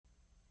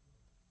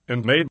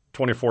In May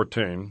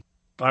 2014,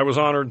 I was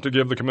honored to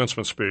give the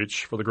commencement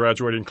speech for the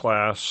graduating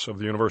class of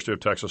the University of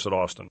Texas at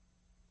Austin.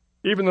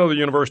 Even though the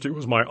university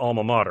was my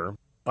alma mater,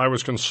 I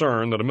was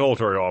concerned that a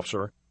military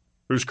officer,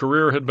 whose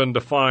career had been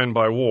defined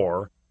by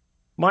war,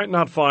 might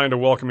not find a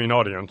welcoming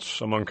audience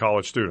among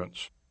college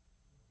students.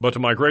 But to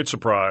my great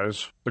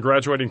surprise, the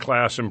graduating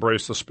class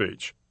embraced the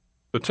speech.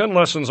 The 10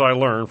 lessons I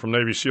learned from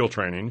Navy SEAL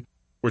training,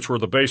 which were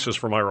the basis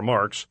for my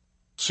remarks,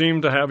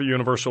 seemed to have a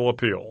universal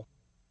appeal.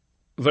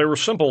 They were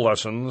simple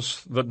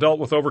lessons that dealt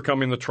with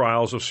overcoming the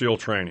trials of SEAL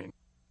training,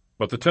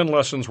 but the 10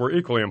 lessons were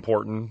equally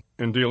important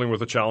in dealing with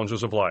the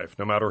challenges of life,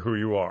 no matter who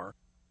you are.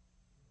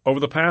 Over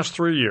the past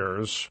 3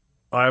 years,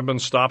 I have been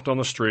stopped on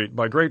the street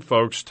by great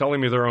folks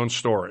telling me their own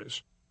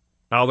stories,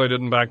 how they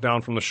didn't back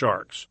down from the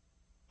sharks,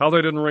 how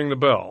they didn't ring the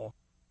bell,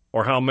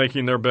 or how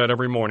making their bed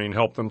every morning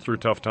helped them through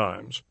tough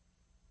times.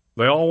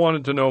 They all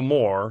wanted to know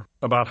more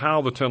about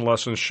how the 10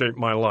 lessons shaped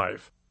my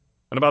life,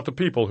 and about the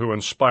people who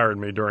inspired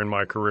me during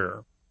my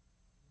career.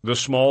 This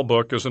small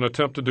book is an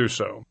attempt to do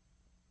so.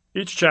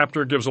 Each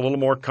chapter gives a little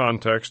more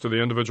context to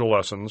the individual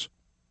lessons,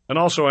 and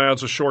also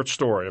adds a short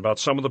story about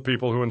some of the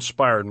people who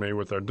inspired me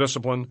with their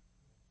discipline,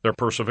 their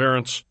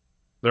perseverance,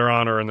 their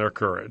honor, and their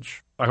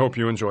courage. I hope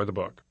you enjoy the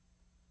book.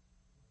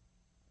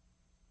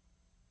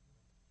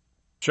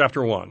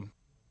 Chapter 1.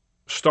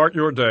 Start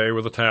your day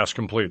with a task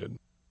completed.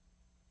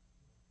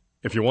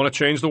 If you want to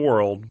change the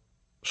world,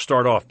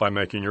 start off by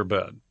making your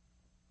bed.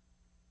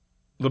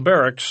 The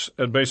barracks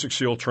at Basic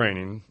SEAL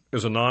Training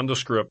is a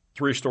nondescript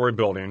 3-story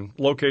building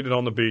located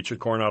on the beach at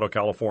Coronado,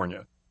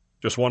 California,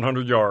 just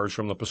 100 yards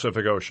from the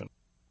Pacific Ocean.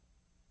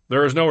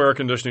 There is no air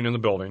conditioning in the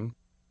building,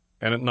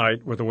 and at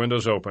night, with the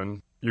windows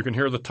open, you can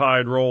hear the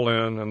tide roll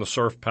in and the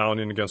surf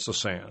pounding against the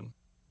sand.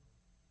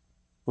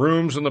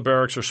 Rooms in the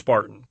barracks are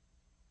Spartan.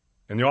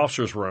 In the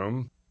officer's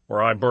room,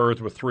 where I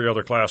berthed with 3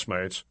 other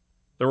classmates,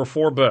 there were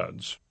 4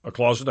 beds, a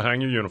closet to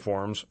hang your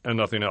uniforms, and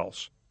nothing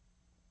else.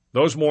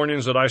 Those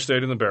mornings that I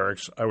stayed in the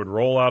barracks, I would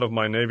roll out of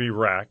my Navy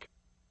rack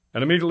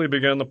and immediately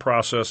begin the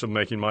process of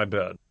making my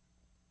bed.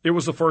 It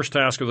was the first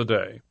task of the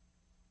day,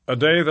 a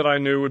day that I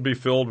knew would be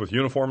filled with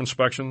uniform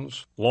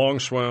inspections, long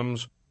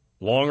swims,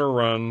 longer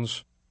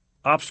runs,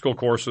 obstacle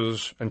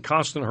courses, and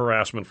constant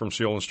harassment from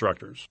SEAL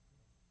instructors.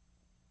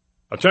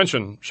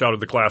 "Attention," shouted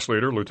the class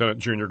leader, Lieutenant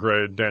Junior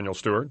Grade Daniel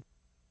Stewart,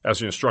 as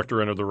the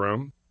instructor entered the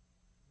room.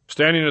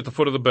 Standing at the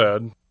foot of the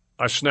bed,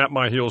 I snapped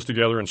my heels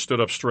together and stood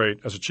up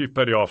straight as a Chief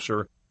Petty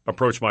Officer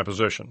approached my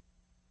position.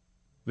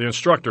 The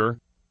instructor,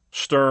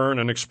 stern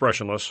and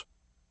expressionless,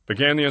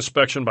 began the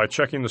inspection by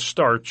checking the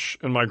starch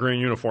in my green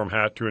uniform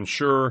hat to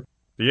ensure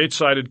the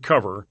 8-sided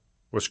cover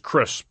was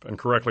crisp and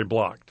correctly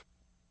blocked.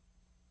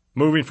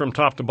 Moving from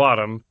top to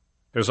bottom,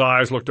 his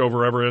eyes looked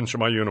over every inch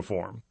of my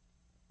uniform.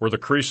 Were the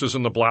creases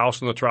in the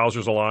blouse and the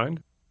trousers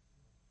aligned?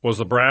 Was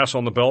the brass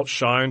on the belt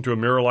shined to a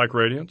mirror-like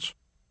radiance?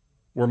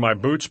 Were my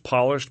boots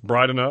polished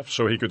bright enough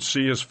so he could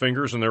see his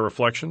fingers in their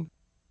reflection?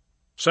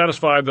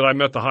 Satisfied that I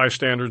met the high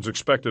standards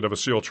expected of a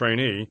SEAL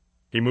trainee,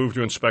 he moved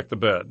to inspect the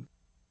bed.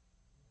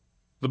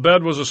 The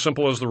bed was as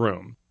simple as the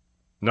room,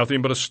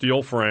 nothing but a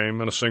steel frame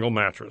and a single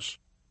mattress.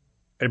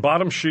 A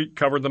bottom sheet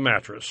covered the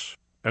mattress,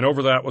 and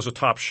over that was a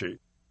top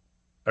sheet.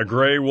 A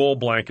gray wool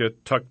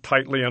blanket tucked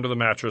tightly under the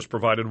mattress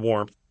provided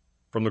warmth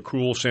from the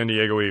cool San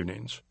Diego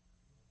evenings.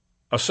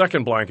 A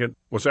second blanket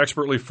was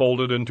expertly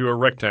folded into a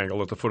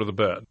rectangle at the foot of the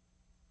bed.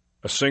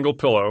 A single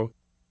pillow,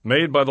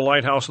 made by the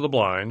lighthouse of the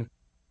blind,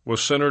 was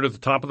centered at the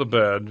top of the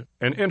bed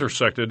and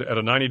intersected at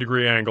a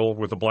 90-degree angle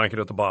with the blanket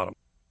at the bottom.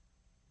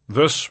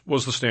 This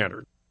was the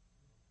standard.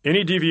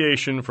 Any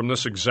deviation from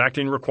this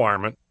exacting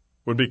requirement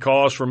would be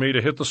cause for me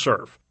to hit the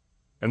surf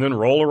and then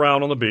roll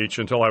around on the beach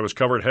until I was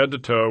covered head to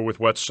toe with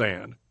wet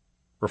sand,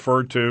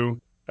 referred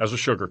to as a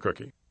sugar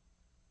cookie.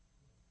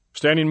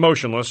 Standing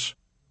motionless,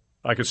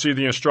 I could see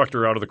the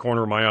instructor out of the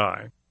corner of my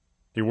eye.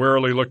 He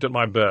warily looked at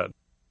my bed.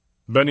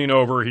 Bending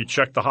over, he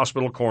checked the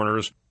hospital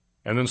corners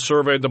and then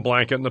surveyed the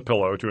blanket and the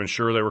pillow to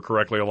ensure they were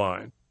correctly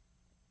aligned.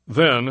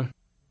 Then,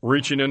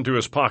 reaching into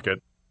his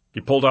pocket, he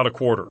pulled out a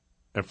quarter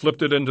and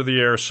flipped it into the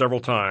air several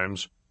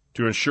times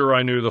to ensure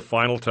I knew the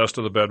final test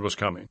of the bed was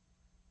coming.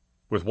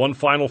 With one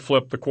final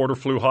flip, the quarter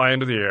flew high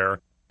into the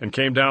air and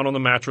came down on the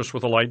mattress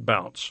with a light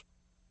bounce.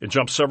 It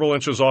jumped several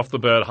inches off the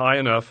bed high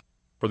enough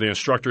for the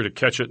instructor to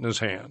catch it in his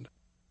hand.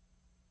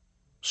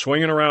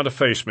 Swinging around to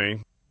face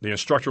me, the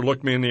instructor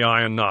looked me in the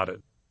eye and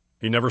nodded.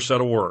 He never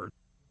said a word.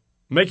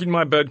 Making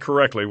my bed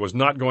correctly was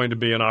not going to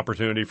be an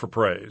opportunity for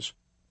praise.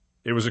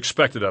 It was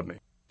expected of me.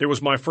 It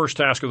was my first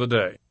task of the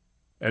day,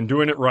 and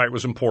doing it right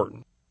was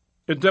important.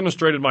 It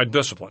demonstrated my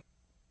discipline.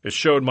 It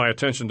showed my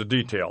attention to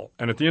detail,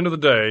 and at the end of the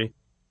day,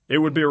 it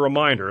would be a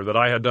reminder that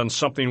I had done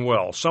something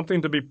well,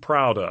 something to be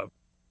proud of,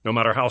 no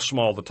matter how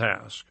small the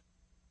task.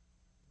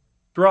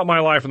 Throughout my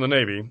life in the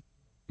Navy,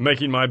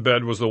 making my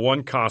bed was the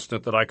one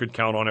constant that I could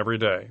count on every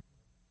day.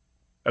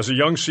 As a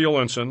young SEAL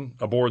ensign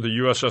aboard the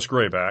USS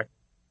Grayback,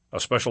 a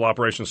special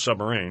operations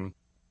submarine,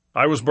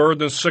 I was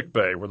berthed in sick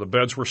bay where the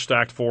beds were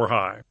stacked 4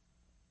 high.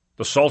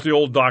 The salty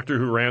old doctor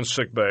who ran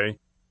sick bay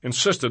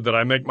insisted that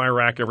I make my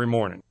rack every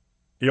morning,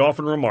 He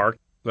often remarked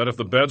that if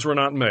the beds were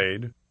not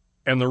made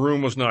and the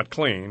room was not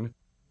clean,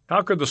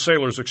 how could the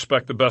sailors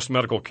expect the best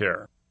medical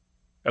care?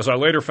 As I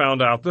later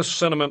found out, this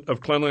sentiment of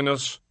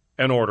cleanliness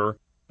and order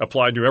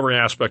applied to every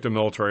aspect of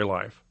military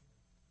life.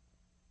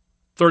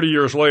 30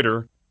 years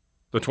later,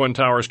 the Twin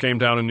Towers came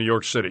down in New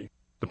York City.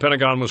 The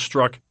Pentagon was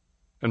struck,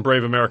 and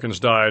brave Americans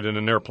died in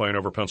an airplane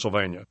over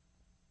Pennsylvania.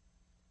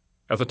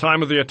 At the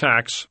time of the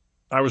attacks,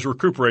 I was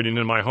recuperating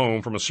in my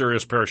home from a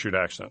serious parachute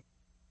accident.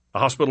 A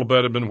hospital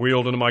bed had been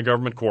wheeled into my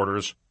government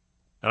quarters,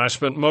 and I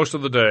spent most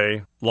of the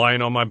day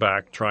lying on my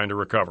back trying to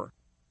recover.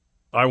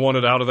 I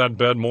wanted out of that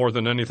bed more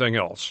than anything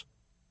else.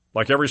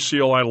 Like every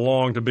SEAL, I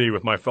longed to be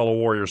with my fellow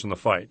warriors in the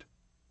fight.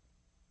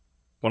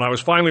 When I was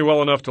finally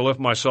well enough to lift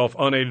myself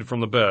unaided from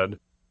the bed,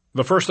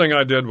 the first thing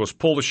I did was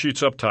pull the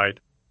sheets up tight,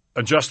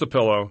 adjust the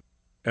pillow,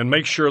 and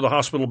make sure the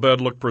hospital bed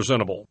looked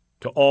presentable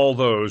to all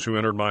those who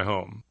entered my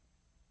home.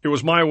 It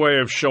was my way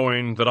of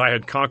showing that I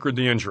had conquered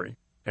the injury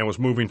and was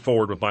moving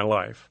forward with my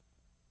life.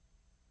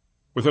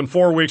 Within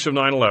 4 weeks of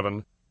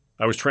 9/11,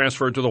 I was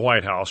transferred to the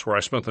White House, where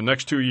I spent the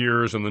next 2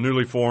 years in the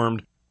newly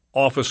formed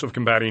Office of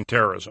Combating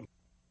Terrorism.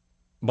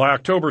 By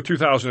October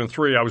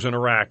 2003, I was in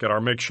Iraq at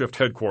our makeshift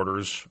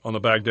headquarters on the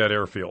Baghdad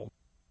airfield.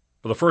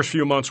 For the first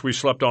few months, we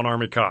slept on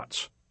Army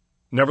cots.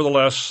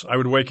 Nevertheless, I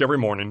would wake every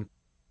morning,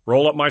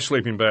 roll up my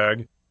sleeping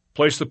bag,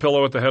 place the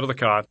pillow at the head of the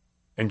cot,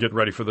 and get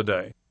ready for the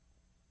day.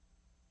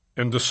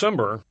 In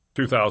December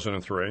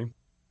 2003,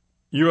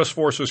 U.S.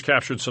 forces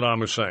captured Saddam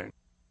Hussein.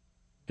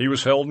 He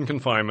was held in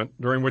confinement,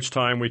 during which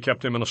time we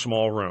kept him in a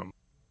small room.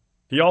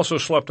 He also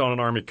slept on an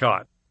Army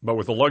cot, but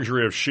with the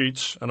luxury of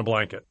sheets and a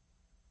blanket.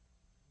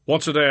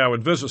 Once a day I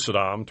would visit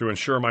Saddam to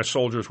ensure my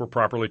soldiers were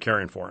properly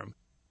caring for him.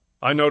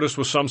 I noticed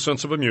with some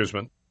sense of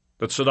amusement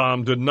that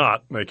Saddam did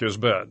not make his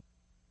bed.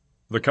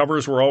 The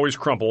covers were always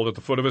crumpled at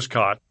the foot of his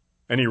cot,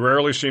 and he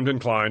rarely seemed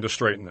inclined to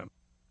straighten them.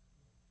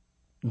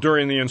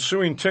 During the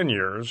ensuing 10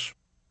 years,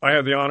 I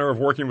had the honor of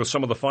working with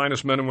some of the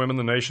finest men and women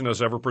the nation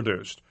has ever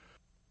produced.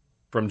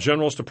 From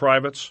generals to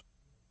privates,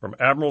 from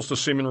admirals to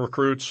seaman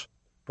recruits,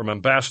 from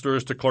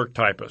ambassadors to clerk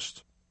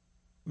typists.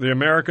 The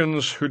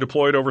Americans who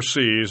deployed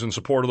overseas in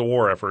support of the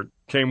war effort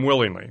came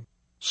willingly,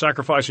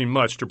 sacrificing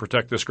much to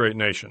protect this great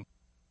nation.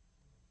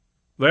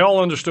 They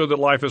all understood that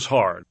life is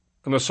hard,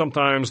 and that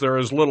sometimes there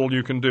is little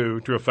you can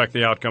do to affect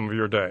the outcome of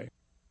your day.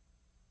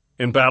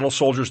 In battle,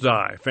 soldiers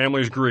die,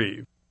 families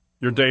grieve.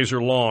 Your days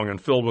are long and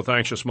filled with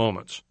anxious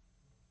moments.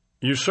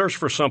 You search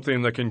for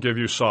something that can give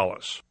you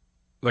solace,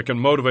 that can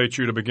motivate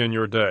you to begin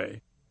your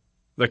day,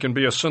 that can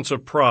be a sense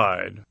of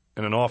pride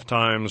in an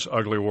oft-times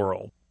ugly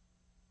world.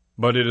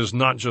 But it is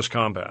not just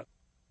combat.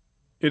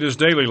 It is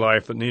daily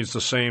life that needs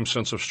the same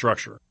sense of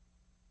structure.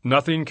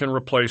 Nothing can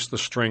replace the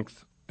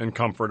strength and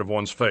comfort of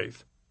one's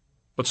faith.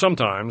 But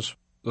sometimes,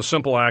 the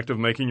simple act of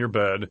making your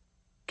bed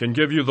can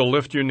give you the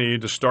lift you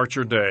need to start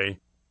your day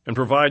and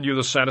provide you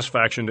the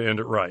satisfaction to end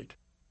it right.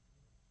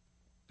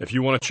 If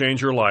you want to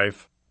change your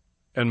life,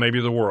 and maybe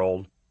the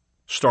world,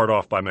 start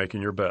off by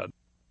making your bed.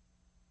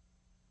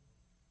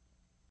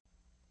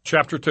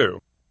 Chapter 2.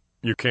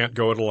 You Can't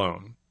Go It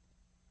Alone.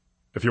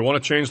 If you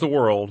want to change the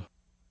world,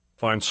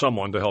 find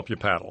someone to help you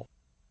paddle.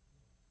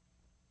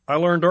 I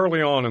learned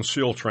early on in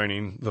SEAL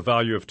training the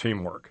value of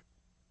teamwork,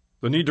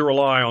 the need to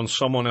rely on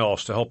someone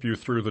else to help you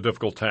through the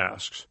difficult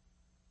tasks.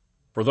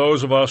 For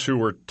those of us who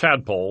were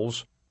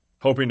tadpoles,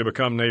 hoping to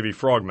become Navy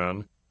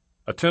frogmen,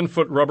 a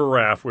 10-foot rubber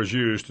raft was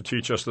used to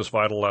teach us this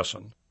vital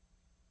lesson.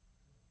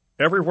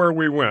 Everywhere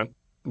we went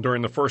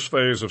during the first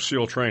phase of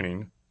SEAL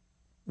training,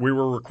 we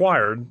were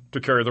required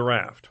to carry the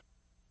raft.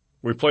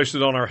 We placed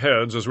it on our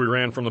heads as we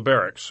ran from the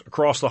barracks,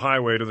 across the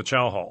highway to the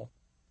chow hall.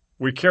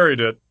 We carried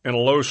it in a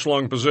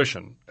low-slung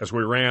position as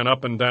we ran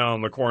up and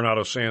down the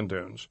Coronado sand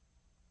dunes.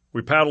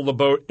 We paddled the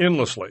boat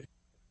endlessly,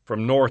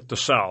 from north to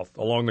south,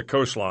 along the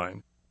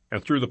coastline,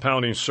 and through the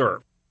pounding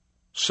surf.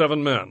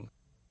 7 men,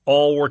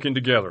 all working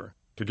together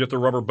to get the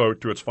rubber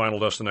boat to its final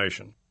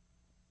destination.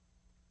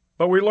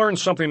 But we learned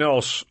something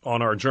else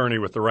on our journey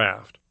with the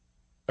raft.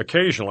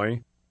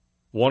 Occasionally,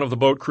 one of the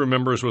boat crew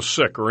members was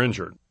sick or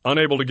injured,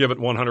 unable to give it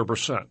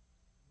 100%.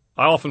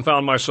 I often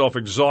found myself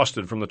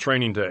exhausted from the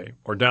training day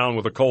or down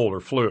with a cold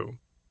or flu.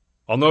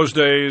 On those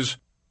days,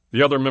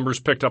 the other members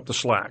picked up the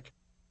slack.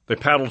 They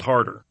paddled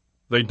harder.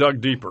 They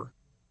dug deeper.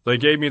 They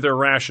gave me their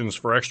rations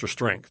for extra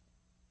strength.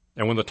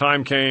 And when the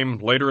time came,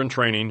 later in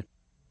training,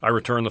 I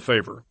returned the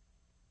favor.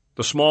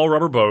 The small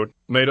rubber boat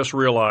made us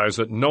realize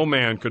that no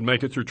man could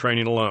make it through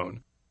training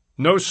alone.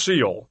 No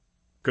SEAL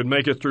could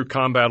make it through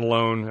combat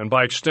alone, and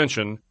by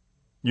extension,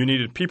 you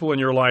needed people in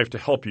your life to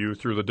help you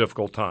through the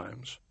difficult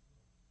times.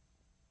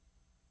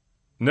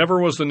 Never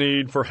was the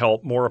need for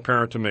help more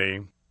apparent to me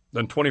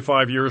than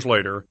 25 years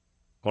later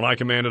when I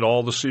commanded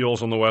all the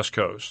SEALs on the West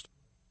Coast.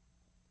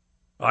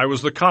 I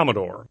was the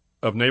Commodore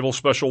of Naval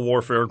Special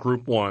Warfare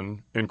Group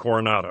 1 in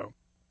Coronado.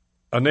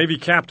 A Navy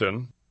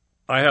captain,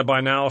 I had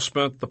by now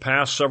spent the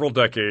past several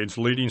decades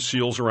leading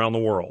SEALs around the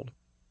world.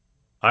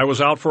 I was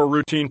out for a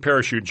routine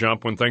parachute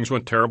jump when things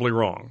went terribly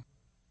wrong.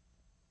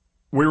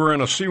 We were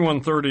in a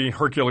C-130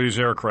 Hercules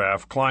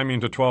aircraft climbing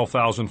to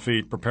 12,000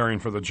 feet preparing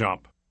for the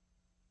jump.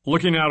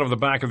 Looking out of the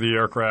back of the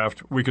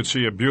aircraft, we could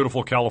see a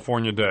beautiful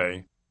California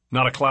day,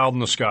 not a cloud in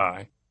the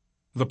sky.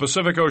 The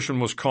Pacific Ocean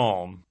was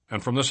calm,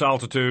 and from this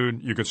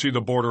altitude you could see the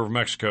border of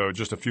Mexico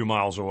just a few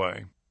miles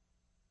away.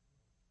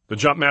 The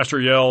jump master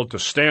yelled to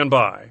stand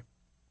by.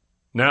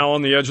 Now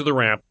on the edge of the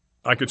ramp,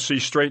 I could see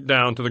straight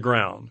down to the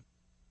ground.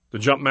 The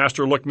jump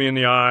master looked me in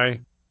the eye,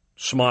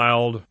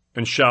 smiled,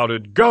 and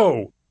shouted,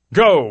 "Go!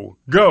 Go!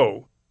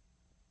 Go!"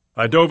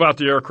 I dove out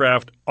the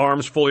aircraft,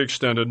 arms fully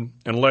extended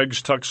and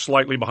legs tucked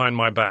slightly behind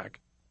my back.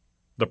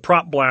 The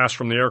prop blast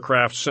from the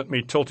aircraft sent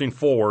me tilting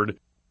forward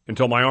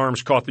until my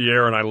arms caught the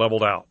air and I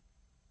leveled out.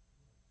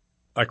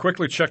 I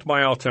quickly checked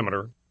my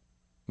altimeter,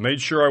 made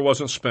sure I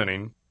wasn't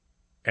spinning,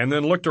 and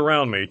then looked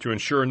around me to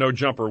ensure no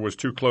jumper was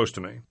too close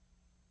to me.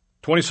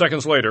 20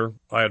 seconds later,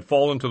 I had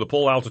fallen to the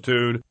full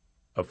altitude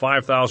of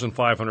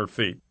 5,500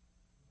 feet.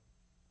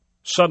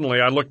 Suddenly,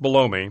 I looked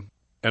below me,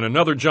 and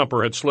another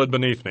jumper had slid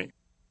beneath me,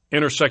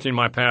 intersecting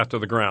my path to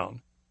the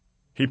ground.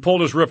 He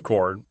pulled his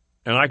ripcord,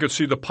 and I could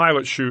see the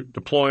pilot chute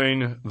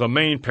deploying the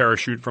main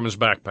parachute from his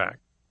backpack.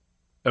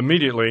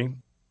 Immediately,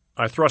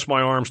 I thrust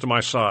my arms to my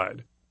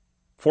side,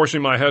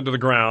 forcing my head to the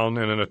ground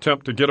in an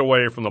attempt to get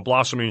away from the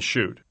blossoming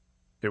chute.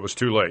 It was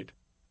too late.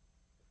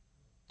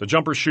 The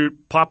jumper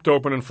chute popped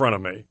open in front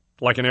of me,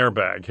 like an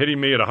airbag, hitting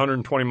me at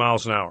 120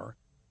 miles an hour.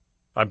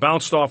 I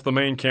bounced off the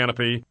main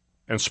canopy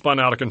and spun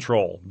out of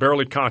control,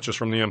 barely conscious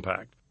from the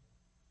impact.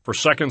 For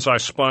seconds I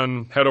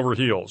spun head over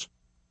heels,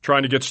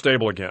 trying to get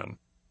stable again.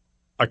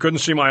 I couldn't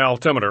see my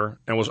altimeter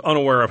and was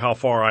unaware of how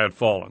far I had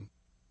fallen.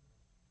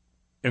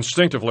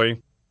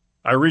 Instinctively,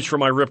 I reached for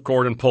my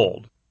ripcord and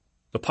pulled.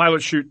 The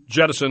pilot chute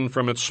jettisoned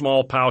from its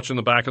small pouch in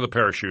the back of the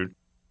parachute,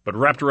 but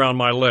wrapped around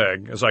my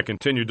leg as I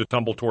continued to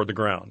tumble toward the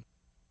ground.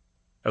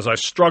 As I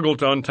struggled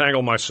to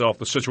untangle myself,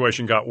 the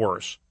situation got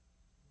worse.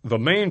 The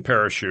main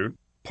parachute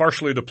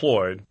partially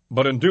deployed,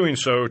 but in doing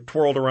so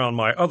twirled around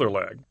my other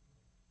leg.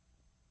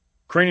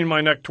 Craning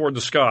my neck toward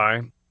the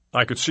sky,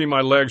 I could see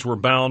my legs were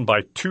bound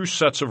by two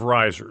sets of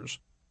risers,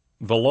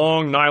 the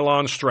long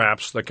nylon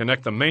straps that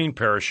connect the main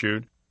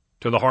parachute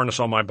to the harness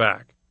on my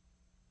back.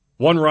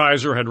 One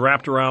riser had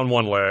wrapped around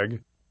one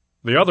leg,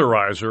 the other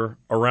riser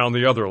around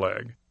the other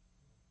leg.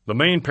 The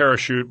main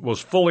parachute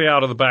was fully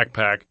out of the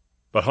backpack,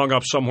 but hung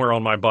up somewhere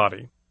on my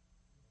body.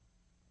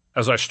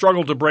 As I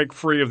struggled to break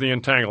free of the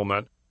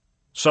entanglement,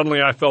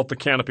 suddenly I felt the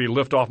canopy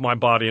lift off my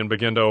body and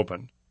begin to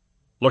open.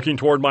 Looking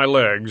toward my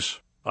legs,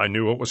 I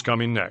knew what was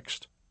coming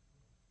next.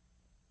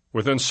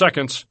 Within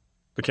seconds,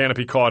 the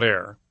canopy caught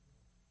air.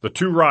 The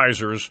two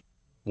risers,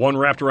 one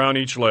wrapped around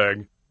each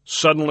leg,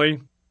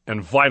 suddenly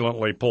and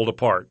violently pulled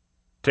apart,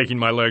 taking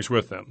my legs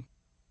with them.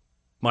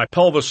 My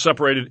pelvis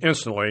separated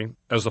instantly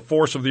as the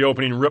force of the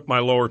opening ripped my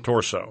lower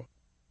torso.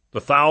 The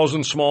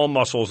 1,000 small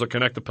muscles that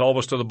connect the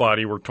pelvis to the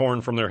body were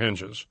torn from their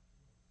hinges.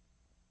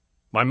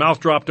 My mouth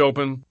dropped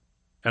open,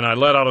 and I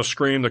let out a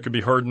scream that could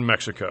be heard in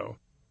Mexico.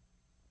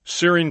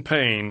 Searing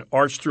pain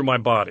arched through my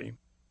body,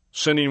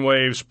 sending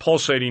waves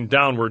pulsating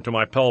downward to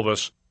my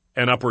pelvis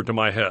and upward to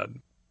my head.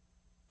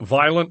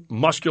 Violent,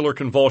 muscular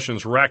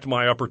convulsions racked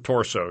my upper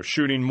torso,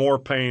 shooting more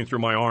pain through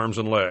my arms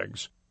and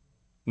legs.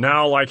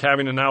 Now, like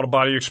having an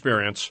out-of-body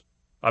experience,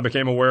 I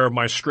became aware of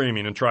my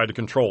screaming and tried to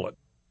control it,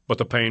 but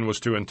the pain was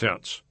too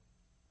intense.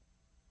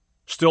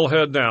 Still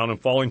head down and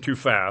falling too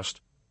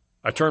fast,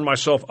 I turned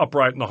myself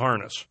upright in the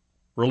harness,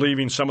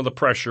 relieving some of the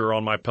pressure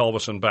on my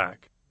pelvis and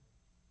back.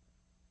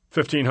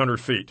 1,500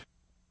 feet.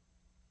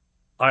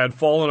 I had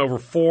fallen over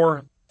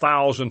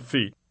 4,000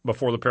 feet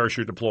before the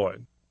parachute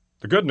deployed.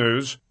 The good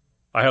news,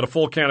 I had a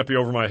full canopy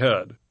over my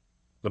head.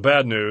 The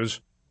bad news,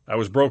 I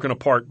was broken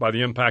apart by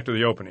the impact of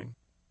the opening.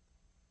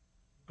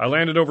 I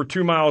landed over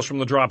 2 miles from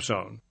the drop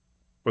zone.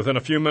 Within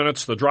a few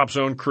minutes, the drop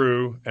zone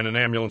crew and an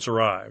ambulance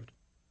arrived.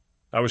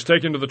 I was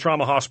taken to the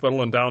trauma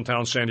hospital in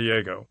downtown San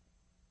Diego.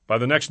 By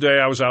the next day,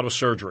 I was out of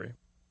surgery.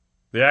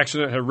 The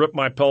accident had ripped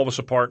my pelvis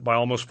apart by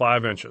almost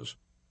 5 inches.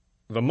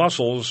 The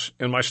muscles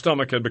in my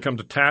stomach had become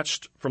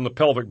detached from the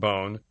pelvic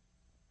bone,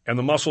 and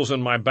the muscles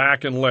in my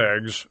back and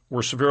legs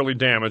were severely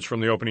damaged from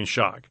the opening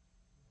shock.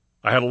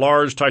 I had a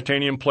large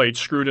titanium plate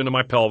screwed into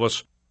my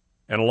pelvis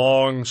and a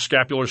long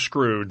scapular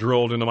screw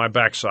drilled into my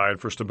backside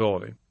for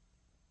stability.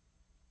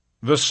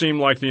 This seemed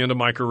like the end of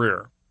my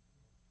career.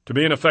 To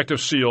be an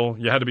effective SEAL,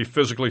 you had to be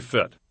physically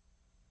fit.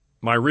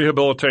 My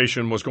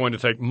rehabilitation was going to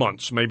take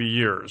months, maybe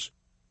years,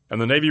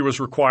 and the Navy was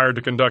required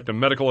to conduct a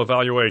medical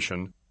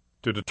evaluation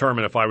to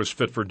determine if I was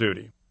fit for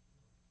duty.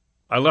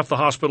 I left the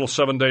hospital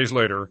 7 days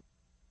later,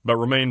 but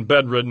remained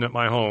bedridden at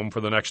my home for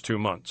the next 2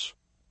 months.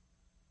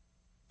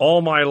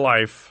 All my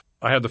life,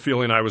 I had the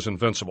feeling I was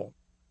invincible.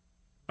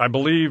 I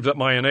believed that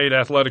my innate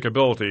athletic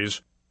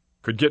abilities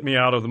could get me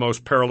out of the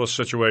most perilous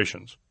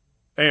situations,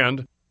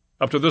 and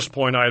up to this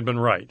point I had been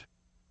right.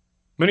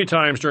 Many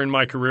times during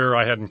my career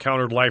I had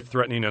encountered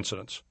life-threatening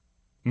incidents,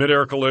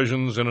 mid-air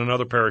collisions in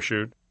another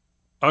parachute,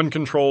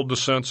 uncontrolled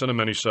descents in a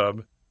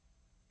mini-sub,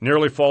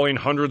 nearly falling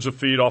hundreds of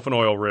feet off an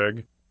oil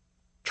rig,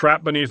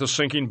 trapped beneath a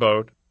sinking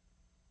boat,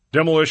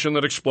 demolition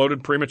that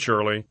exploded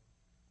prematurely,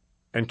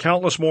 and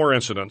countless more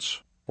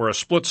incidents where a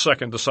split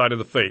second decided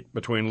the fate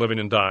between living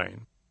and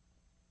dying.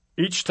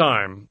 Each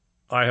time,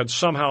 I had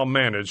somehow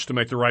managed to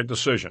make the right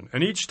decision,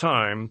 and each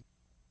time,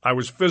 I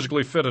was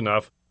physically fit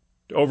enough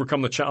to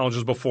overcome the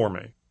challenges before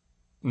me.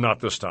 Not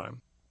this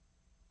time.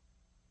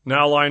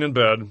 Now lying in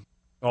bed,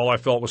 all I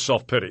felt was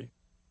self-pity,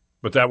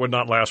 but that would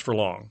not last for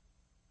long.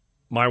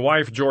 My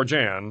wife,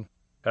 Georgianne,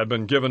 had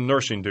been given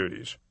nursing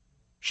duties.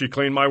 She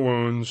cleaned my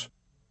wounds,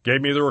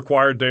 gave me the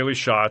required daily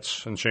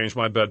shots, and changed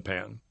my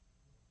bedpan.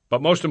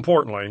 But most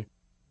importantly,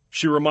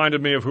 she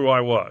reminded me of who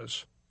I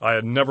was. I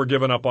had never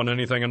given up on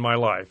anything in my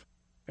life,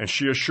 and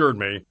she assured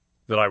me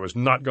that I was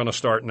not going to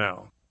start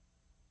now.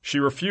 She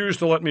refused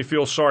to let me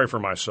feel sorry for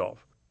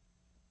myself.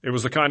 It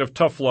was the kind of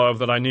tough love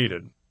that I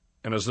needed,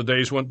 and as the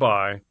days went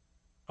by,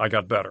 I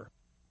got better.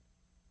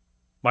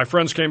 My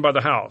friends came by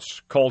the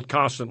house, called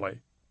constantly,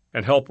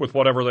 and helped with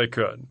whatever they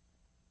could.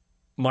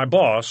 My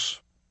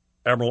boss,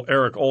 Admiral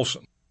Eric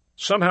Olson,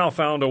 somehow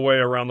found a way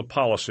around the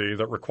policy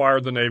that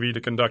required the Navy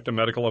to conduct a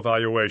medical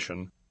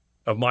evaluation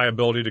of my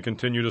ability to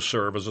continue to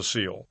serve as a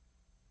SEAL.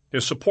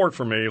 His support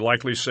for me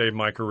likely saved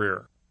my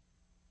career.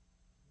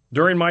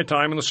 During my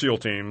time in the SEAL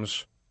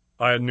teams,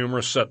 I had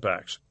numerous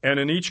setbacks, and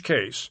in each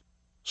case,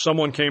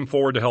 someone came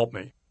forward to help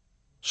me.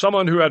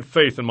 Someone who had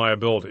faith in my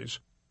abilities.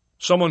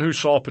 Someone who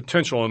saw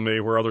potential in me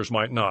where others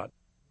might not.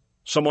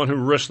 Someone who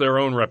risked their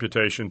own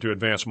reputation to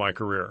advance my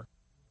career.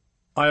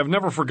 I have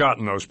never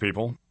forgotten those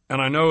people,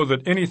 and I know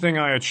that anything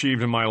I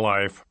achieved in my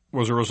life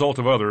was a result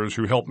of others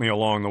who helped me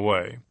along the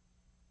way.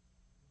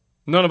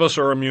 None of us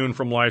are immune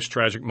from life's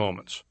tragic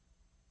moments.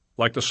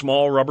 Like the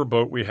small rubber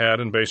boat we had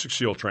in basic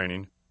SEAL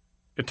training,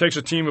 it takes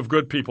a team of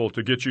good people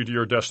to get you to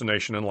your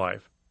destination in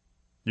life.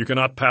 You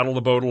cannot paddle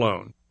the boat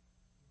alone.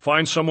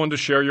 Find someone to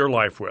share your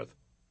life with.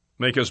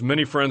 Make as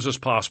many friends as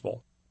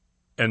possible,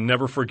 and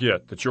never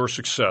forget that your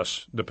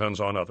success depends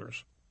on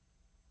others.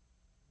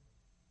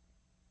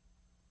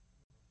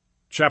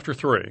 Chapter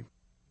 3.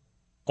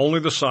 Only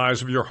the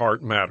size of your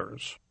heart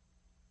matters.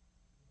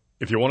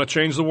 If you want to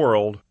change the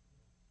world,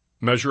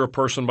 measure a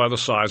person by the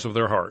size of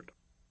their heart.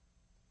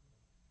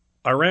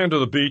 I ran to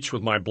the beach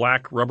with my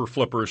black rubber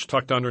flippers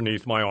tucked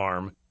underneath my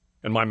arm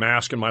and my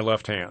mask in my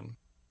left hand.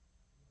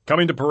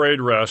 Coming to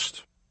parade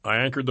rest, I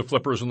anchored the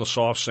flippers in the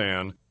soft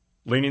sand,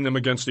 leaning them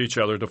against each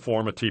other to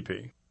form a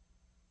teepee.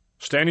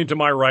 Standing to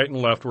my right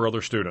and left were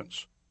other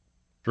students.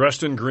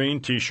 Dressed in green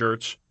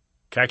T-shirts,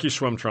 khaki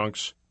swim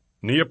trunks,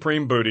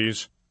 neoprene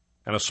booties,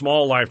 and a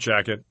small life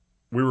jacket,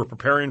 we were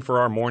preparing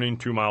for our morning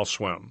 2-mile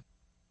swim.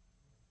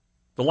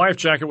 The life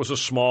jacket was a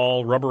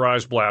small,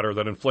 rubberized bladder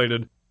that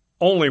inflated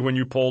only when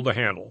you pulled the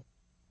handle.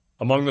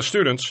 Among the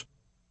students,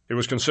 it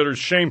was considered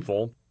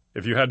shameful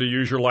if you had to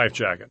use your life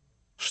jacket.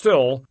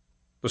 Still,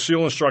 the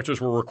SEAL instructors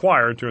were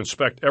required to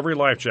inspect every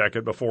life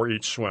jacket before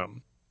each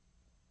swim.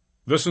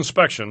 This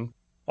inspection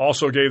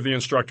also gave the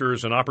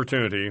instructors an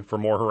opportunity for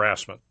more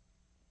harassment.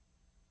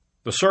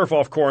 The surf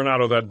off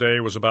Coronado that day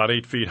was about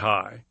 8 feet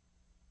high.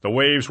 The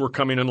waves were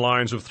coming in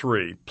lines of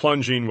 3,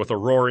 plunging with a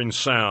roaring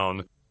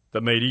sound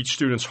that made each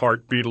student's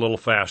heart beat a little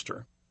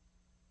faster.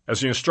 As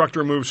the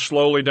instructor moved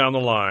slowly down the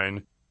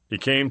line, he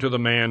came to the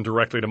man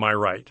directly to my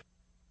right.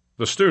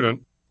 The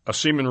student, a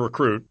seaman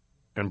recruit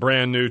and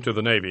brand new to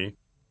the Navy,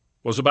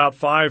 was about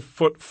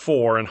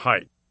 5'4" in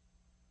height.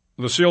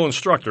 The SEAL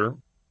instructor,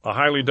 a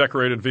highly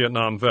decorated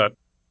Vietnam vet,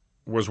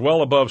 was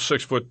well above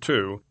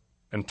 6'2"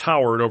 and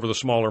towered over the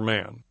smaller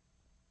man.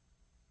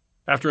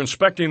 After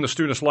inspecting the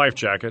student's life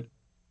jacket,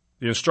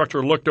 the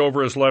instructor looked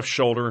over his left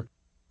shoulder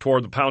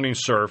toward the pounding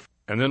surf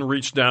and then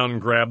reached down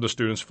and grabbed the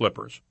student's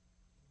flippers.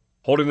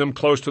 Holding them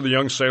close to the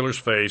young sailor's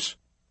face,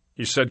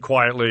 he said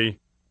quietly,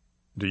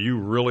 "Do you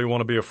really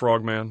want to be a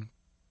frogman?"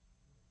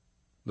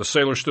 The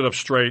sailor stood up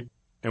straight,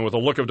 and with a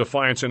look of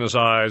defiance in his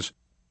eyes,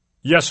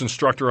 "Yes,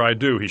 instructor, I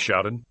do," he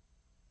shouted.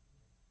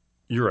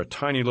 "You're a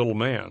tiny little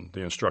man,"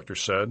 the instructor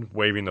said,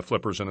 waving the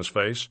flippers in his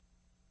face.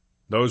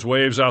 "Those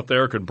waves out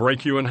there could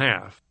break you in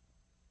half."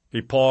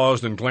 He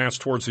paused and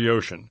glanced towards the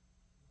ocean.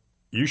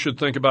 "You should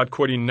think about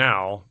quitting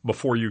now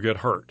before you get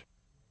hurt."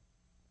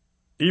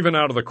 Even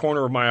out of the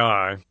corner of my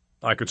eye,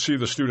 I could see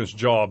the student's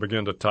jaw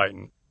begin to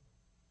tighten.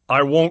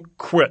 "I won't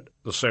quit,"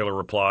 the sailor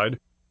replied,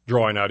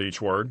 drawing out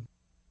each word.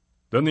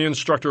 Then the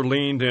instructor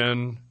leaned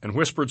in and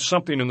whispered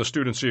something in the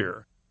student's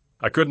ear.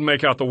 I couldn't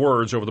make out the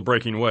words over the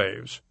breaking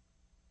waves.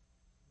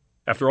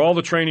 After all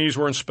the trainees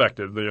were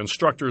inspected, the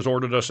instructors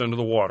ordered us into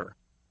the water,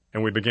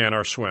 and we began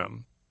our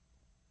swim.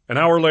 An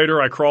hour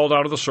later, I crawled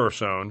out of the surf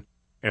zone,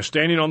 and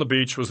standing on the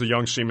beach was the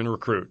young seaman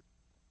recruit.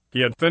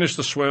 He had finished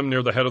the swim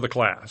near the head of the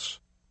class.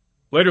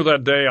 Later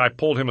that day, I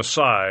pulled him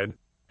aside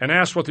and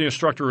asked what the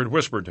instructor had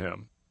whispered to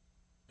him.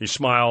 He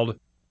smiled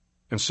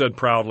and said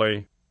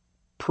proudly,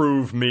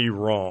 "Prove me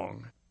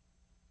wrong."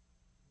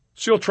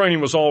 SEAL training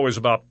was always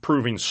about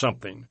proving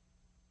something.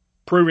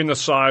 Proving that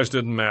size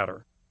didn't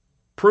matter.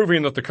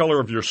 Proving that the color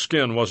of your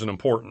skin wasn't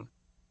important.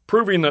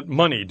 Proving that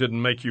money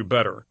didn't make you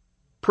better.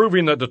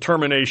 Proving that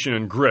determination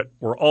and grit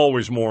were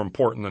always more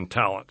important than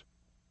talent.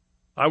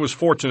 I was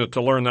fortunate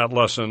to learn that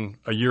lesson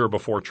a year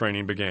before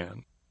training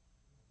began.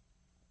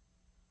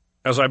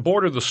 As I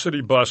boarded the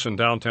city bus in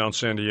downtown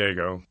San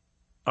Diego,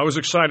 I was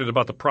excited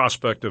about the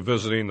prospect of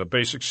visiting the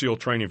basic SEAL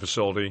training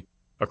facility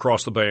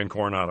across the bay in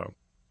Coronado.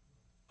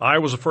 I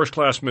was a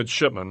first-class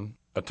midshipman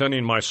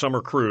attending my summer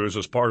cruise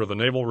as part of the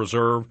Naval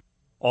Reserve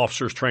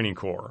Officers Training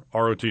Corps,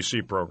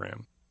 ROTC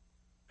program.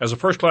 As a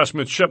first-class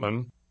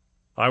midshipman,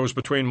 I was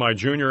between my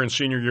junior and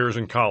senior years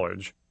in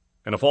college,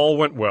 and if all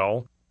went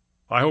well,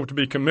 I hoped to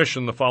be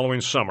commissioned the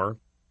following summer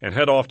and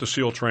head off to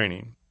SEAL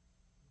training.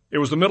 It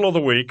was the middle of the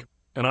week,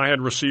 and I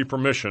had received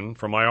permission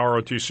from my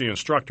ROTC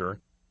instructor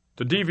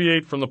to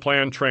deviate from the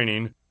planned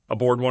training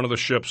aboard one of the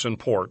ships in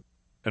port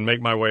and make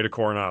my way to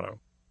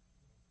Coronado.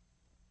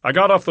 I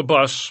got off the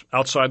bus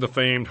outside the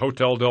famed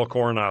Hotel del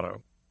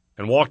Coronado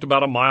and walked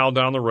about a mile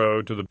down the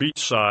road to the beach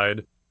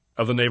side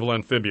of the Naval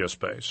Amphibious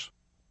Base.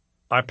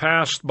 I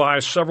passed by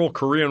several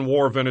Korean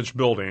War vintage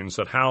buildings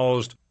that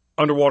housed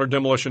Underwater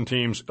Demolition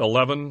Teams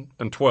 11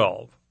 and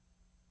 12.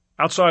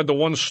 Outside the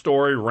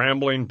one-story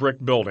rambling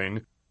brick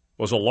building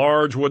was a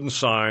large wooden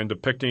sign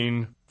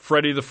depicting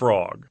Freddy the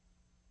Frog,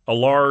 a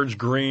large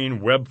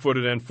green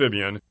web-footed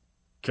amphibian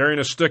carrying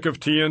a stick of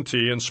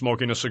TNT and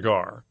smoking a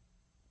cigar.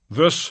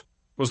 This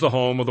was the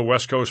home of the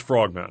West Coast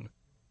Frogmen,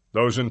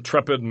 those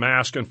intrepid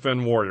mask and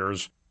fin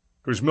warriors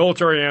whose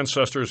military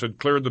ancestors had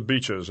cleared the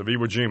beaches of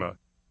Iwo Jima,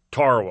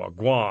 Tarawa,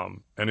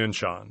 Guam, and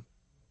Incheon.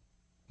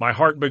 My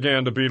heart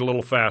began to beat a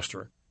little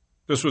faster.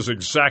 This was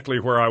exactly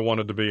where I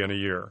wanted to be in a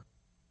year.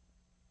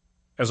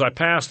 As I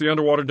passed the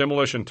underwater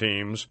demolition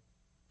teams,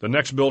 the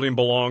next building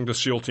belonged to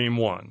SEAL Team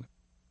 1.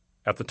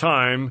 At the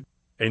time,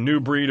 a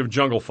new breed of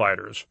jungle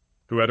fighters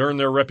who had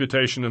earned their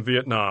reputation in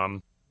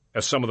Vietnam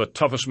as some of the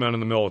toughest men in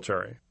the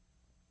military.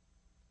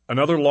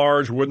 Another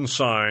large wooden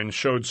sign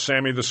showed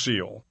Sammy the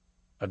SEAL,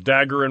 a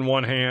dagger in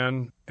one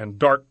hand and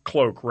dark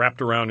cloak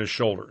wrapped around his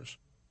shoulders.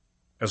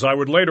 As I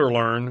would later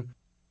learn,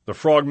 the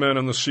Frogmen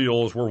and the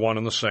SEALs were one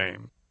and the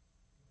same.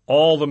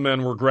 All the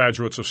men were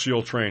graduates of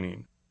SEAL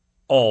training,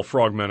 all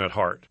frogmen at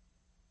heart.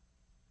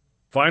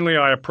 Finally,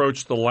 I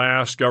approached the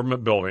last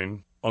government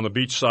building on the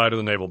beach side of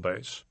the naval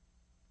base.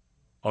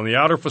 On the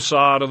outer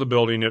facade of the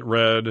building, it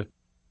read,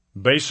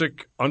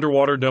 Basic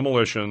Underwater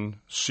Demolition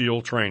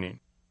SEAL Training.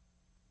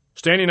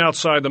 Standing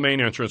outside the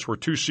main entrance were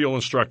two SEAL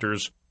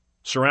instructors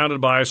surrounded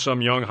by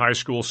some young high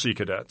school sea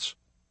cadets.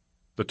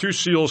 The two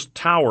SEALs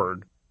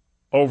towered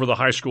over the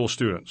high school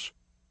students.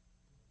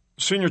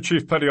 Senior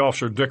Chief Petty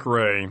Officer Dick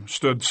Ray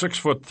stood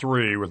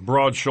 6'3" with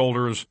broad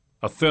shoulders,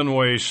 a thin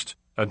waist,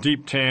 a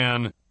deep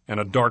tan, and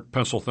a dark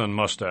pencil-thin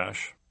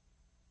mustache.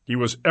 He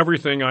was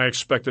everything I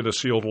expected a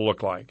SEAL to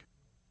look like.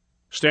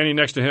 Standing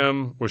next to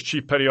him was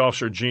Chief Petty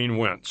Officer Gene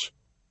Wentz.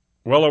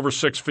 Well over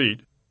 6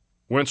 feet,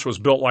 Wentz was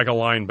built like a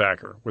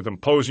linebacker, with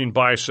imposing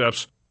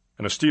biceps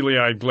and a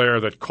steely-eyed glare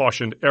that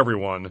cautioned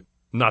everyone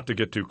not to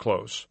get too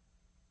close.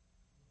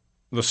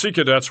 The sea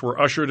cadets were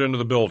ushered into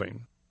the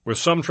building. With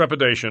some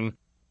trepidation,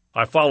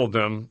 I followed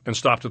them and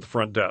stopped at the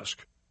front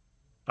desk.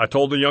 I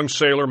told the young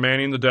sailor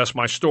manning the desk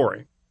my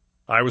story.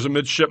 I was a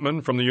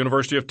midshipman from the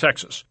University of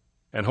Texas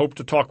and hoped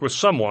to talk with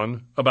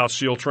someone about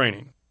SEAL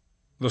training.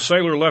 The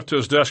sailor left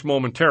his desk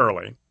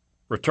momentarily,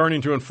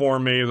 returning to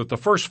inform me that the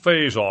first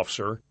phase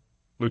officer,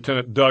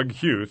 Lieutenant Doug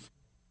Huth,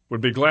 would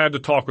be glad to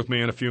talk with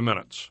me in a few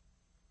minutes.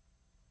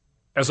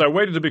 As I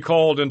waited to be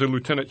called into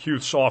Lieutenant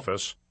Huth's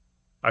office,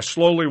 I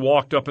slowly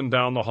walked up and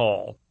down the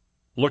hall,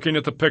 looking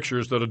at the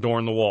pictures that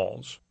adorned the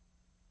walls.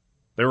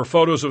 There were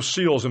photos of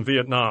SEALs in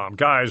Vietnam,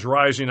 guys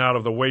rising out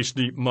of the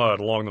waist-deep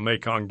mud along the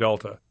Mekong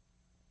Delta,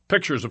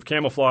 pictures of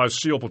camouflaged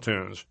SEAL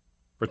platoons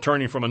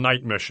returning from a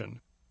night mission,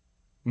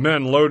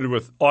 men loaded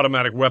with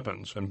automatic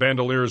weapons and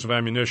bandoliers of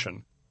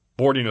ammunition,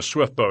 boarding a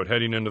swift boat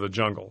heading into the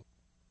jungle.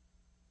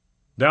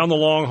 Down the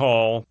long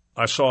hall,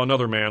 I saw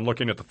another man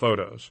looking at the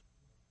photos.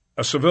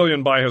 A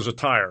civilian by his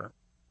attire.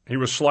 He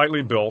was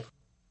slightly built,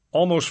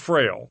 almost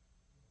frail,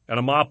 and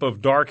a mop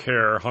of dark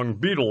hair hung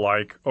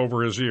beetle-like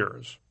over his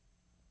ears.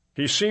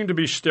 He seemed to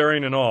be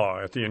staring in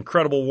awe at the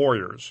incredible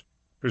warriors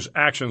whose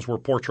actions were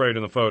portrayed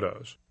in the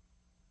photos.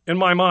 In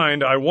my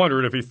mind, I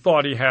wondered if he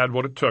thought he had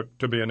what it took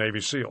to be a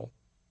Navy SEAL.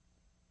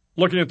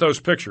 Looking at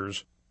those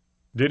pictures,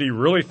 did he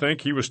really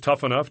think he was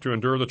tough enough to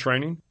endure the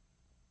training?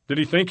 Did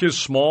he think his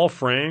small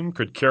frame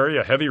could carry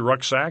a heavy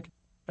rucksack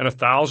and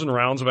 1,000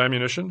 rounds of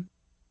ammunition?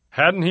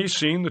 Hadn't he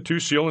seen the two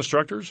SEAL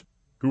instructors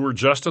who were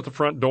just at the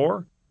front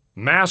door?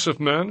 Massive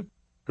men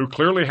who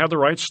clearly had the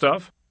right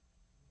stuff?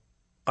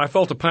 I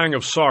felt a pang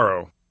of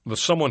sorrow that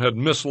someone had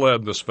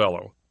misled this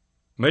fellow,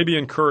 maybe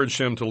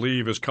encouraged him to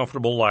leave his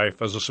comfortable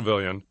life as a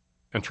civilian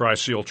and try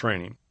SEAL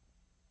training.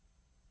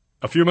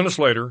 A few minutes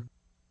later,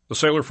 the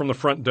sailor from the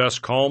front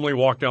desk calmly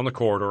walked down the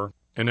corridor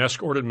and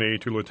escorted me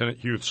to Lieutenant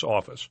Huth's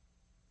office.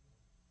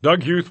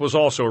 Doug Huth was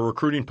also a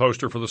recruiting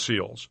poster for the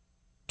SEALs.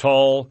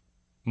 Tall,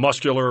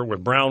 muscular,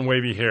 with brown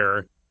wavy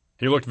hair,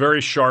 he looked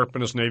very sharp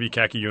in his Navy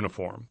khaki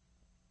uniform.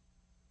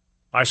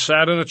 I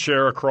sat in a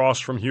chair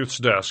across from Huth's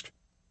desk,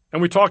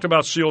 and we talked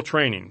about SEAL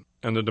training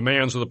and the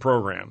demands of the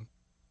program.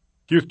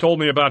 Huth told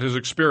me about his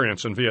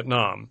experience in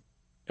Vietnam,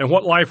 and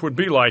what life would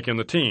be like in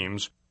the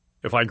teams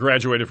if I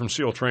graduated from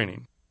SEAL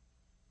training.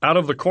 Out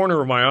of the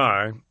corner of my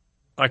eye,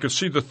 I could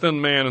see the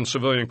thin man in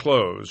civilian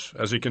clothes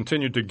as he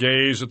continued to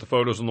gaze at the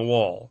photos on the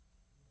wall.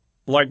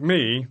 Like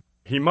me,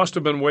 he must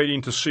have been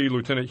waiting to see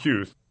Lieutenant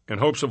Huth in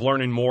hopes of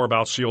learning more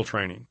about SEAL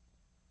training.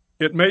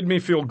 It made me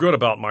feel good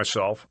about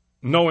myself,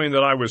 knowing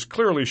that I was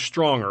clearly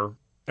stronger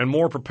and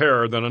more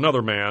prepared than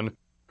another man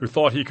who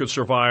thought he could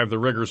survive the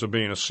rigors of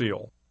being a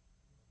SEAL.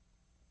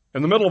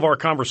 In the middle of our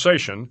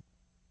conversation,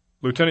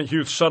 Lieutenant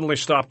Huth suddenly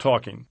stopped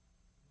talking,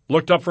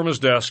 looked up from his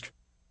desk,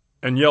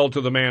 and yelled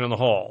to the man in the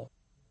hall.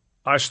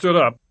 I stood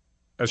up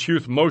as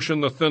Huth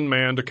motioned the thin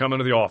man to come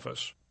into the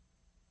office.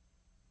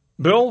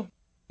 "Bill,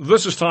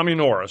 this is Tommy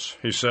Norris,"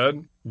 he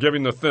said,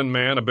 giving the thin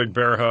man a big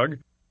bear hug.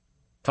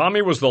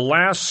 "Tommy was the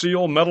last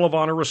SEAL Medal of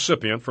Honor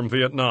recipient from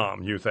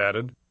Vietnam," Huth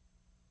added.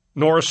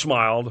 Norris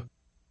smiled,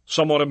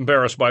 somewhat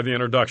embarrassed by the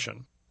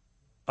introduction.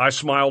 I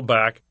smiled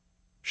back,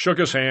 shook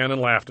his hand, and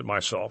laughed at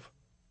myself.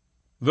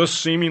 This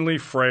seemingly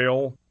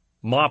frail,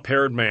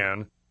 mop-haired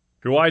man,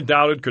 who I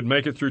doubted could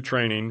make it through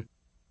training,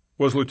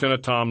 was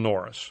Lieutenant Tom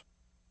Norris.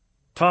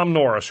 Tom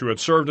Norris, who had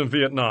served in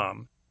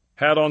Vietnam,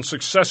 had on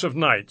successive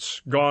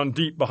nights gone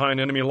deep behind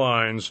enemy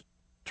lines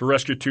to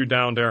rescue 2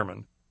 downed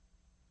airmen.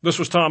 This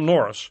was Tom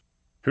Norris,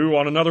 who,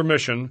 on another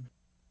mission,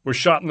 was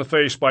shot in the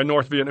face by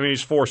North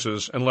Vietnamese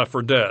forces and left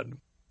for dead,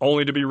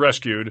 only to be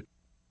rescued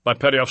by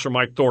Petty Officer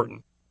Mike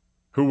Thornton,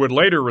 who would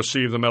later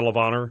receive the Medal of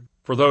Honor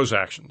for those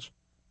actions.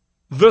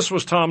 This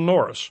was Tom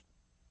Norris,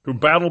 who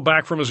battled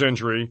back from his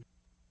injury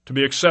to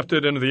be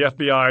accepted into the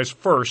FBI's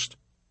first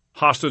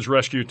hostage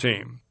rescue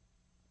team.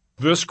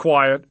 This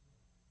quiet,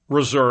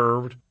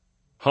 reserved,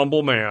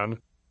 humble man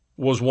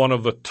was one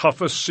of the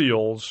toughest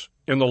SEALs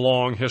in the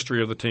long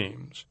history of the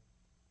teams.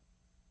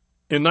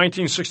 In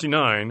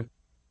 1969,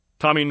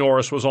 Tommy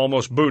Norris was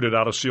almost booted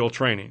out of SEAL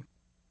training.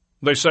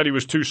 They said he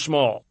was too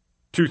small,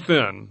 too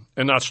thin,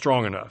 and not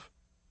strong enough.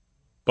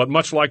 But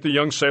much like the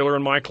young sailor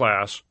in my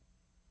class,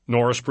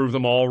 Norris proved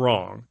them all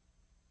wrong,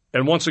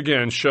 and once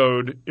again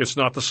showed it's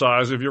not the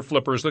size of your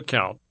flippers that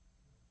count,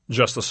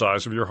 just the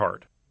size of your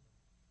heart.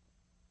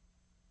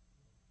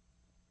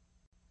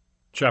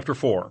 Chapter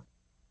 4.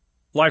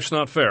 Life's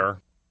not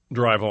fair.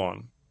 Drive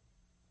on.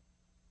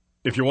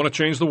 If you want to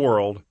change the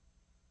world,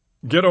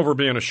 get over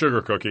being a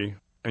sugar cookie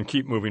and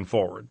keep moving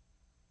forward.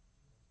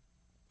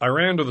 I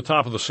ran to the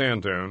top of the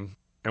sand dune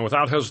and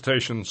without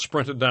hesitation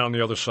sprinted down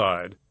the other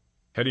side,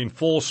 heading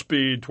full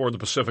speed toward the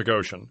Pacific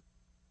Ocean.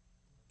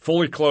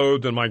 Fully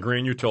clothed in my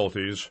green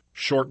utilities,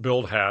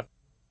 short-billed hat,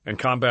 and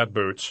combat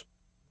boots,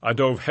 I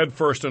dove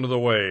headfirst into the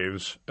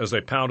waves as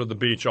they pounded the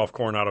beach off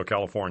Coronado,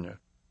 California.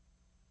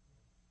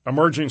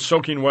 Emerging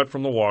soaking wet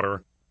from the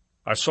water,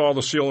 I saw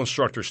the SEAL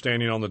instructor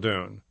standing on the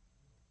dune.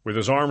 With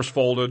his arms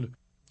folded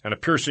and a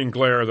piercing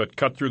glare that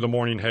cut through the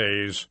morning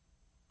haze,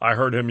 I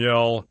heard him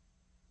yell,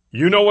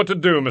 "You know what to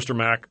do, Mr.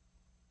 Mack."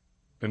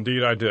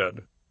 Indeed I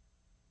did.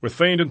 With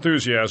feigned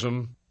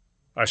enthusiasm,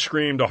 I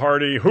screamed a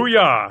hearty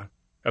 "Hoo-yah!"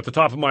 at the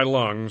top of my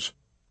lungs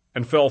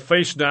and fell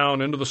face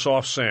down into the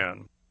soft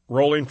sand,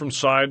 rolling from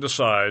side to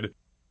side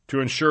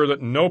to ensure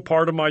that no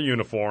part of my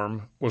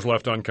uniform was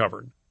left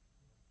uncovered.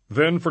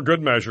 Then, for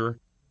good measure,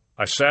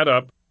 I sat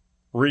up,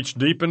 reached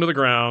deep into the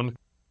ground,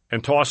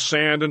 and tossed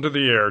sand into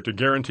the air to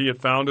guarantee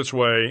it found its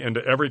way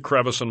into every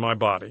crevice in my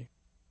body.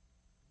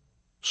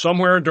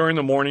 Somewhere during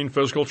the morning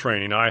physical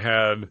training, I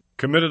had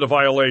committed a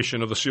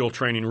violation of the SEAL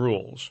training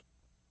rules.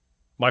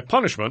 My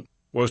punishment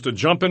was to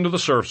jump into the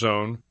surf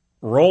zone,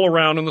 roll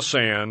around in the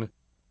sand,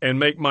 and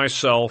make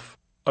myself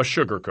a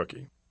sugar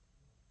cookie.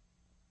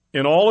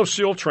 In all of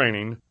SEAL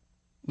training,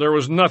 there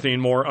was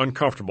nothing more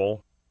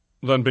uncomfortable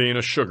than being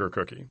a sugar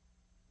cookie.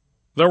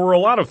 There were a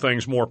lot of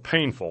things more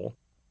painful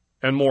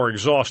and more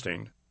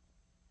exhausting,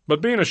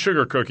 but being a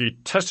sugar cookie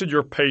tested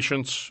your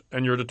patience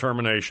and your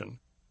determination.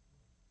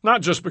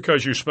 Not just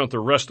because you spent the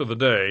rest of the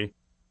day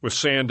with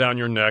sand down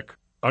your neck,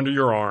 under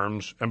your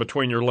arms, and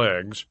between your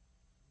legs,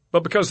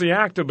 but because the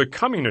act of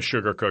becoming a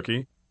sugar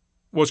cookie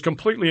was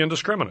completely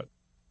indiscriminate.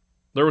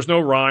 There was no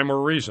rhyme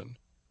or reason.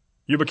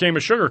 You became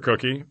a sugar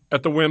cookie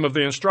at the whim of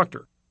the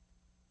instructor.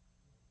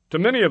 To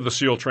many of the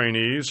SEAL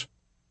trainees,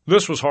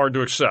 this was hard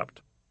to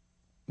accept.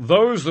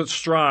 Those that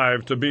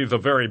strived to be the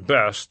very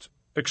best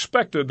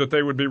expected that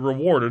they would be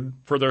rewarded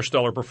for their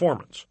stellar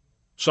performance.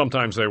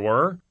 Sometimes they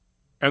were,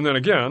 and then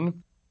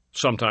again,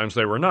 sometimes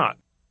they were not.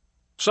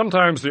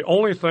 Sometimes the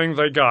only thing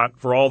they got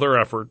for all their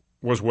effort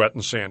was wet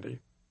and sandy.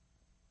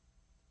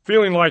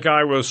 Feeling like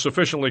I was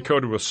sufficiently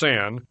coated with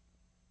sand,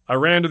 I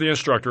ran to the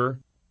instructor,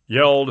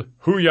 yelled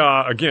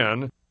 "Hoo-yah"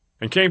 again,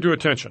 and came to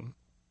attention.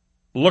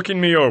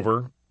 Looking me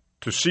over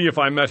to see if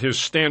I met his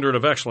standard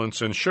of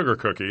excellence in sugar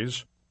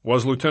cookies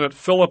was Lieutenant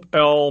Philip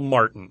L.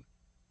 Martin,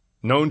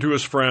 known to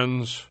his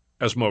friends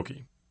as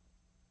Moki.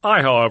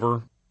 I,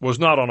 however, was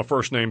not on a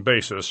first-name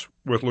basis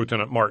with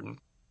Lieutenant Martin.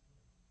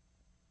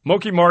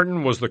 Moki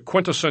Martin was the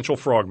quintessential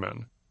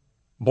frogman.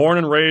 Born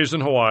and raised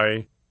in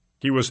Hawaii,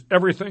 he was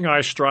everything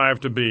I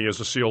strived to be as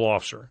a SEAL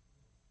officer.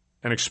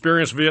 An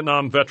experienced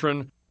Vietnam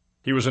veteran,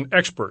 he was an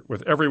expert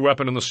with every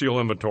weapon in the SEAL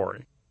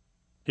inventory.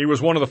 He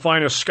was one of the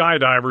finest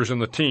skydivers in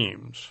the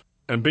teams,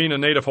 and being a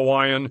native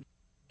Hawaiian,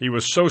 he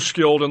was so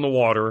skilled in the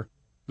water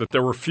that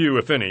there were few,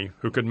 if any,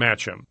 who could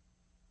match him.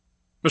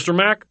 "Mr.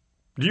 Mack,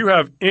 do you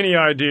have any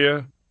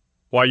idea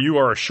why you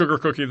are a sugar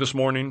cookie this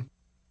morning?"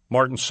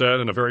 Martin said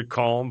in a very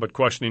calm but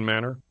questioning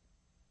manner.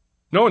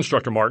 "No,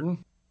 Instructor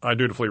Martin," I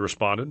dutifully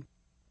responded.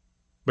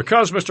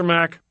 "Because, Mr.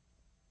 Mack,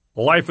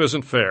 life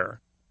isn't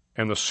fair,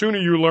 and the sooner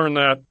you learn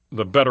that,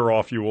 the better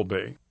off you will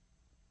be."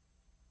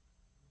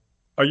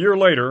 A year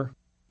later,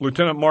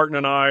 Lieutenant Martin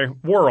and I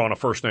were on a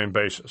first-name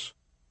basis.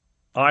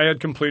 I had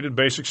completed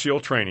basic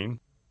SEAL training,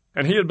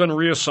 and he had been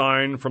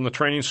reassigned from the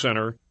training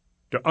center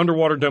to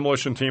Underwater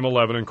Demolition Team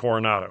 11 in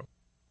Coronado.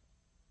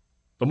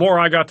 The more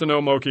I got to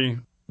know Moki,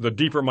 the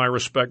deeper my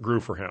respect grew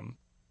for him.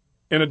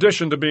 In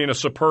addition to being a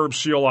superb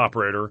SEAL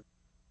operator,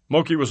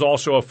 Moki was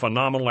also a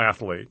phenomenal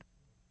athlete.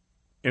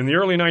 In the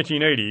early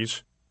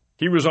 1980s,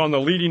 he was on the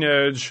leading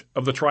edge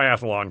of the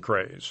triathlon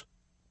craze.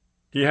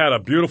 He had a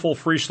beautiful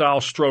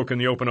freestyle stroke in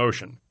the open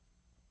ocean.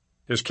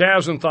 His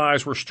calves and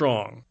thighs were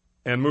strong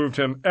and moved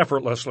him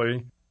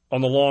effortlessly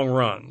on the long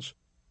runs.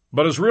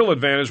 But his real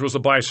advantage was the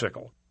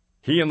bicycle.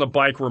 He and the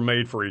bike were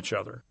made for each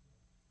other.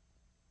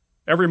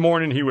 Every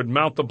morning he would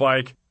mount the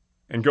bike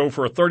and go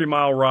for a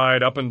 30-mile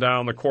ride up and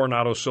down the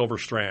Coronado Silver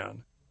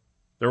Strand.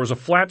 There was a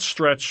flat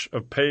stretch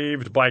of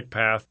paved bike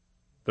path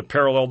that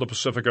paralleled the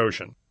Pacific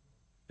Ocean.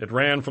 It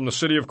ran from the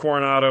city of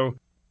Coronado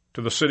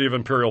to the city of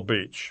Imperial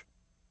Beach.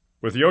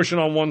 With the ocean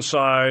on one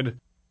side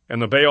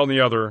and the bay on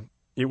the other,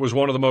 it was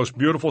one of the most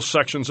beautiful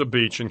sections of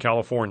beach in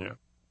California.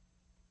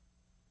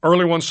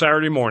 Early one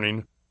Saturday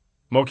morning,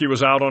 Moki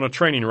was out on a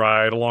training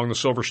ride along the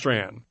Silver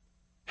Strand.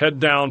 Head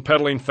down,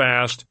 pedaling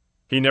fast,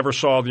 he never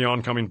saw the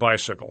oncoming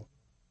bicycle.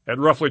 At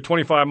roughly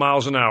 25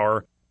 miles an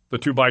hour, the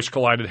two bikes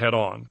collided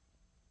head-on.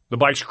 The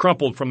bikes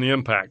crumpled from the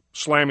impact,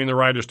 slamming the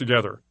riders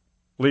together,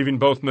 leaving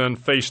both men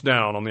face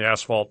down on the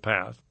asphalt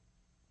path.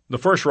 The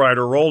first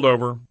rider rolled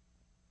over,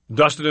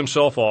 dusted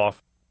himself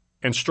off,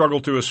 and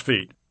struggled to his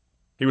feet.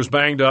 He was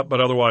banged up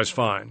but otherwise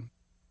fine.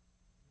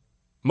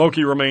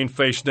 Moki remained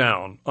face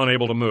down,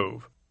 unable to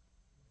move.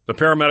 The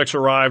paramedics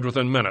arrived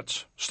within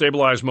minutes,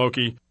 stabilized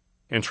Moki,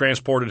 and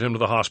transported him to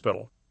the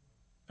hospital.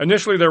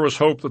 Initially there was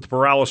hope that the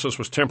paralysis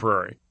was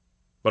temporary,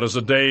 but as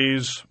the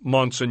days,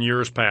 months, and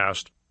years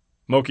passed,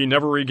 Moki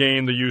never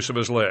regained the use of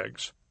his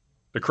legs.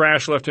 The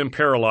crash left him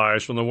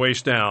paralyzed from the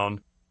waist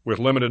down, with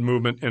limited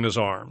movement in his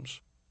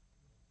arms.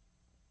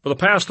 For the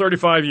past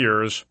 35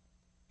 years,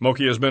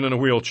 Moki has been in a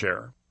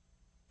wheelchair.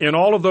 In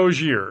all of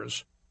those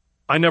years,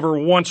 I never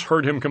once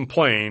heard him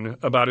complain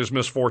about his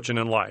misfortune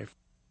in life.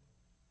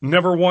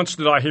 Never once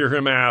did I hear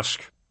him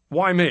ask,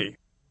 "Why me?"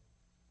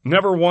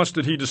 Never once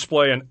did he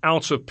display an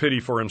ounce of pity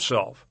for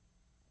himself.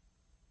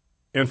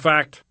 In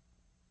fact,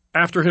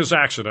 after his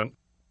accident,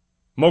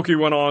 Moki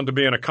went on to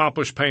be an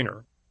accomplished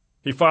painter.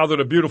 He fathered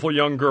a beautiful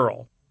young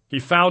girl. He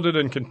founded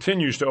and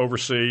continues to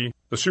oversee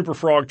the Super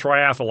Frog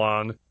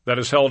Triathlon that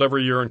is held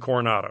every year in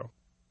Coronado.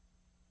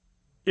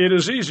 It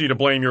is easy to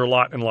blame your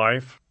lot in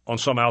life on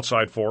some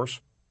outside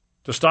force,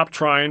 to stop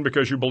trying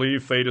because you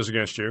believe fate is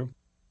against you.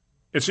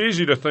 It's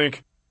easy to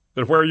think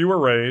that where you were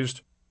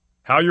raised,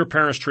 how your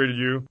parents treated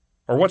you,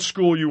 or what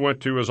school you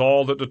went to is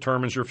all that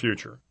determines your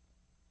future.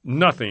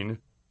 Nothing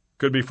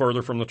could be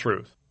further from the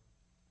truth.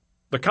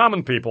 The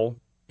common people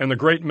and the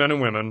great men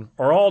and women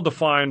are all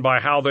defined by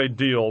how they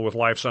deal with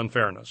life's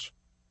unfairness.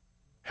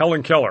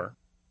 Helen Keller,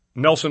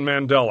 Nelson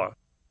Mandela,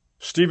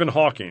 Stephen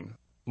Hawking,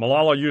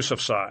 Malala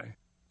Yousafzai,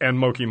 and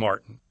Moki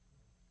Martin.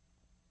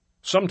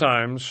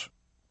 Sometimes,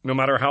 no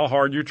matter how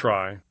hard you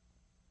try,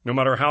 no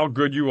matter how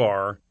good you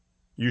are,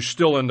 you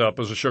still end up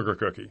as a sugar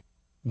cookie.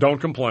 Don't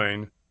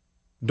complain.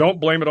 Don't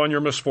blame it on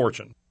your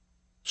misfortune.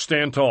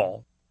 Stand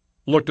tall,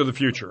 look to the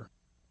future,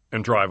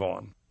 and drive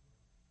on.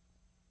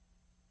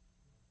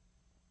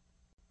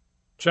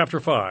 Chapter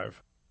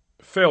 5.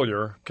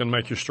 Failure can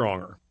make you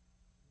stronger.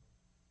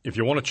 If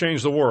you want to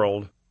change the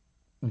world,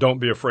 don't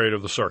be afraid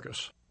of the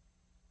circus.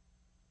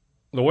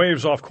 The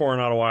waves off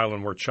Coronado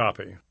Island were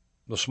choppy,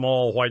 the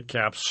small white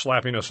caps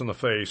slapping us in the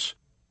face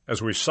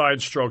as we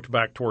side-stroked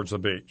back towards the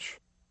beach.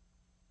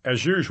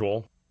 As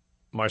usual,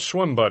 my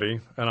swim buddy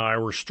and I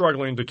were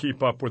struggling to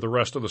keep up with the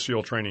rest of the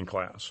SEAL training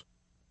class.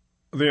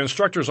 The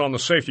instructors on the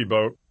safety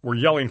boat were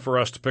yelling for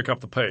us to pick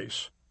up the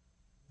pace,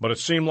 but it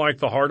seemed like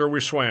the harder we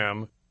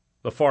swam,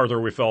 the farther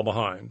we fell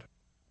behind.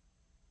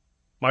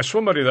 My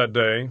swim buddy that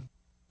day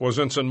was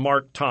Ensign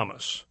Mark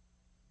Thomas.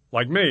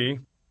 Like me,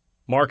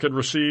 Mark had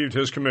received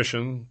his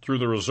commission through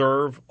the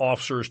Reserve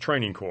Officers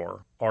Training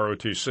Corps,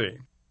 ROTC.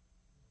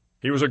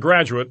 He was a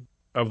graduate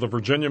of the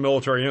Virginia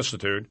Military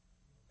Institute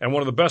and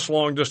one of the best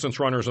long-distance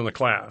runners in the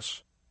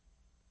class.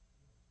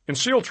 In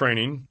SEAL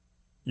training,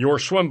 your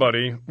swim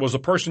buddy was the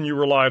person you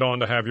relied on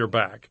to have your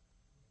back.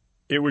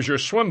 It was your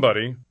swim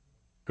buddy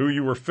who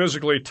you were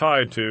physically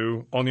tied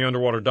to on the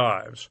underwater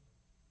dives.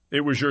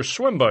 It was your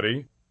swim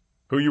buddy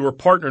who you were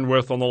partnered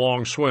with on the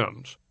long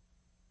swims.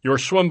 Your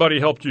swim buddy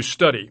helped you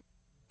study,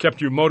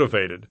 kept you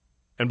motivated,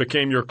 and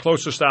became your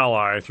closest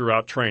ally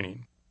throughout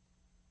training.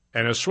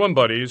 And as swim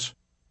buddies,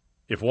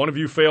 If one of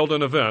you failed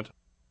an event,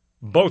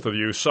 both of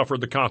you suffered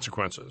the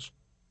consequences.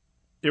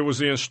 It was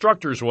the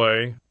instructor's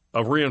way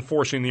of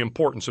reinforcing the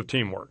importance of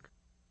teamwork.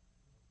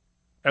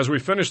 As we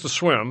finished the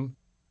swim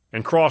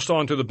and crossed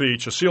onto the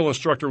beach, a SEAL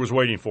instructor was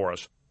waiting for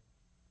us.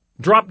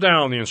 "Drop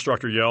down," the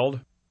instructor yelled.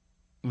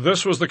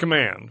 This was the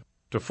command,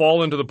 to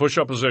fall into the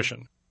push-up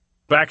position,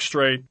 back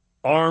straight,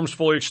 arms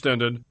fully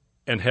extended,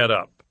 and head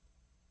up.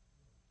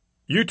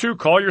 "You two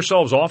call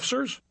yourselves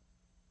officers?"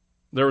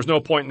 There was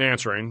no point in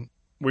answering.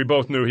 We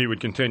both knew he would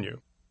continue.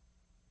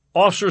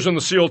 "Officers in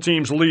the SEAL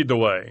teams lead the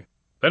way.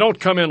 They don't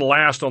come in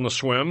last on the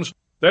swims.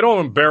 They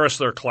don't embarrass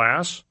their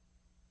class."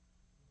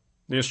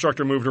 The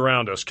instructor moved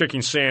around us,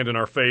 kicking sand in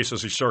our face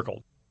as he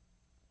circled.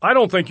 "I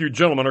don't think you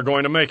gentlemen are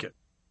going to make it.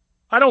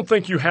 I don't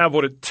think you have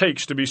what it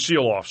takes to be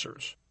SEAL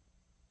officers."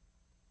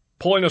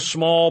 Pulling a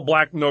small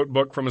black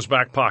notebook from his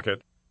back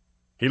pocket,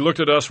 he looked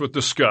at us with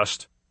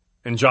disgust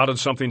and jotted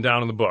something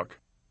down in the book.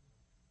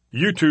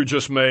 "You two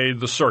just made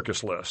the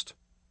circus list."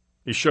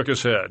 He shook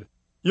his head.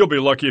 "You'll be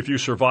lucky if you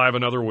survive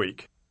another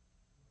week."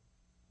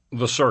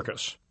 The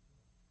circus.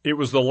 It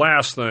was the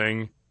last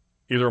thing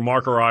either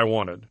Mark or I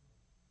wanted.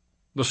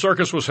 The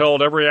circus was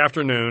held every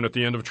afternoon at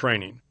the end of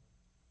training.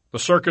 The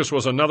circus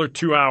was another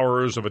 2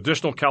 hours of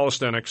additional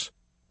calisthenics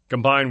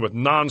combined with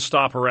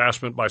non-stop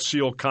harassment by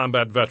SEAL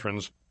combat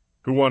veterans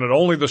who wanted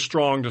only the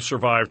strong to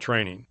survive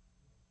training.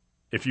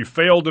 If you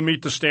failed to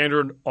meet the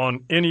standard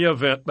on any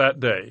event that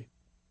day,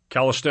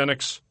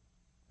 calisthenics,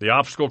 the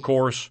obstacle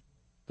course,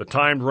 the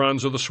timed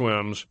runs of the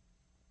swims,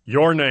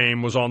 your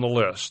name was on the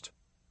list.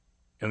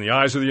 In the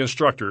eyes of the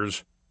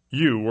instructors,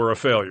 you were a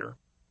failure.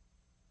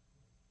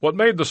 What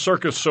made the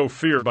circus so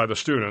feared by the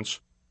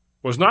students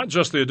was not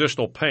just the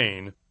additional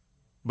pain,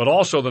 but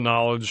also the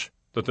knowledge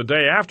that the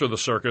day after the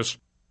circus,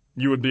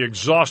 you would be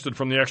exhausted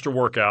from the extra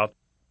workout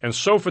and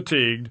so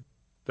fatigued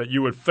that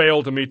you would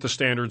fail to meet the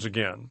standards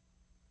again.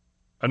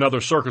 Another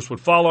circus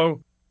would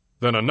follow,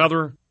 then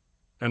another,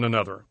 and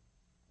another.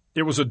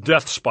 It was a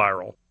death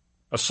spiral,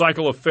 a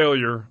cycle of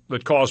failure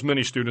that caused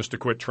many students to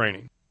quit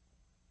training.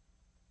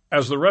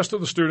 As the rest of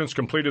the students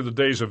completed the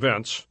day's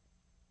events,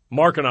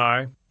 Mark and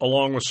I,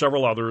 along with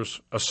several others,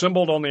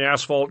 assembled on the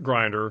asphalt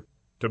grinder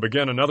to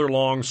begin another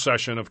long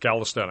session of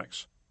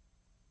calisthenics.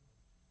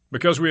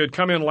 Because we had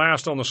come in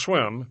last on the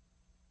swim,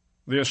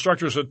 the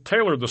instructors had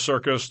tailored the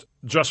circus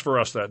just for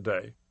us that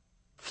day.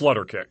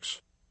 Flutter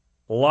kicks.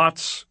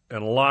 Lots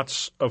and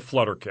lots of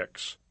flutter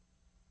kicks.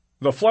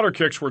 The flutter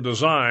kicks were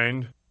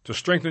designed to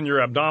strengthen your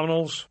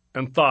abdominals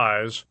and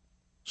thighs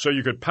so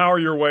you could power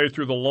your way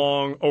through the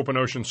long open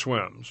ocean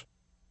swims.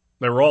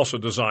 They were also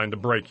designed to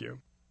break you.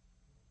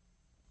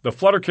 The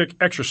flutter kick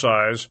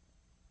exercise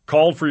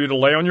called for you to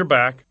lay on your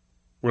back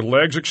with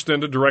legs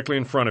extended directly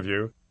in front of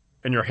you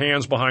and your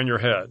hands behind your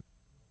head.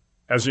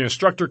 As the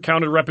instructor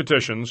counted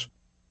repetitions,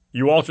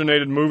 you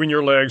alternated moving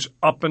your legs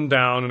up and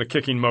down in a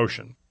kicking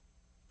motion.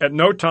 At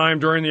no time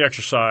during the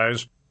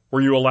exercise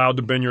were you allowed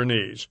to bend your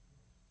knees.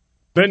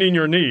 Bending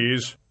your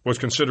knees was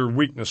considered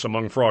weakness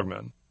among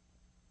frogmen.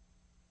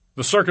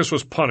 The circus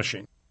was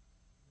punishing.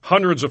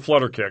 Hundreds of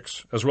flutter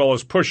kicks, as well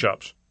as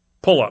push-ups,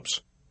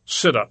 pull-ups,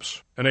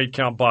 sit-ups, and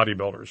 8-count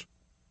bodybuilders.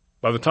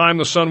 By the time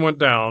the sun went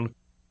down,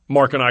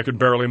 Mark and I could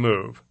barely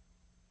move.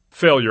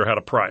 Failure had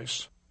a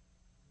price.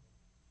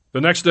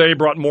 The next day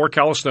brought more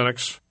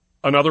calisthenics,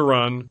 another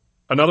run,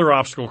 another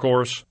obstacle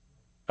course,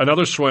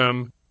 another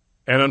swim,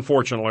 and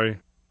unfortunately,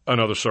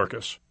 another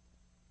circus.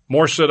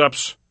 More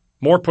sit-ups,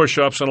 more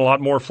push-ups, and a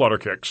lot more flutter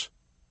kicks.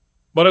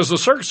 But as the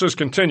circuses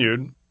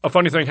continued, a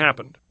funny thing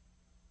happened.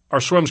 Our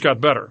swims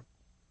got better,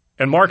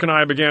 and Mark and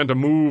I began to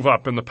move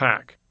up in the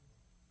pack.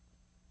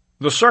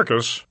 The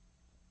circus,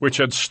 which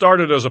had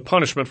started as a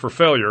punishment for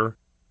failure,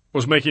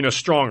 was making us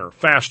stronger,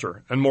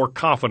 faster, and more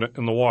confident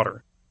in the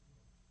water.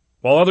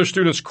 While other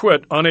students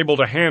quit, unable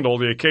to handle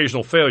the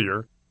occasional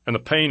failure and the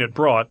pain it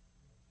brought,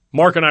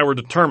 Mark and I were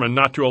determined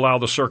not to allow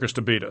the circus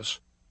to beat us.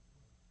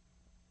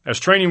 As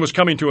training was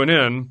coming to an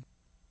end,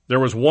 there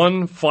was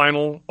one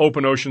final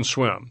open ocean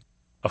swim,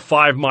 a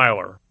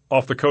 5-miler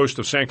off the coast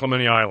of San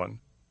Clemente Island.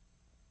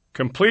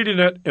 Completing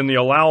it in the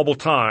allowable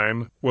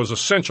time was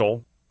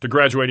essential to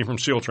graduating from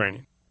SEAL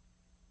training.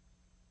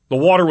 The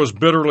water was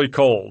bitterly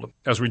cold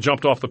as we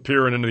jumped off the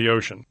pier and into the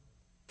ocean.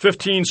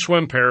 15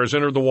 swim pairs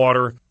entered the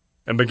water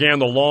and began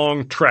the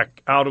long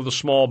trek out of the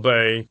small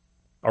bay,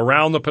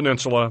 around the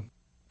peninsula,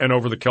 and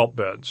over the kelp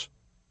beds.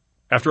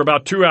 After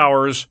about 2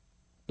 hours,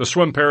 the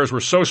swim pairs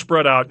were so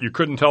spread out you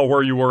couldn't tell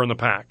where you were in the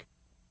pack.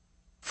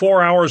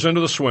 4 hours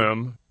into the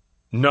swim,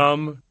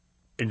 numb,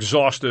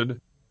 exhausted,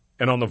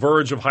 and on the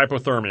verge of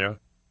hypothermia,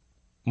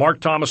 Mark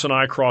Thomas and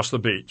I crossed the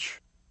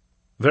beach.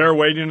 There,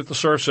 waiting at the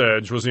surf's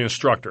edge, was the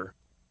instructor.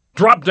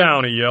 "Drop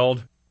down," he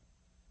yelled.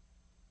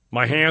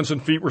 My hands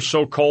and feet were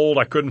so cold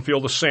I couldn't feel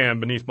the sand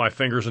beneath my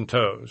fingers and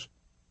toes.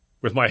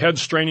 With my head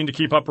straining to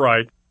keep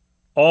upright,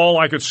 all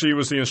I could see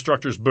was the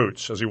instructor's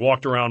boots as he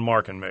walked around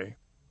Mark and me.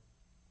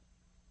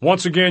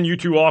 "Once again, you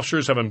two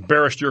officers have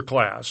embarrassed your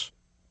class."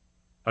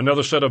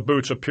 Another set of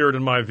boots appeared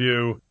in my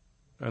view,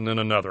 and then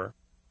another.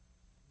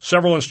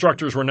 Several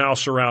instructors were now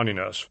surrounding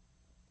us.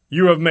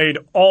 You have made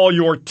all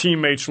your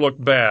teammates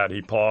look bad,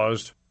 he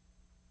paused.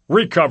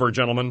 Recover,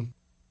 gentlemen.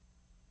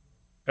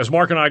 As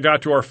Mark and I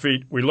got to our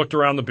feet, we looked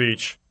around the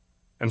beach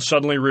and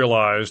suddenly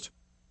realized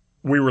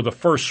we were the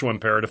first swim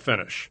pair to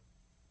finish.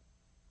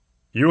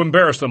 You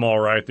embarrassed them all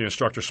right, the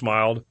instructor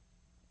smiled.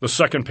 The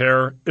second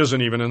pair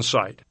isn't even in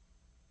sight.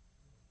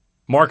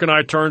 Mark and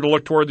I turned to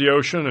look toward the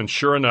ocean, and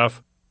sure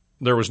enough,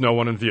 there was no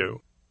one in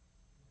view.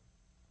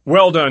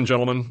 Well done,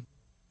 gentlemen.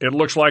 It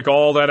looks like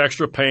all that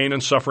extra pain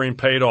and suffering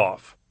paid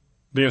off.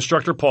 The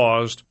instructor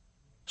paused,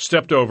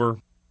 stepped over,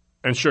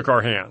 and shook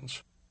our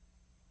hands.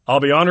 I'll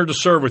be honored to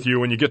serve with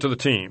you when you get to the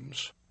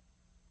teams.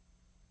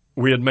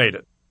 We had made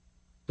it.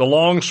 The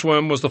long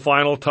swim was the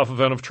final tough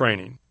event of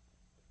training.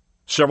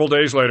 Several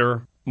days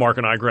later, Mark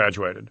and I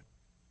graduated.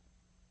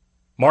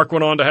 Mark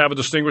went on to have a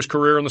distinguished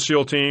career in the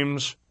SEAL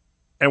teams,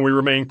 and we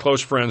remain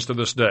close friends to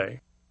this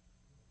day.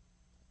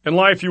 In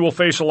life, you will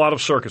face a lot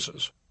of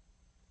circuses.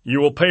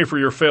 You will pay for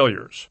your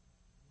failures.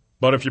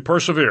 But if you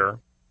persevere,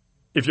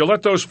 if you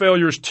let those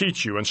failures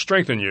teach you and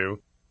strengthen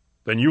you,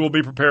 then you will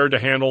be prepared to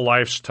handle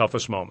life's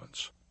toughest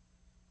moments.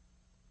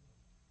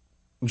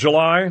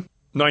 July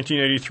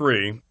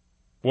 1983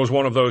 was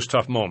one of those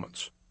tough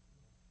moments.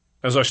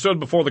 As I stood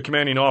before the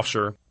commanding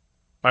officer,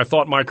 I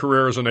thought my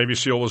career as a Navy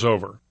SEAL was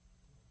over.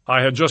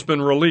 I had just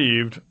been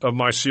relieved of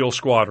my SEAL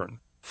squadron,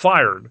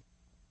 fired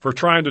for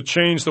trying to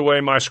change the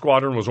way my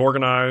squadron was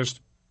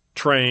organized,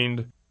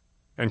 trained,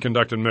 and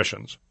conducted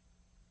missions.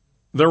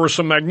 There were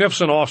some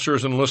magnificent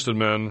officers and enlisted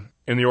men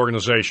in the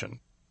organization,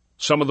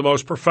 some of the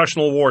most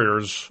professional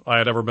warriors I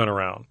had ever been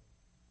around.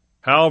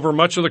 However,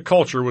 much of the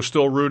culture was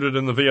still rooted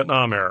in the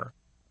Vietnam era,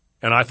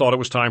 and I thought it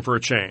was time for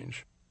a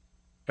change.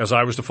 As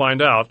I was to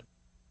find out,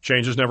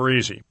 change is never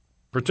easy,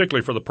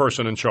 particularly for the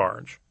person in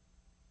charge.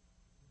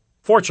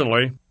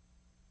 Fortunately,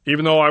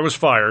 even though I was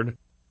fired,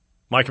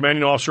 my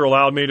commanding officer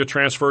allowed me to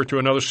transfer to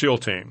another SEAL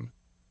team,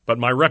 but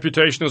my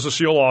reputation as a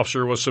SEAL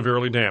officer was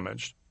severely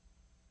damaged.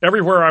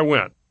 Everywhere I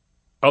went,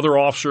 other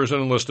officers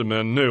and enlisted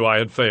men knew I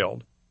had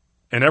failed,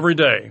 and every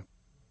day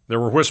there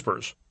were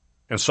whispers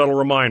and subtle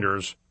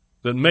reminders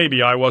that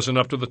maybe I wasn't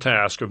up to the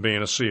task of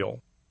being a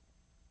SEAL.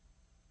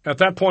 At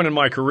that point in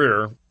my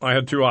career, I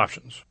had two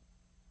options: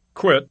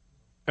 quit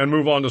and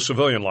move on to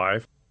civilian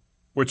life,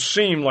 which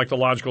seemed like the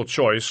logical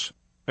choice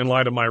in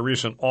light of my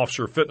recent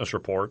officer fitness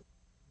report,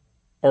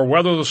 or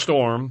weather the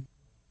storm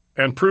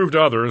and prove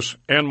to others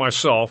and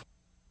myself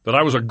that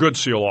I was a good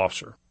SEAL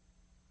officer.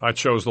 I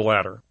chose the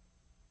latter.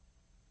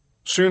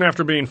 Soon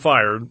after being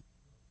fired,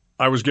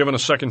 I was given a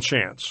second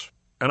chance,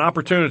 an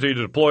opportunity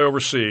to deploy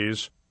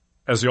overseas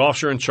as the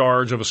officer in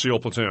charge of a SEAL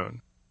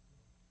platoon.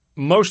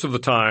 Most of the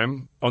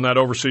time on that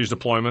overseas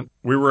deployment,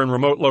 we were in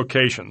remote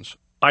locations,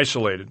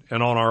 isolated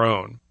and on our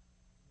own.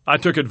 I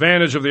took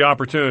advantage of the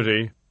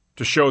opportunity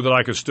to show that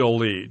I could still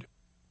lead.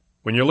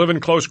 When you live in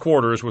close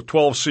quarters with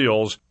 12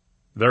 SEALs,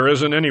 there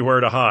isn't anywhere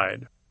to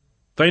hide.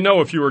 They know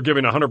if you are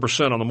giving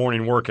 100% on the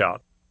morning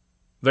workout.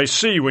 They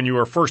see when you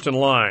are first in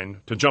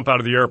line to jump out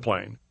of the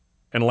airplane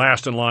and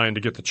last in line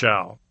to get the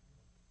chow.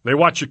 They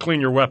watch you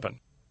clean your weapon,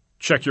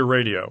 check your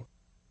radio,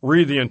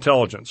 read the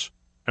intelligence,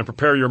 and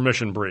prepare your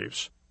mission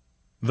briefs.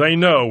 They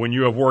know when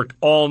you have worked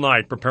all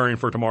night preparing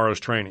for tomorrow's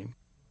training.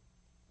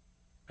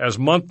 As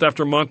month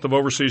after month of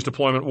overseas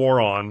deployment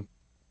wore on,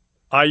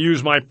 I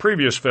used my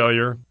previous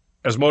failure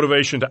as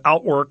motivation to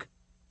outwork,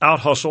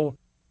 out-hustle,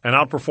 and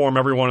outperform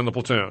everyone in the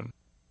platoon.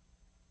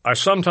 I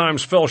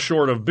sometimes fell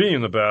short of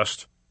being the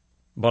best,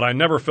 but I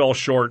never fell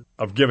short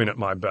of giving it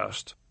my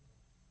best.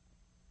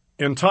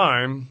 In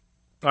time,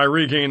 I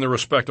regained the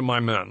respect of my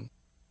men.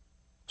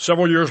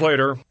 Several years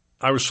later,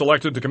 I was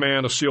selected to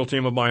command a SEAL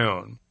team of my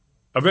own.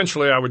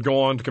 Eventually, I would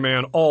go on to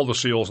command all the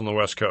SEALs on the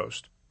West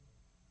Coast.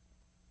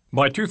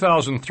 By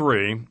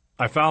 2003,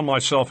 I found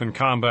myself in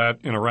combat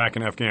in Iraq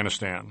and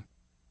Afghanistan.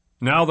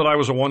 Now that I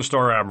was a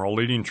one-star admiral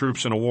leading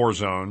troops in a war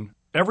zone,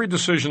 every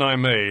decision I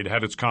made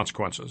had its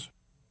consequences.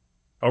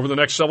 Over the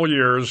next several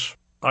years,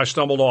 I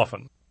stumbled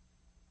often.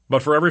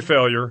 But for every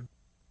failure,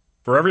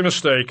 for every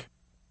mistake,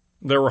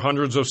 there were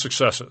hundreds of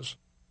successes.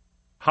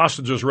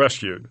 Hostages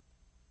rescued,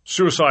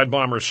 suicide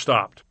bombers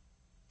stopped,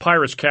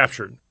 pirates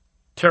captured,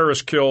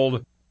 terrorists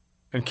killed,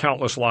 and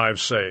countless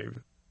lives saved.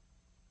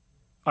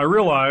 I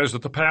realized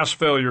that the past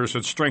failures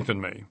had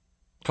strengthened me,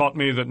 taught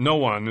me that no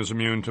one is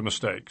immune to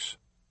mistakes.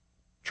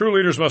 True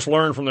leaders must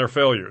learn from their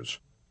failures,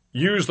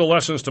 use the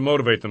lessons to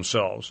motivate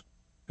themselves,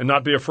 and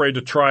not be afraid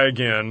to try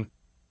again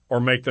or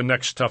make the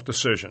next tough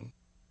decision.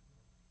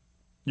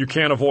 You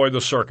can't avoid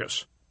the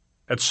circus.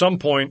 At some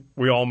point,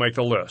 we all make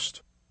the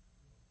list.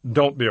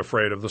 Don't be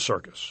afraid of the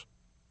circus.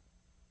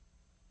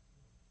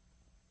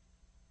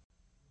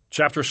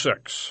 Chapter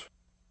 6.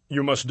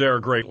 You must dare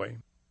greatly.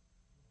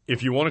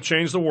 If you want to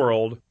change the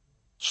world,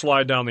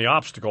 slide down the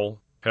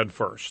obstacle head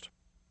first.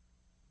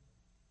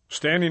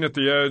 Standing at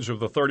the edge of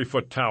the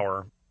 30-foot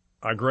tower,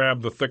 I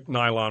grabbed the thick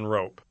nylon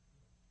rope.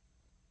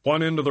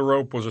 One end of the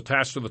rope was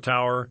attached to the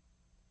tower,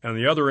 and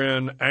the other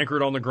end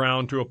anchored on the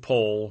ground to a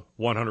pole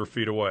 100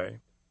 feet away.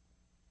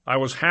 I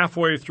was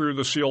halfway through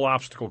the SEAL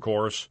obstacle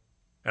course,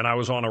 and I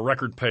was on a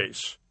record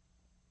pace.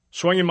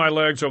 Swinging my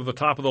legs over the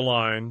top of the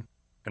line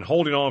and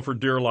holding on for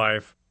dear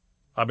life,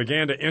 I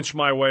began to inch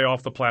my way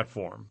off the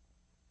platform.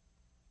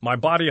 My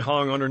body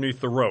hung underneath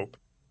the rope,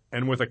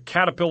 and with a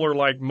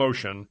caterpillar-like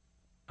motion,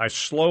 I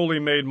slowly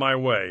made my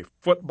way,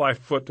 foot by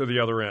foot, to the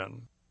other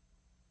end.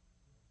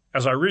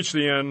 As I reached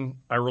the end,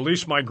 I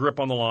released my grip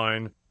on the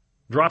line,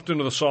 dropped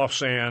into the soft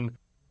sand,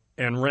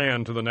 and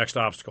ran to the next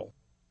obstacle.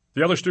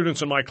 The other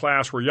students in my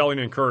class were yelling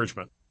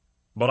encouragement,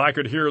 but I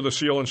could hear the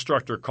SEAL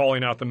instructor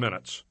calling out the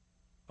minutes.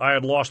 I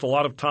had lost a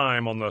lot of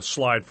time on the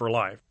slide for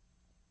life.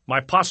 My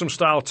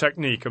possum-style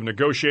technique of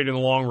negotiating the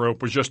long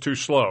rope was just too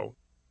slow,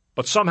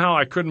 but somehow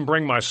I couldn't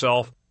bring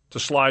myself to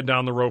slide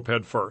down the rope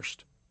head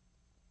first.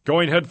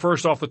 Going head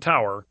first off the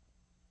tower,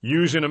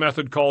 using a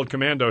method called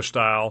commando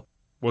style,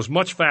 was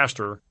much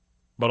faster,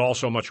 but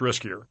also much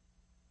riskier.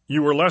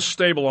 You were less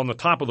stable on the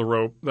top of the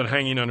rope than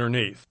hanging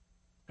underneath,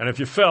 and if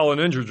you fell and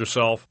injured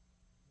yourself,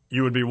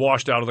 you would be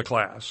washed out of the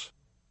class.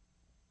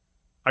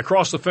 I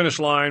crossed the finish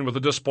line with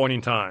a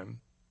disappointing time.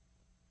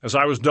 As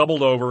I was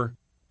doubled over,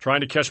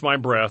 trying to catch my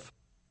breath,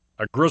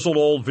 a grizzled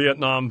old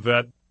Vietnam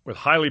vet with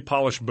highly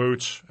polished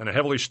boots and a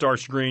heavily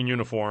starched green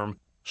uniform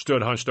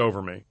stood hunched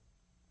over me.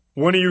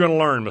 "When are you going to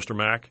learn, Mr.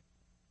 Mack?"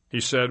 he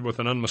said with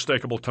an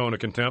unmistakable tone of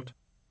contempt.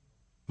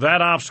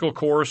 "That obstacle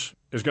course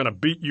is going to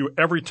beat you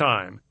every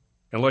time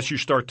unless you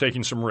start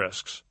taking some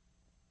risks."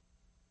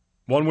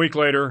 1 week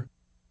later,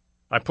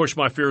 I pushed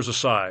my fears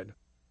aside,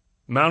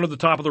 mounted the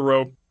top of the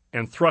rope,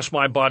 and thrust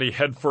my body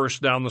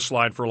headfirst down the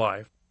slide for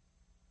life.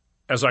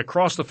 As I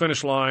crossed the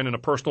finish line in a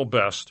personal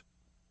best,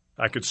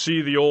 I could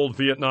see the old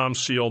Vietnam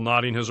SEAL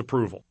nodding his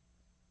approval.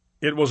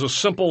 It was a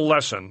simple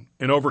lesson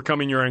in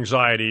overcoming your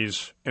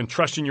anxieties and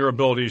trusting your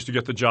abilities to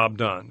get the job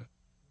done.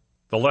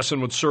 The lesson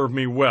would serve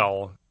me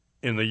well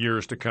in the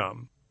years to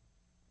come.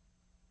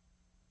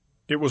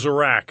 It was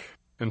Iraq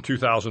in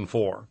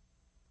 2004.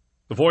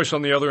 The voice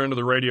on the other end of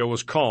the radio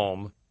was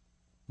calm,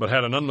 but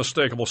had an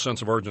unmistakable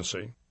sense of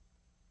urgency.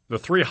 The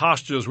 3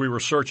 hostages we were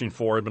searching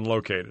for had been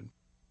located.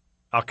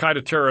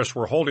 Al-Qaeda terrorists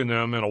were holding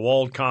them in a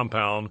walled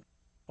compound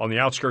on the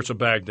outskirts of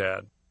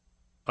Baghdad.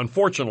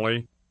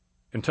 Unfortunately,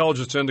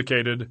 intelligence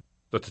indicated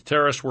that the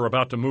terrorists were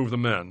about to move the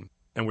men,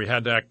 and we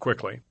had to act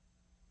quickly.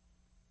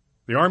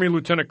 The Army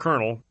Lieutenant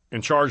Colonel,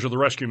 in charge of the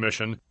rescue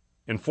mission,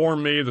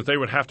 informed me that they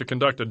would have to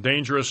conduct a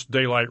dangerous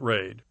daylight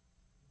raid.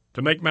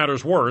 To make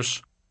matters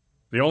worse,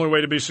 the only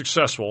way to be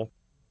successful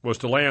was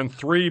to land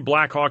 3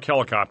 Black Hawk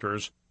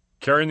helicopters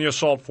carrying the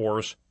assault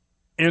force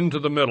into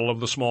the middle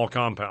of the small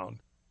compound.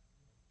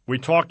 We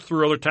talked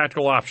through other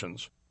tactical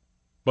options,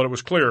 but it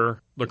was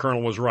clear the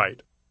colonel was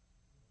right.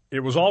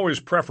 It was always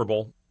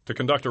preferable to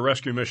conduct a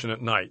rescue mission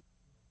at night,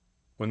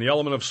 when the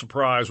element of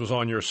surprise was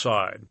on your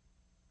side.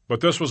 But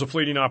this was a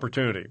fleeting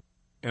opportunity,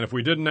 and if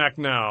we didn't act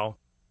now,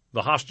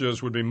 the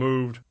hostages would be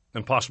moved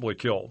and possibly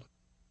killed.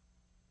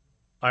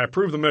 I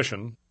approved the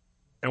mission,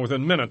 and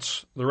within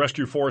minutes, the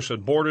rescue force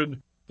had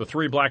boarded the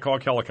 3 Black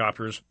Hawk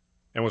helicopters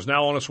and was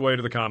now on its way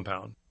to the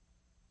compound.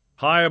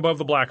 High above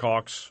the Black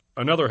Hawks,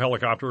 another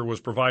helicopter was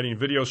providing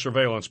video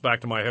surveillance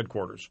back to my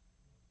headquarters.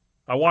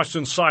 I watched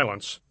in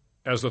silence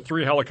as the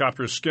 3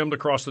 helicopters skimmed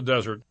across the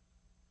desert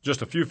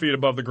just a few feet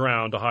above the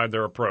ground to hide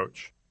their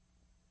approach.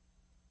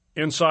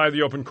 Inside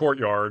the open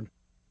courtyard,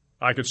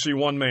 I could see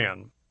one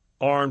man,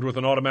 armed with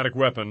an automatic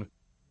weapon,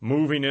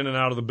 moving in and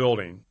out of the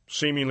building,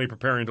 seemingly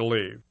preparing to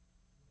leave.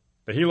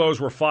 The helos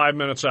were 5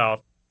 minutes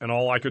out, and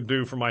all I could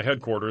do from my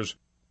headquarters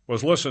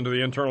was listen to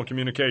the internal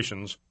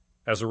communications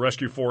as the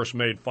rescue force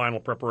made final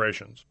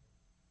preparations.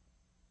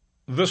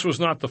 This was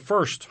not the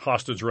first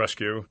hostage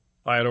rescue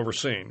I had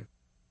overseen,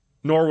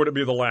 nor would it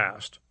be the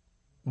last,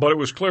 but it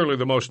was clearly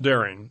the most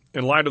daring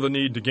in light of the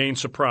need to gain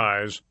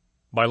surprise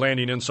by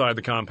landing inside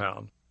the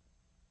compound.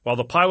 While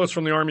the pilots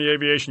from the Army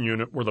Aviation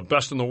Unit were the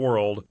best in the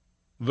world,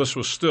 this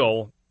was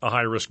still a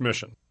high-risk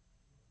mission.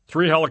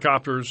 3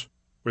 helicopters,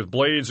 with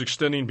blades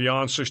extending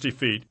beyond 60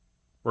 feet,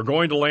 were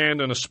going to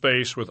land in a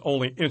space with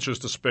only inches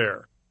to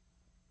spare.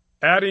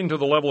 Adding to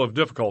the level of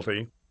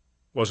difficulty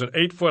was an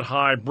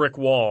 8-foot-high brick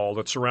wall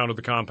that surrounded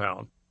the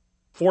compound,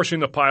 forcing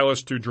the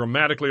pilots to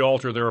dramatically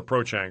alter their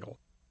approach angle.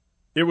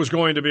 It was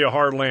going to be a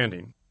hard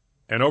landing,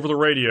 and over the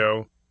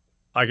radio,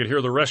 I could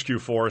hear the rescue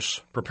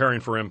force preparing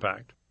for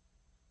impact.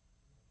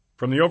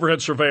 From the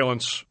overhead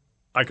surveillance,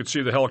 I could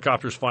see the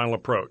helicopter's final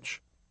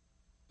approach.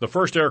 The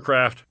first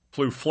aircraft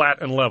flew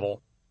flat and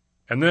level,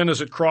 and then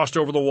as it crossed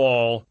over the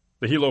wall,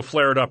 the helo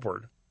flared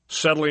upward,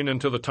 settling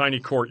into the tiny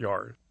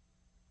courtyard.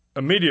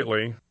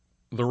 Immediately,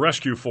 the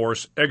rescue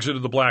force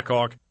exited the Black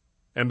Hawk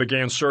and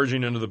began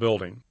surging into the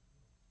building.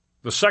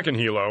 The second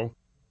helo,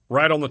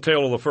 right on the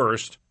tail of the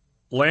first,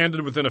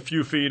 landed within a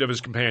few feet of his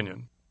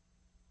companion.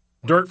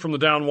 Dirt from the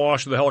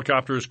downwash of the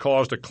helicopters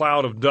caused a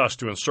cloud of dust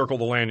to encircle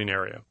the landing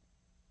area.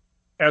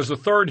 As the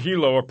third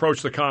helo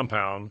approached the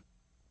compound,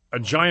 a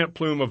giant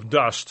plume of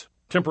dust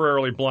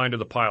temporarily blinded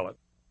the pilot.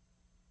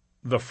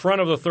 The front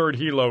of the third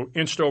helo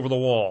inched over the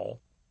wall,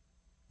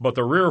 but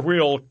the rear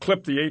wheel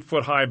clipped the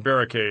 8-foot-high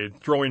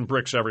barricade, throwing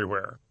bricks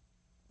everywhere.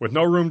 With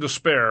no room to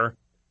spare,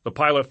 the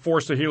pilot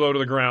forced the helo to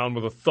the ground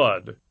with a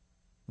thud,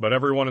 but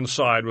everyone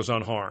inside was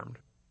unharmed.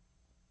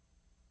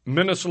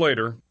 Minutes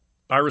later,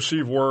 I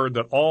received word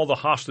that all the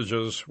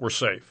hostages were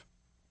safe.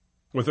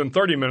 Within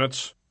 30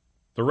 minutes,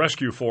 the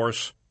rescue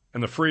force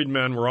and the freed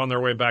men were on their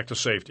way back to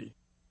safety.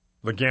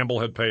 The gamble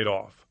had paid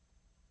off.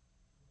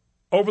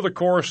 Over the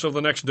course of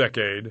the next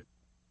decade,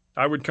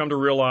 I would come to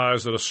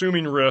realize that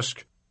assuming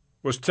risk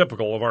was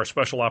typical of our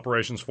Special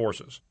Operations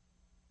Forces.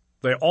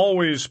 They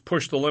always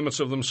pushed the limits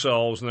of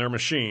themselves and their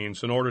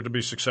machines in order to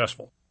be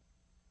successful.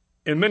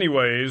 In many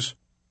ways,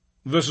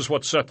 this is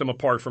what set them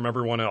apart from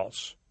everyone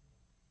else.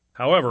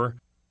 However,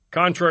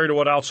 contrary to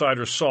what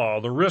outsiders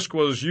saw, the risk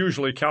was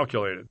usually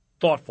calculated,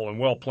 thoughtful, and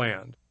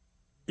well-planned.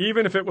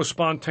 Even if it was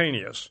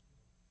spontaneous,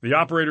 the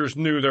operators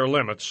knew their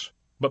limits,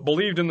 but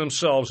believed in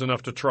themselves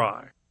enough to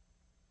try.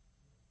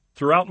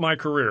 Throughout my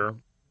career,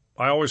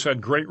 I always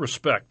had great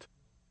respect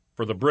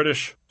for the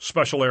British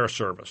Special Air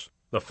Service,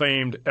 the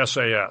famed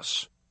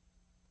SAS.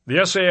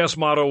 The SAS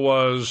motto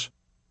was,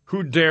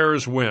 "Who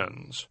dares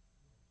wins."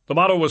 The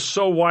motto was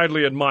so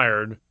widely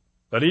admired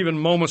that even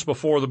moments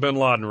before the bin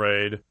Laden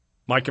raid,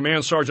 my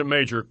command sergeant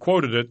major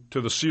quoted it to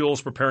the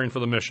SEALs preparing for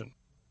the mission.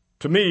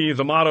 To me,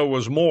 the motto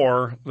was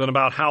more than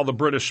about how the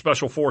British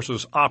Special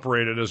Forces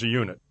operated as a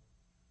unit.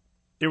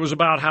 It was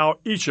about how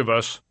each of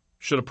us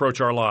should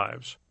approach our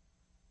lives.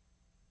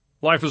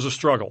 Life is a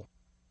struggle,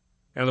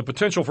 and the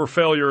potential for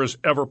failure is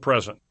ever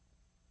present.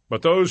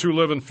 But those who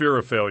live in fear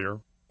of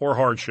failure, or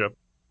hardship,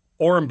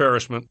 or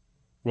embarrassment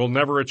will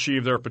never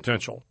achieve their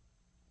potential.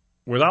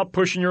 Without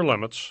pushing your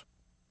limits,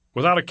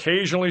 without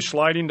occasionally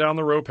sliding down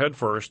the rope head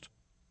first,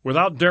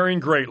 without daring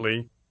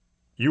greatly,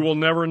 you will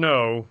never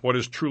know what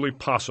is truly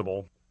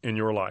possible in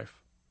your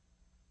life.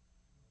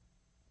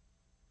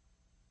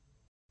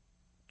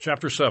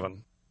 Chapter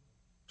 7.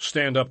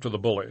 Stand up to the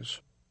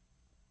bullies.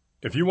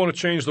 If you want to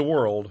change the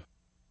world,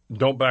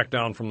 don't back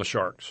down from the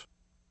sharks.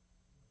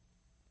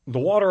 The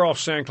water off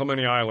San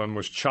Clemente Island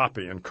was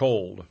choppy and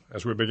cold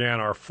as we began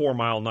our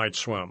 4-mile night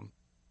swim.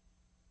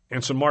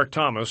 Ensign Mark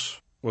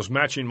Thomas was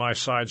matching my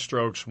side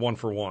strokes 1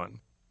 for 1.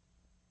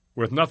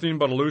 With nothing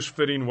but a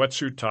loose-fitting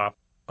wetsuit top,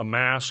 a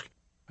mask,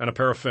 and a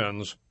pair of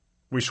fins,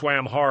 we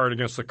swam hard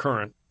against the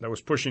current that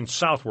was pushing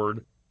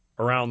southward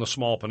around the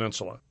small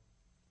peninsula.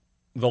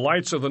 The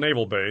lights of the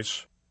naval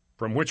base,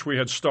 from which we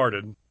had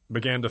started,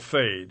 began to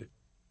fade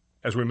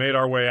as we made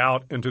our way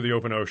out into the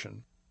open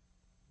ocean.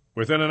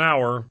 Within an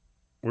hour,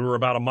 we were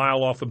about a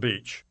mile off the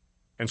beach,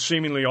 and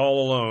seemingly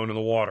all alone in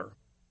the water.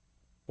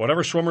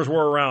 Whatever swimmers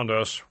were around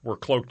us were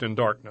cloaked in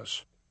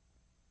darkness.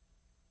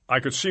 I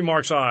could see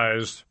Mark's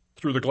eyes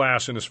through the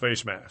glass in his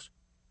face mask.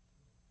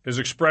 His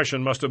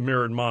expression must have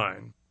mirrored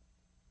mine.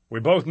 We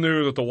both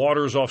knew that the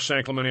waters off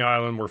San Clemente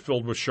Island were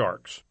filled with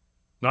sharks.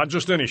 Not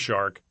just any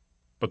shark,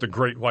 but the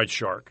great white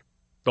shark,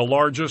 the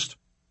largest,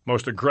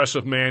 most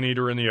aggressive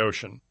man-eater in the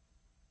ocean.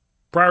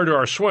 Prior to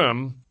our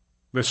swim,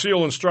 the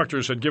SEAL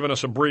instructors had given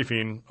us a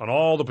briefing on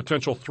all the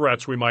potential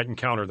threats we might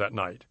encounter that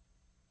night.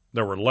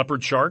 There were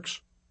leopard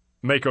sharks,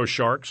 mako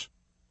sharks,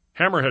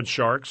 hammerhead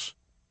sharks,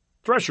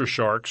 thresher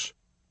sharks,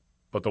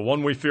 but the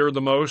one we feared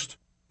the most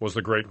was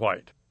the great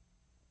white.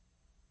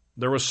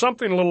 There was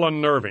something a little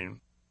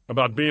unnerving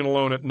about being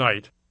alone at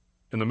night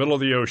in the middle of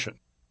the ocean,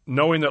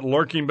 knowing that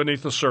lurking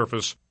beneath the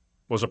surface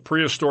was a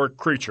prehistoric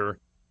creature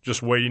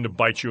just waiting to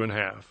bite you in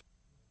half.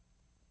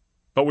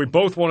 But we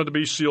both wanted to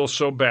be SEALs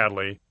so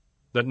badly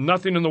that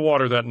nothing in the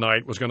water that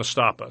night was going to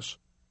stop us.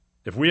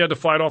 If we had to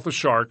fight off the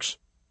sharks,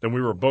 then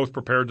we were both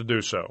prepared to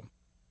do so.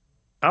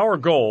 Our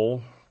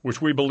goal,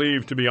 which we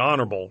believed to be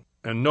honorable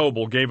and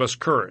noble, gave us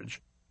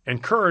courage,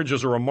 and courage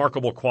is a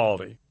remarkable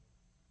quality.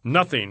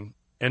 Nothing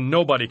and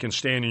nobody can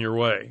stand in your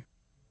way.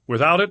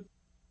 Without it,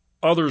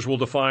 others will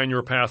define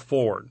your path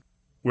forward.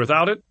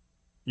 Without it,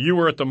 you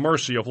are at the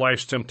mercy of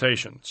life's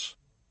temptations.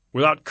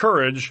 Without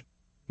courage,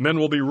 men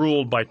will be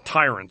ruled by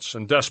tyrants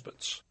and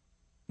despots.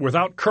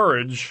 Without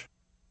courage,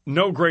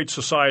 no great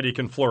society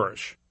can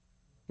flourish.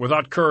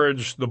 Without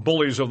courage, the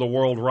bullies of the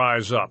world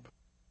rise up.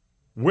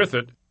 With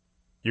it,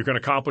 you can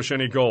accomplish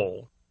any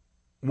goal.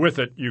 With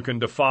it, you can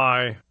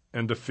defy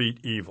and defeat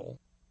evil.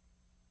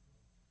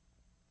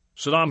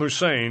 Saddam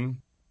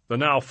Hussein, the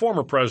now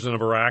former president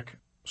of Iraq,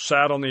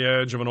 sat on the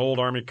edge of an old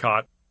army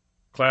cot,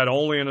 clad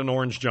only in an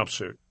orange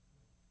jumpsuit.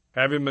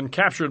 Having been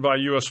captured by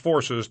U.S.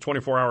 forces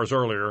 24 hours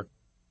earlier,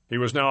 he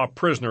was now a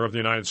prisoner of the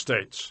United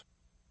States.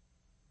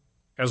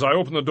 As I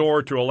opened the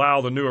door to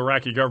allow the new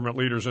Iraqi government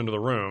leaders into the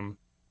room,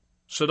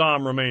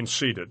 Saddam remained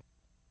seated.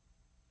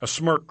 A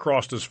smirk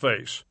crossed his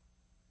face,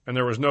 and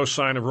there was no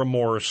sign of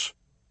remorse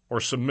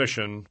or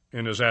submission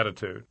in his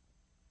attitude.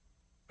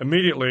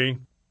 Immediately,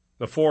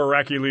 the 4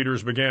 Iraqi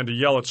leaders began to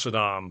yell at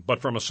Saddam,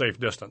 but from a safe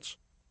distance.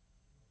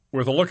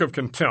 With a look of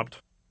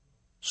contempt,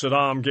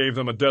 Saddam gave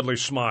them a deadly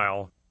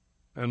smile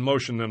and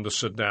motioned them to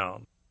sit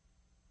down.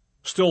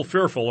 Still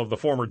fearful of the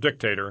former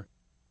dictator,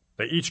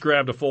 they each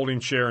grabbed a folding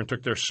chair and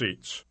took their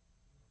seats.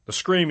 The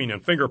screaming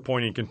and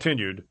finger-pointing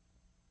continued,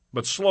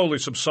 but slowly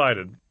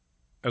subsided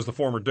as the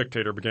former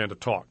dictator began to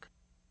talk.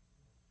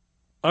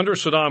 Under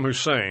Saddam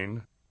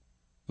Hussein,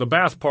 the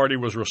Ba'ath Party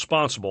was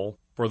responsible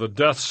for the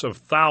deaths of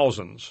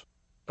thousands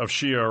of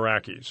Shia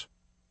Iraqis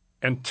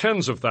and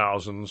tens of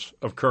thousands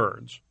of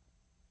Kurds.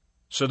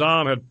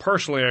 Saddam had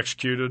personally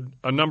executed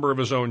a number of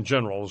his own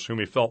generals whom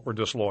he felt were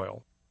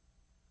disloyal.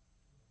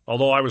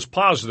 Although I was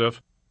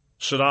positive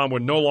Saddam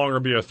would no longer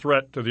be a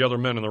threat to the other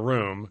men in the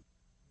room,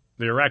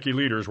 the Iraqi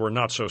leaders were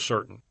not so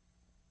certain.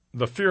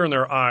 The fear in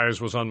their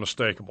eyes was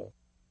unmistakable.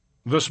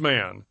 This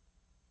man,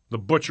 the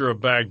butcher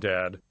of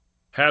Baghdad,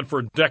 had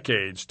for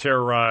decades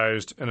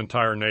terrorized an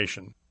entire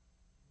nation.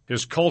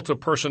 His cult of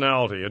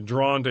personality had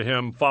drawn to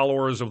him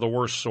followers of the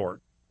worst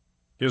sort.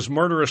 His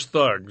murderous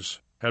thugs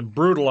had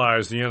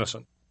brutalized the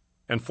innocent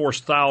and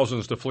forced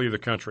thousands to flee the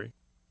country.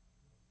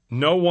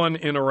 No one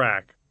in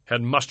Iraq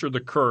had mustered the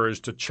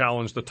courage to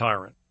challenge the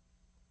tyrant.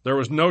 There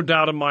was no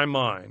doubt in my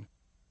mind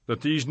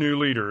that these new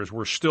leaders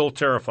were still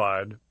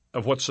terrified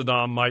of what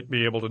Saddam might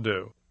be able to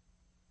do,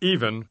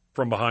 even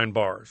from behind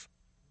bars.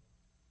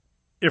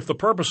 If the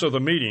purpose of the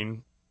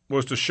meeting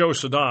was to show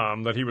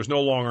Saddam that he was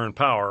no longer in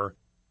power,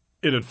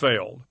 it had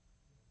failed.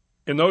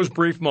 In those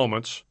brief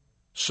moments,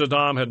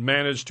 Saddam had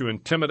managed to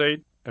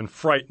intimidate and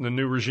frighten the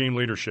new regime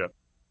leadership.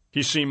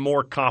 He seemed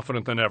more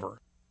confident than ever.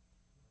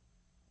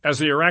 As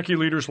the Iraqi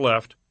leaders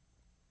left,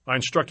 I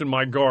instructed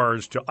my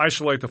guards to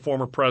isolate the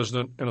former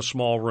president in a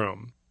small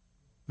room.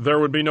 There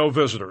would be no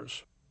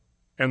visitors,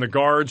 and the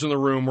guards in the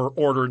room were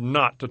ordered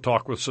not to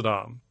talk with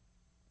Saddam.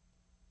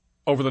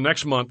 Over the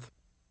next month,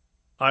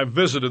 I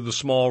visited the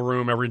small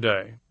room every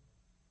day,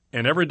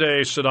 and every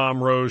day Saddam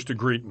rose to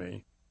greet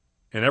me,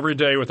 and every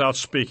day without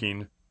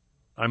speaking,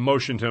 I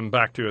motioned him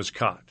back to his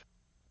cot.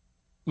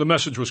 The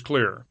message was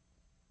clear.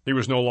 He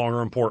was no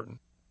longer important.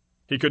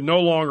 He could no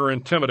longer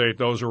intimidate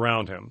those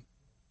around him.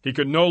 He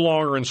could no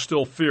longer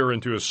instill fear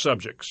into his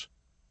subjects.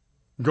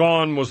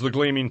 Gone was the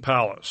gleaming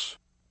palace.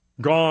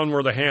 Gone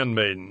were the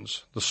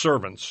handmaidens, the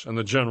servants, and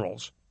the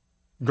generals.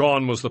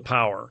 Gone was the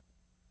power.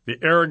 The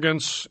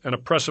arrogance and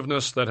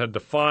oppressiveness that had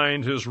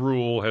defined his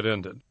rule had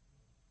ended.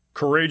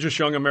 Courageous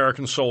young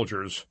American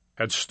soldiers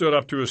had stood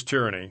up to his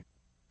tyranny,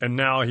 and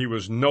now he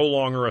was no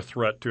longer a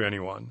threat to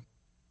anyone.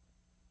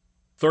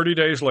 30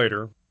 days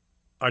later,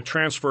 I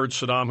transferred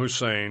Saddam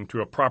Hussein to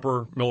a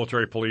proper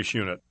military police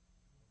unit,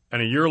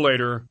 and a year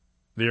later,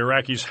 the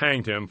Iraqis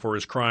hanged him for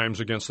his crimes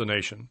against the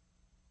nation.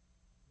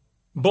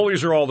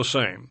 Bullies are all the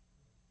same,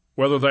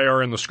 whether they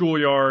are in the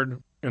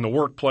schoolyard, in the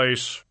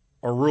workplace,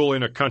 or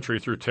ruling a country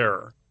through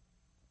terror.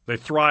 They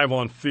thrive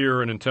on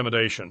fear and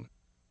intimidation.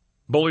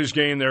 Bullies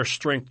gain their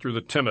strength through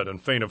the timid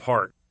and faint of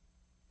heart.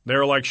 They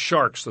are like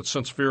sharks that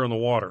sense fear in the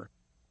water.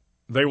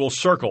 They will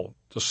circle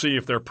to see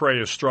if their prey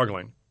is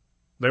struggling.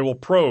 They will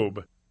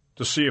probe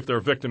to see if their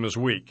victim is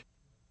weak.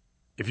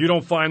 If you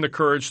don't find the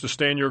courage to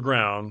stand your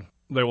ground,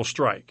 they will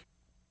strike.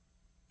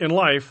 In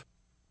life,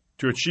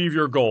 to achieve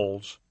your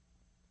goals,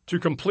 to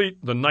complete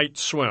the night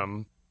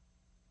swim,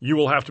 you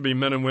will have to be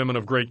men and women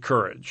of great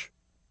courage.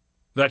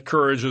 That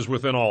courage is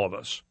within all of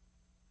us.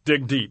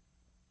 Dig deep,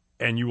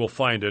 and you will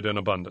find it in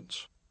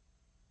abundance.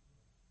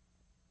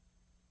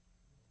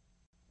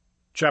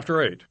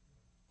 Chapter 8.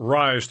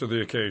 Rise to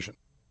the occasion.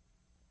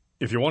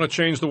 If you want to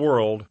change the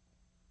world,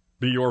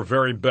 be your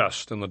very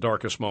best in the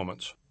darkest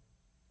moments.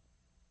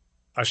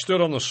 I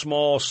stood on the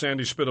small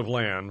sandy spit of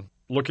land,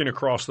 looking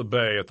across the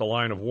bay at the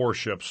line of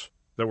warships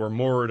that were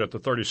moored at the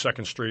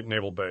 32nd Street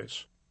Naval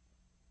Base.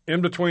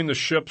 In between the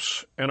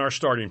ships and our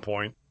starting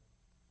point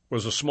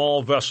was a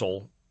small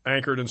vessel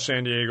anchored in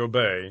San Diego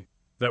Bay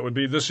that would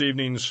be this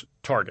evening's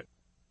target.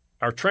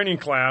 Our training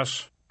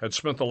class had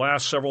spent the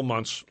last several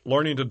months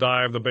learning to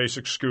dive the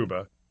basic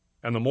scuba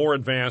and the more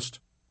advanced,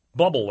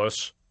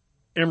 bubbleless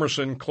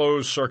Emerson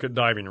closed-circuit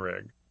diving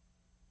rig.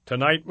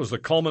 Tonight was the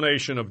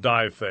culmination of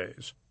dive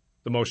phase,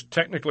 the most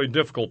technically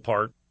difficult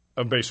part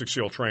of basic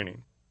SEAL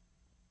training.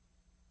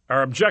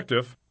 Our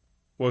objective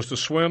was to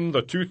swim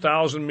the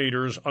 2,000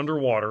 meters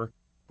underwater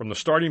from the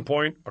starting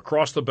point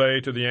across the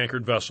bay to the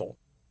anchored vessel.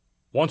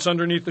 Once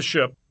underneath the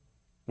ship,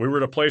 we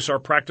were to place our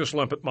practice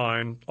limpet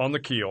mine on the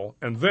keel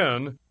and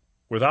then,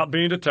 without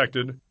being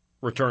detected,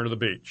 return to the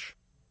beach.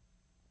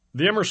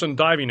 The Emerson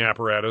diving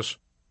apparatus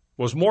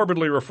was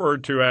morbidly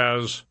referred to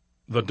as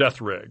the death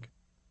rig.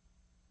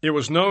 It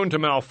was known to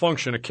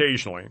malfunction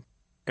occasionally,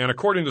 and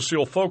according to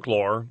SEAL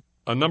folklore,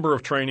 a number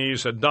of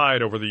trainees had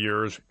died over the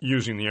years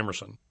using the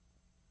Emerson.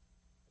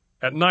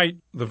 At night,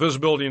 the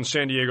visibility in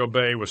San Diego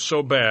Bay was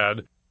so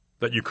bad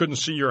that you couldn't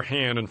see your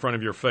hand in front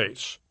of your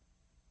face.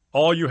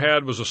 All you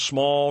had was a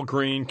small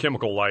green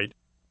chemical light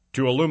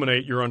to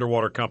illuminate your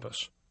underwater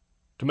compass.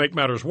 To make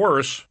matters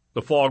worse,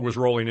 the fog was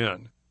rolling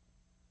in.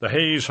 The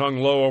haze hung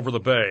low over the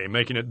bay,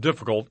 making it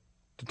difficult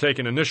to take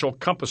an initial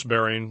compass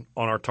bearing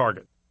on our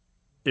target.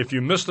 If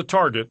you missed the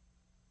target,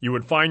 you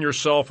would find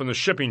yourself in the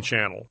shipping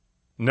channel,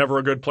 never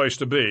a good place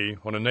to be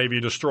when a Navy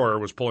destroyer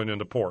was pulling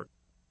into port.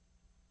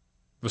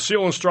 The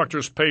SEAL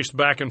instructors paced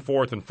back and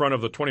forth in front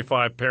of the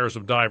 25 pairs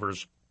of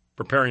divers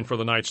preparing for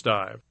the night's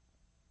dive.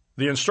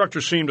 The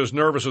instructors seemed as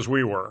nervous as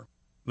we were.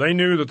 They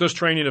knew that this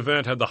training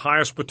event had the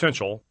highest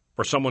potential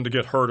for someone to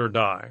get hurt or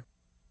die.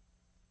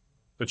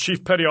 The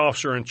chief petty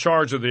officer in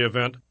charge of the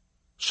event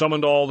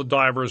summoned all the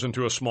divers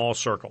into a small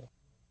circle.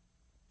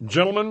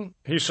 "Gentlemen,"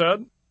 he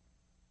said,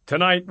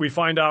 "tonight we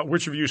find out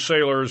which of you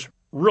sailors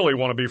really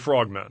want to be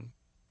frogmen."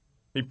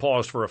 He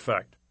paused for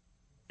effect.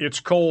 "It's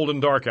cold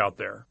and dark out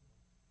there.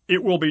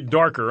 It will be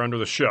darker under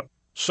the ship,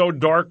 so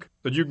dark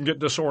that you can get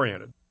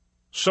disoriented,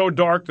 so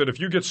dark that if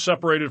you get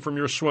separated from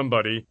your swim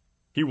buddy,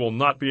 he will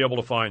not be able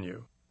to find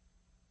you."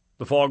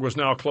 The fog was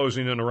now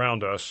closing in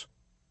around us,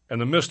 and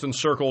the mist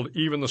encircled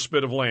even the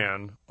spit of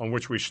land on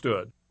which we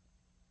stood.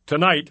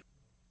 "Tonight,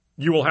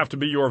 you will have to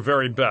be your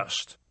very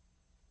best.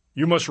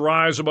 You must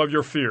rise above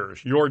your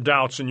fears, your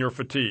doubts, and your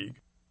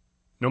fatigue.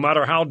 No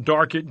matter how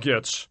dark it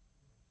gets,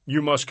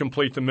 you must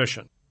complete the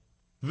mission.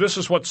 This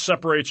is what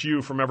separates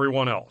you from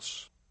everyone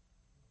else."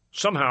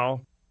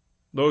 Somehow,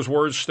 those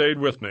words stayed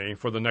with me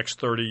for the next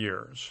 30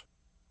 years.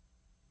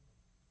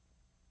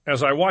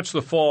 As I watched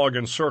the fog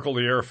encircle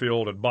the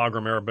airfield at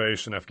Bagram Air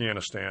Base in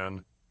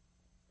Afghanistan,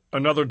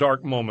 another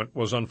dark moment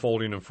was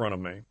unfolding in front of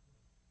me.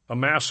 A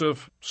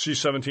massive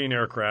C-17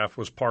 aircraft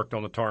was parked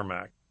on the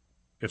tarmac,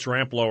 its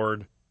ramp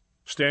lowered,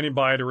 standing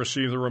by to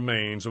receive the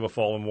remains of a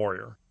fallen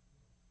warrior.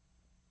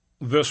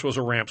 This was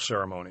a ramp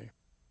ceremony.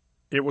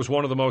 It was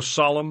one of the most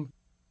solemn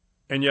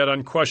and yet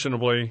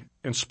unquestionably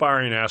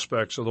inspiring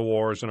aspects of the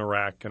wars in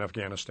Iraq and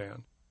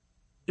Afghanistan.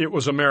 It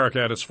was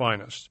America at its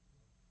finest.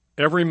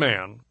 Every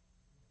man,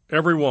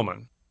 every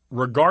woman,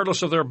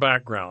 regardless of their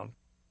background,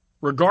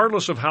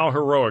 regardless of how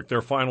heroic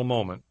their final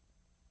moment,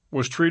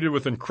 was treated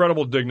with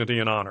incredible dignity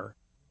and honor.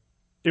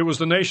 It was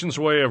the nation's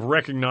way of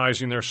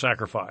recognizing their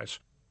sacrifice.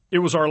 It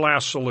was our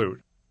last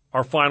salute,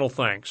 our final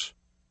thanks,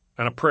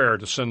 and a prayer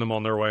to send them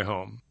on their way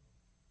home.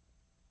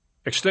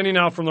 Extending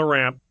out from the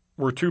ramp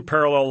were two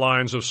parallel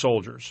lines of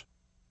soldiers.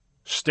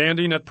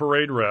 Standing at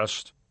parade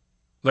rest,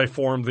 they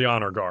formed the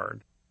honor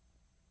guard.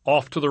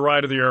 Off to the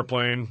right of the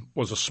airplane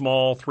was a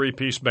small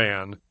three-piece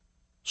band,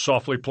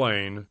 softly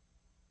playing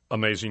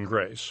Amazing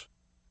Grace.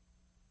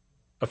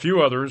 A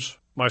few others,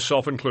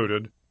 myself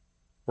included,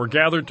 were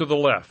gathered to the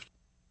left,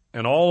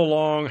 and all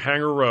along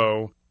Hangar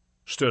Row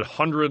stood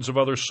hundreds of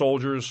other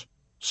soldiers,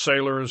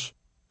 sailors,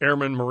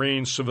 airmen,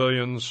 Marines,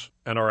 civilians,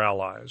 and our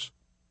allies.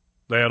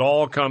 They had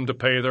all come to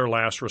pay their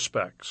last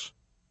respects.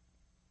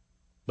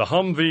 The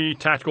Humvee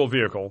tactical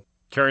vehicle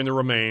carrying the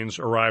remains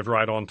arrived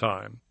right on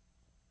time.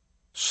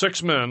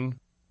 6 men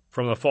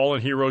from the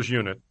fallen heroes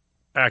unit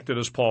acted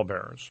as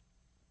pallbearers.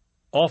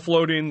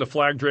 Offloading the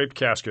flag-draped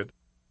casket,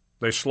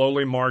 they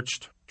slowly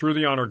marched through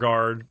the honor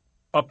guard,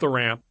 up the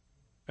ramp,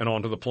 and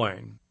onto the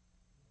plane.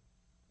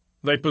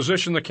 They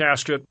positioned the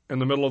casket in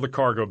the middle of the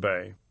cargo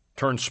bay,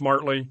 turned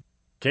smartly,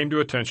 came to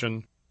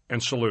attention,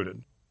 and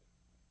saluted.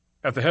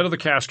 At the head of the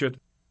casket,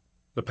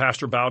 the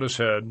pastor bowed his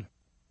head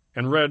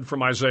and read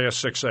from Isaiah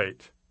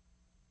 6:8.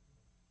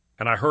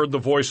 "And I heard the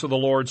voice of the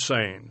Lord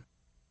saying,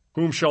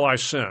 'Whom shall I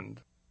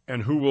send,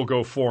 and who will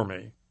go for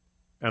me?'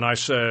 And I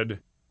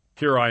said,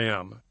 'Here I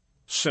am,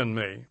 send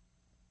me.'"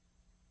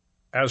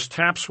 As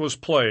taps was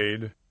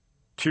played,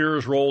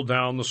 tears rolled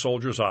down the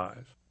soldiers'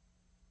 eyes.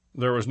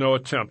 There was no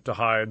attempt to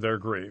hide their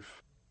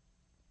grief.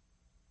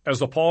 As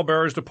the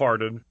pallbearers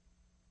departed,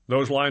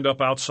 those lined up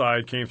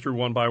outside came through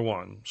one by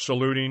one,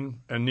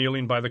 saluting and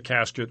kneeling by the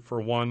casket for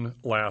one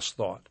last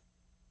thought.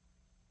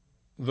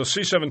 The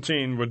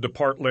C-17 would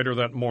depart later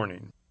that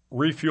morning,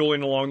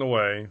 refueling along the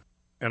way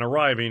and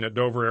arriving at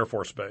Dover Air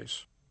Force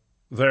Base.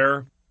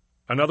 There,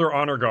 another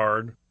honor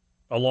guard,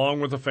 along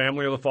with the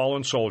family of the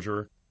fallen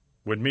soldier,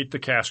 would meet the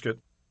casket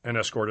and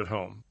escort it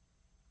home.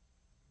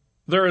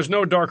 There is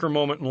no darker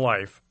moment in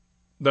life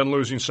than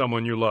losing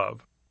someone you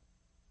love.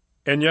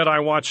 And yet I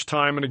watch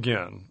time and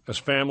again, as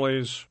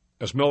families,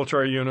 as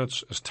military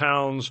units, as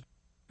towns,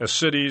 as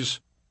cities,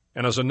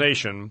 and as a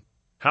nation,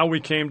 how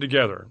we came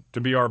together to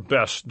be our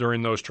best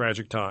during those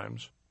tragic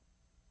times.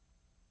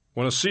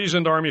 When a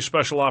seasoned Army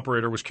special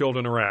operator was killed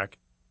in Iraq,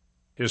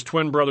 his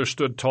twin brother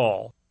stood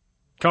tall,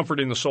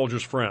 comforting the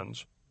soldier's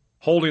friends,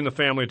 holding the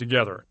family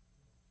together,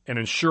 and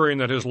ensuring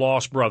that his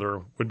lost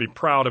brother would be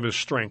proud of his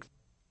strength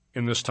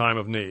in this time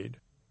of need.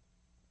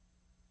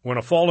 When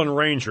a fallen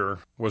Ranger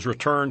was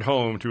returned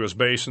home to his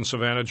base in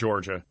Savannah,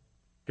 Georgia,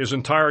 his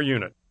entire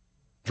unit,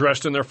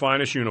 dressed in their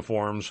finest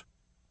uniforms,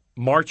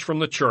 marched from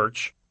the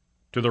church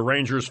to the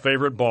Rangers'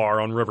 favorite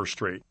bar on River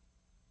Street.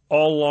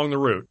 All along the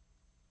route,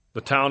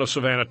 the town of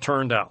Savannah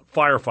turned out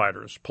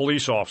firefighters,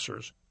 police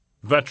officers,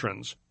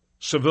 veterans,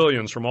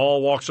 civilians from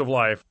all walks of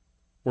life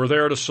were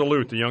there to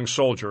salute the young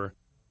soldier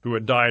who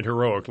had died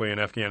heroically in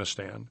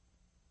Afghanistan.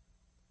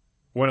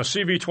 When a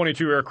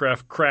CV-22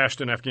 aircraft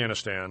crashed in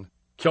Afghanistan,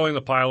 killing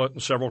the pilot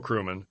and several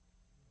crewmen,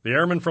 the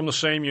airmen from the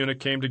same unit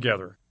came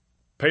together,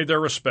 paid their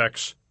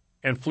respects,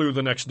 and flew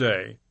the next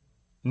day,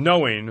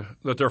 knowing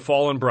that their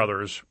fallen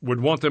brothers would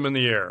want them in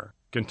the air,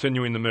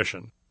 continuing the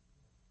mission.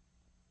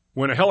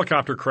 When a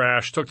helicopter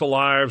crash took the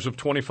lives of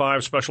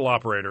 25 special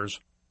operators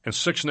and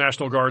 6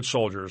 National Guard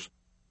soldiers,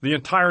 the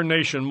entire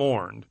nation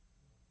mourned,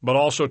 but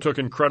also took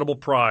incredible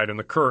pride in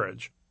the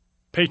courage,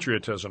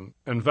 patriotism,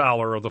 and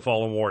valor of the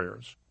fallen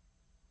warriors.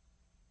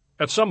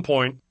 At some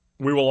point,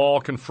 we will all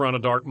confront a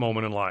dark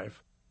moment in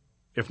life.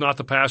 If not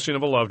the passing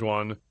of a loved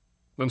one,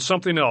 then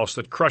something else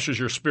that crushes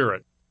your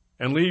spirit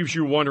and leaves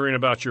you wondering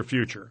about your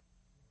future.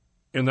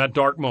 In that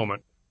dark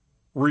moment,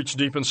 reach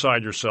deep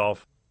inside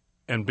yourself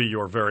and be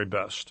your very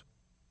best.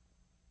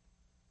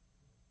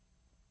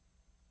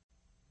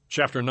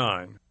 Chapter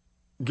 9.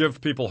 Give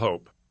people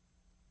hope.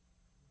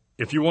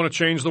 If you want to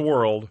change the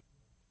world,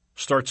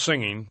 start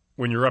singing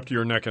when you're up to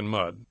your neck in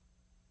mud.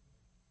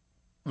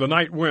 The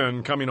night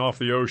wind coming off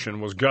the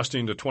ocean was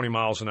gusting to 20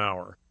 miles an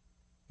hour.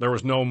 There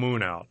was no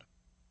moon out,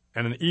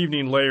 and an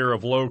evening layer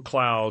of low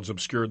clouds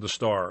obscured the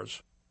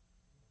stars.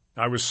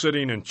 I was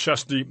sitting in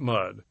chest-deep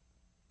mud,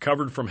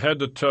 covered from head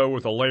to toe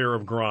with a layer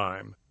of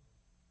grime.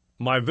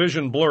 My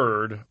vision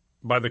blurred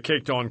by the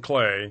caked-on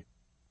clay.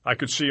 I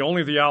could see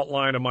only the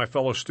outline of my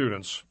fellow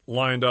students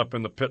lined up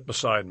in the pit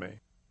beside me.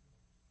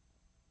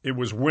 It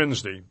was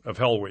Wednesday of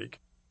Hell Week,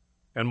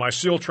 and my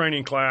SEAL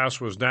training class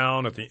was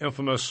down at the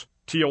infamous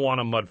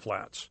Tijuana Mud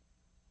Flats.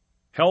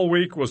 Hell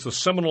Week was the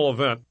seminal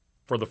event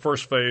for the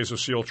first phase of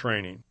SEAL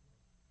training.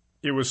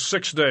 It was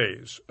 6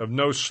 days of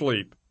no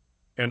sleep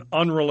and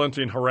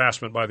unrelenting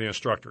harassment by the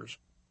instructors.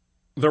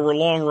 There were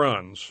long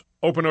runs,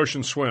 open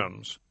ocean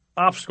swims,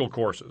 obstacle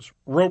courses,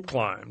 rope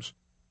climbs,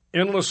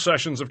 endless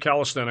sessions of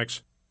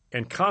calisthenics,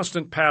 and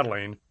constant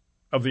paddling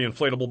of the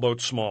inflatable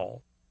boat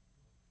Small.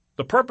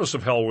 The purpose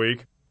of Hell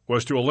Week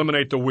was to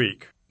eliminate the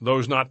weak,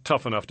 those not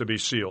tough enough to be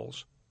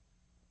SEALs.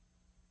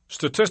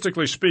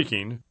 Statistically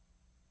speaking,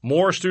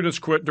 more students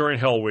quit during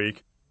Hell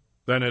Week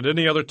than at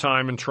any other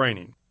time in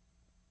training,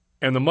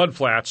 and the mud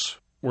flats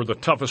were the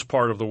toughest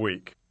part of the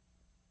week.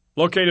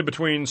 Located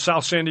between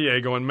South San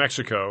Diego and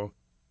Mexico,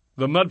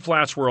 the mud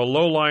flats were a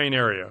low-lying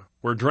area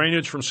where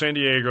drainage from San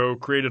Diego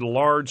created a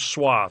large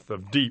swath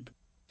of deep,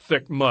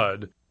 thick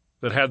mud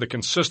that had the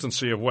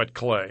consistency of wet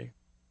clay.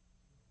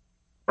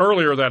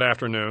 Earlier that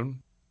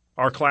afternoon,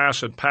 our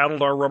class had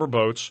paddled our rubber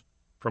boats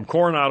from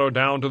Coronado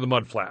down to the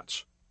mud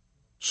flats.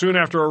 Soon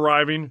after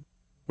arriving,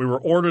 we were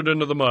ordered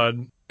into the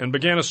mud and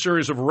began a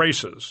series of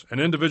races and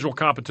individual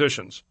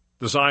competitions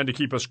designed to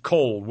keep us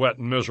cold, wet,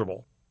 and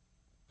miserable.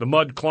 The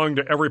mud clung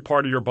to every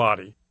part of your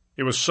body.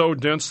 It was so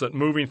dense that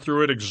moving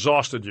through it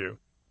exhausted you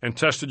and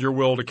tested your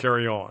will to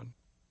carry on.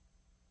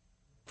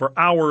 For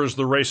hours,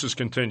 the races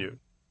continued.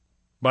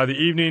 By the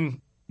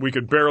evening, we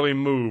could barely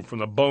move from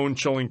the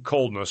bone-chilling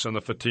coldness and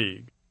the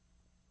fatigue.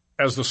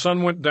 As the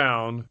sun went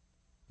down,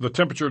 the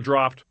temperature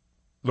dropped,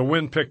 the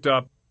wind picked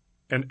up,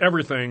 and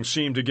everything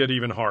seemed to get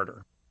even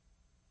harder.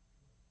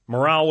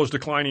 Morale was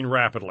declining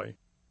rapidly.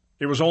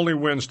 It was only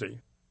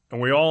Wednesday,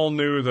 and we all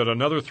knew that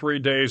another 3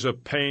 days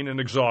of pain and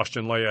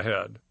exhaustion lay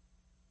ahead.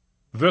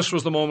 This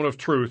was the moment of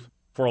truth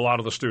for a lot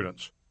of the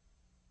students.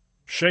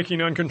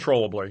 Shaking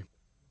uncontrollably,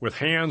 with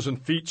hands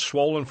and feet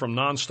swollen from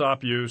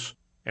nonstop use,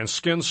 and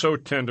skin so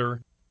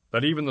tender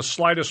that even the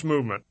slightest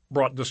movement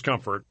brought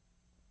discomfort,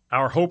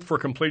 our hope for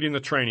completing the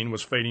training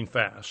was fading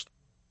fast.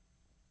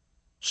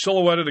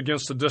 Silhouetted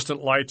against the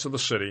distant lights of the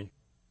city,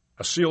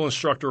 a SEAL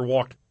instructor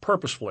walked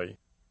purposefully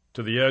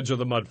to the edge of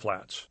the mud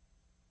flats.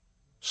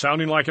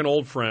 Sounding like an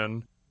old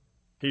friend,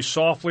 he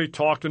softly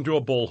talked into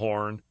a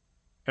bullhorn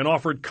and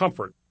offered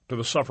comfort to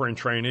the suffering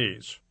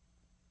trainees.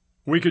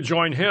 We could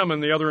join him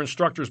and the other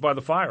instructors by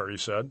the fire, he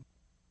said.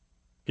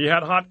 He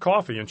had hot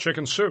coffee and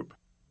chicken soup.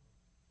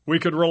 We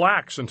could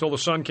relax until the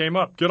sun came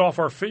up, get off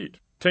our feet,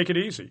 take it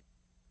easy.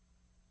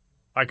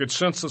 I could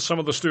sense that some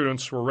of the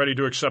students were ready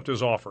to accept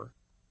his offer.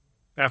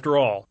 After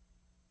all,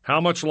 how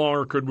much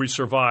longer could we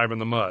survive in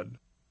the mud?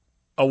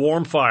 A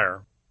warm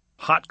fire,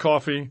 hot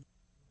coffee,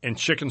 and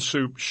chicken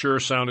soup sure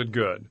sounded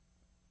good.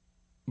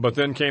 But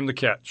then came the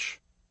catch.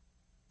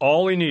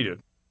 All he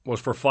needed was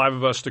for 5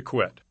 of us to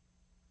quit.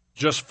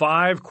 Just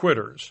 5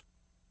 quitters,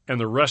 and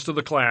the rest of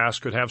the class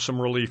could have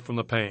some relief from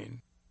the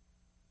pain.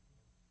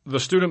 The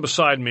student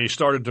beside me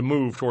started to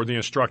move toward the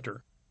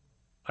instructor.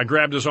 I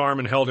grabbed his arm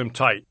and held him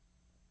tight,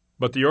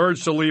 but the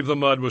urge to leave the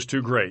mud was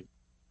too great.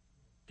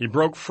 He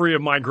broke free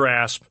of my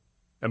grasp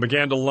and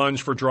began to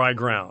lunge for dry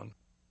ground.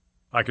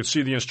 I could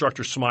see the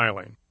instructor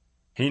smiling.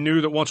 He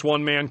knew that once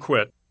one man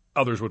quit,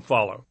 others would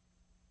follow.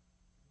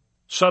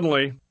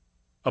 Suddenly,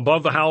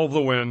 above the howl of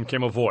the wind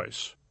came a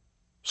voice,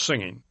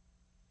 singing.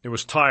 It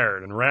was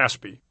tired and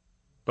raspy,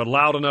 but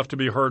loud enough to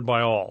be heard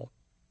by all.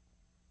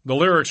 The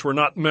lyrics were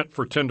not meant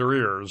for tender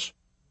ears,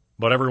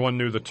 but everyone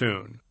knew the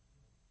tune.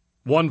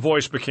 One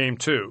voice became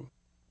 2,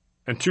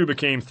 and 2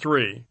 became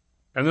 3,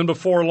 and then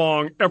before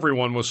long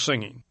everyone was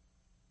singing.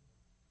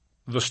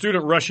 The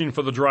student rushing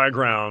for the dry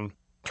ground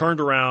turned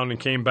around and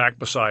came back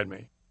beside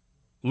me.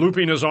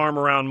 Looping his arm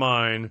around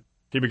mine,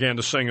 he began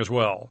to sing as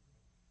well.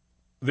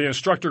 The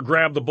instructor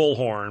grabbed the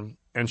bullhorn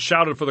and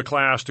shouted for the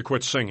class to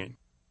quit singing.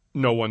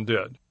 No one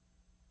did.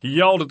 He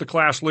yelled at the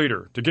class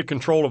leader to get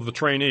control of the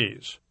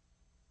trainees.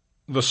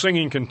 The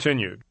singing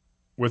continued.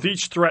 With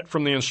each threat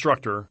from the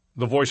instructor,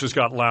 the voices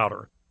got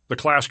louder, the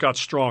class got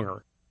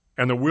stronger,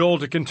 and the will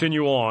to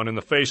continue on in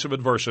the face of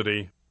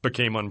adversity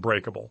became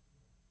unbreakable.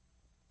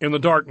 In the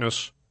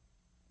darkness,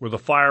 with the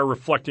fire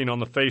reflecting on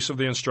the face of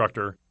the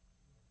instructor,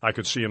 I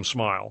could see him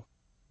smile.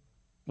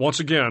 Once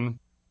again,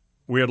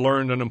 we had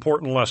learned an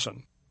important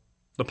lesson.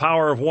 The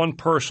power of one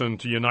person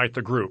to unite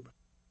the group.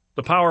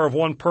 The power of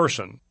one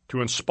person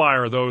to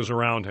inspire those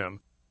around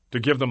him, to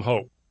give them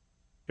hope.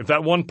 If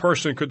that one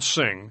person could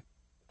sing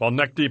while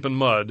neck-deep in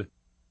mud,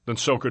 then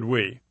so could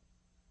we.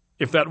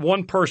 If that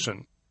one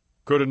person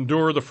could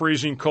endure the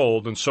freezing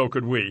cold, then so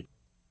could we.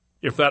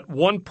 If that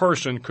one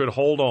person could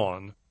hold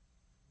on,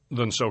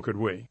 then so could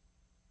we.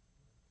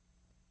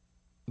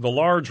 The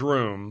large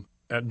room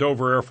at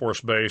Dover Air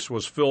Force Base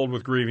was filled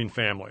with grieving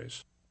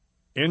families.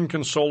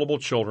 Inconsolable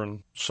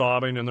children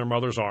sobbing in their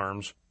mother's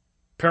arms,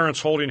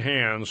 parents holding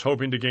hands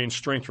hoping to gain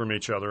strength from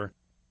each other,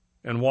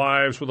 and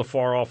wives with a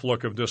far-off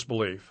look of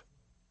disbelief.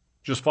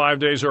 Just 5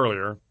 days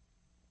earlier,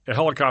 a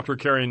helicopter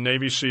carrying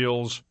Navy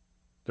SEALs,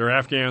 their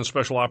Afghan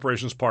Special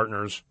Operations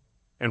partners,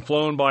 and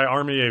flown by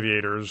Army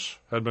aviators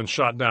had been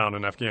shot down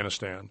in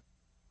Afghanistan.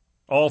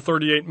 All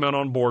 38 men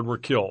on board were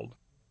killed.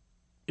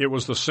 It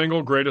was the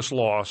single greatest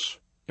loss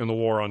in the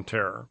War on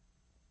Terror.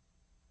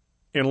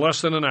 In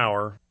less than an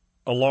hour,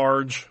 a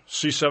large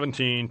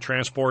C-17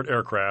 transport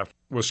aircraft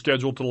was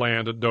scheduled to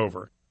land at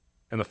Dover,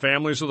 and the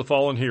families of the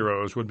fallen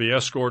heroes would be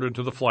escorted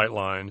to the flight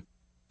line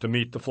to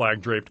meet the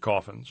flag-draped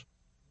coffins.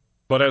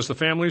 But as the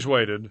families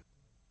waited,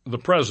 the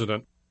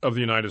President of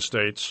the United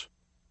States,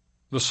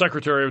 the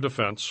Secretary of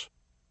Defense,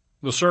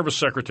 the service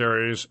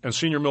secretaries, and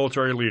senior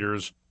military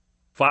leaders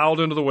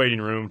filed into the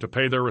waiting room to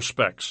pay their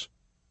respects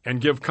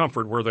and give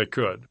comfort where they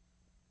could.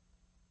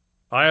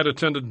 I had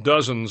attended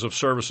dozens of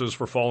services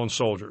for fallen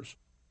soldiers.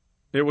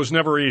 It was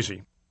never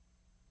easy,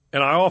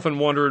 and I often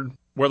wondered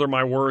whether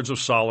my words of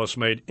solace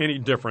made any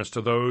difference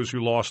to those who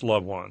lost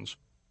loved ones,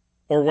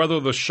 or whether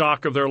the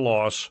shock of their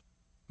loss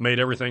made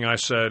everything I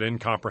said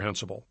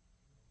incomprehensible.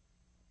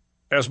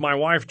 As my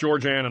wife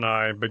Georgianne and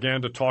I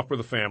began to talk with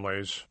the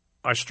families,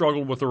 I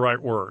struggled with the right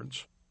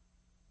words.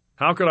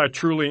 How could I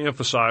truly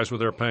emphasize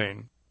with their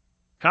pain?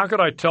 How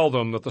could I tell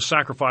them that the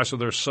sacrifice of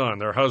their son,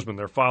 their husband,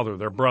 their father,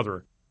 their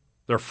brother,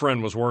 their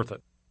friend was worth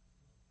it?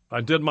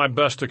 I did my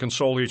best to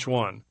console each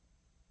one.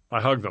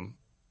 I hugged them.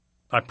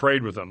 I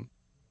prayed with them.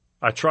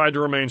 I tried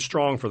to remain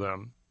strong for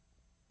them,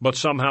 but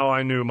somehow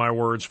I knew my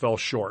words fell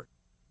short.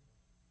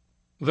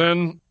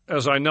 Then,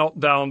 as I knelt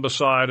down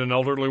beside an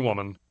elderly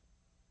woman,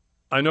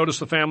 I noticed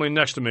the family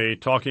next to me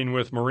talking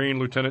with Marine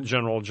Lieutenant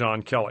General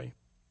John Kelly.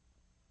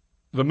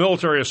 The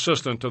military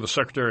assistant to the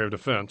Secretary of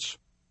Defense,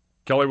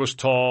 Kelly was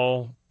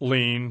tall,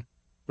 lean,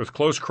 with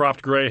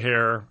close-cropped gray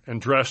hair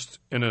and dressed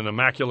in an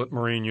immaculate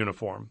Marine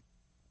uniform.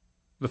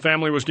 The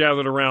family was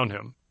gathered around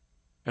him,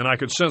 and I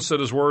could sense that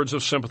his words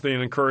of sympathy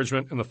and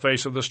encouragement in the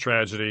face of this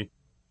tragedy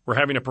were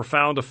having a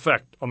profound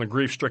effect on the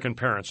grief-stricken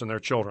parents and their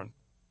children.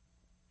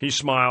 He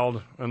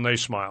smiled, and they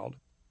smiled.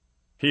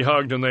 He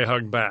hugged, and they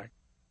hugged back.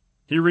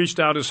 He reached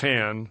out his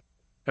hand,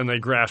 and they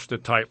grasped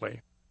it tightly.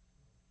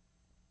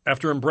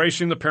 After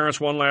embracing the parents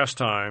one last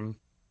time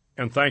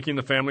and thanking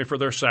the family for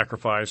their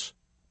sacrifice,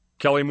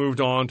 Kelly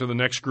moved on to the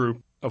next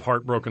group of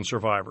heartbroken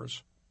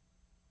survivors.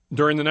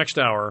 During the next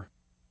hour,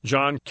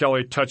 John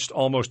Kelly touched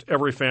almost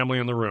every family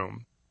in the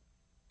room.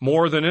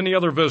 More than any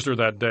other visitor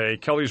that day,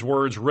 Kelly's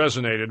words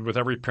resonated with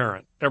every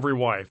parent, every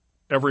wife,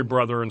 every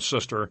brother and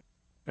sister,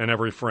 and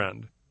every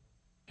friend.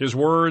 His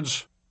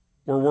words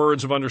were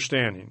words of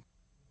understanding.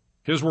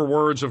 His were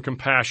words of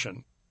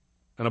compassion.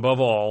 And above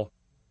all,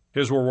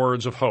 his were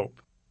words of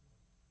hope.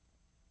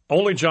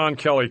 Only John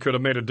Kelly could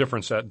have made a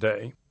difference that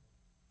day.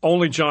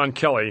 Only John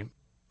Kelly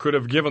could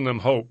have given them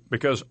hope,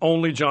 because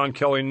only John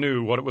Kelly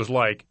knew what it was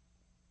like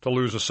to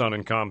lose a son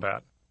in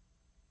combat.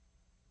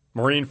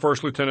 Marine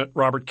First Lieutenant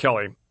Robert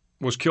Kelly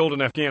was killed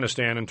in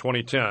Afghanistan in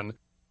 2010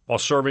 while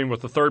serving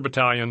with the 3rd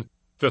Battalion,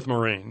 5th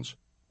Marines.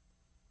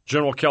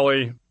 General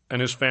Kelly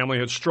and his family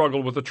had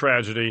struggled with the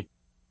tragedy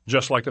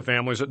just like the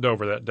families at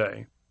Dover that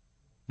day.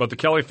 But the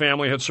Kelly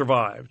family had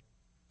survived.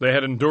 They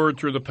had endured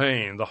through the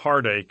pain, the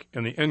heartache,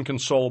 and the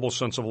inconsolable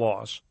sense of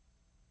loss.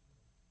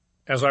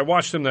 As I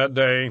watched him that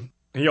day,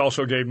 he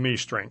also gave me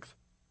strength.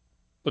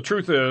 The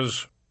truth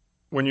is,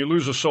 when you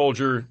lose a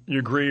soldier,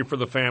 you grieve for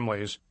the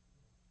families,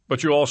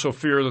 but you also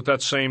fear that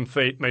that same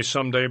fate may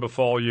someday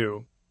befall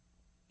you.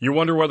 You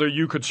wonder whether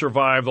you could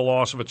survive the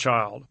loss of a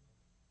child,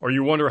 or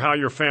you wonder how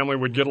your family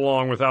would get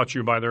along without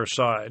you by their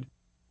side.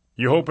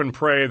 You hope and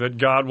pray that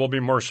God will be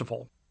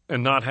merciful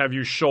and not have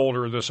you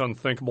shoulder this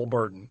unthinkable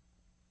burden.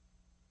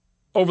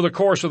 Over the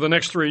course of the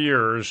next 3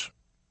 years,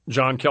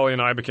 John Kelly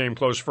and I became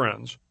close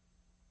friends.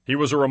 He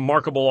was a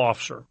remarkable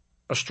officer,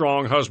 a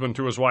strong husband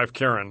to his wife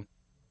Karen,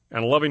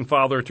 and a loving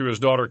father to his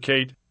daughter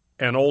Kate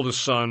and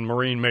oldest son,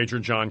 Marine Major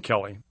John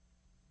Kelly.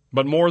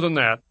 But more than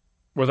that,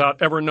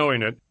 without ever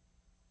knowing it,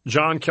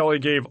 John Kelly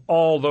gave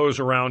all those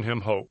around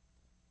him hope.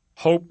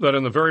 Hope that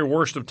in the very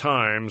worst of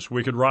times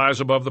we could rise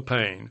above the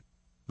pain,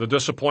 the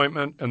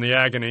disappointment, and the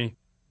agony,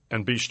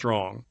 and be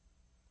strong.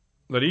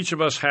 That each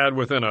of us had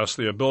within us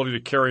the ability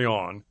to carry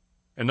on,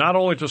 and not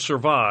only to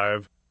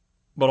survive,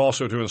 but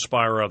also to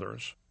inspire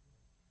others.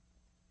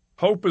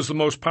 Hope is the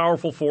most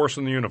powerful force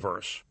in the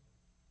universe.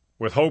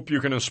 With hope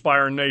you can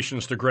inspire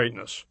nations to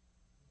greatness.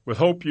 With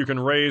hope you can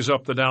raise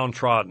up the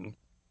downtrodden.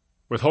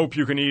 With hope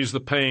you can ease the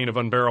pain of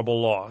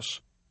unbearable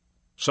loss.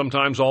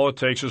 Sometimes all it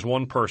takes is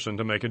one person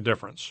to make a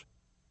difference.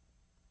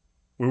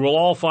 We will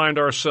all find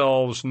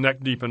ourselves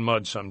neck-deep in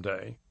mud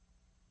someday.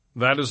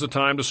 That is the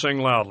time to sing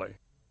loudly,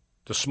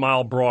 to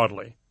smile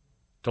broadly,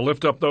 to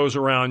lift up those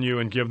around you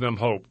and give them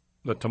hope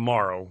that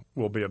tomorrow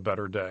will be a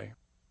better day.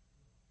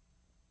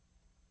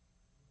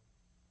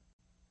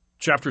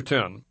 Chapter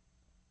 10.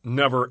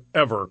 Never,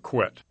 ever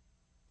quit.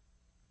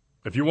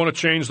 If you want to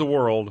change the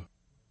world,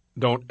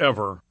 don't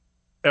ever,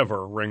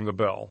 ever ring the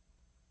bell.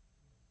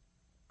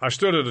 I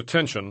stood at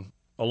attention,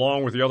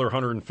 along with the other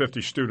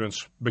 150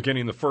 students,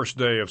 beginning the first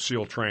day of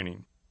SEAL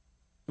training.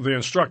 The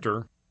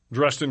instructor,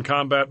 dressed in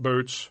combat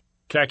boots,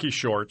 khaki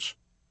shorts,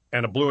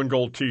 and a blue and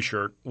gold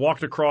T-shirt,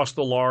 walked across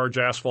the large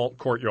asphalt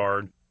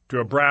courtyard to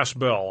a brass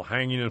bell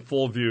hanging in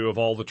full view of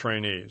all the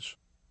trainees.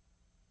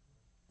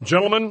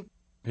 "Gentlemen,"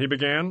 he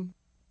began,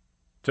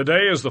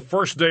 "today is the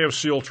first day of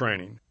SEAL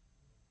training.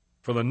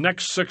 For the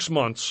next 6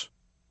 months,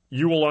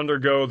 you will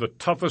undergo the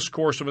toughest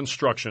course of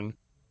instruction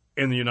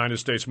in the United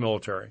States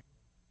military."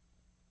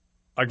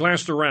 I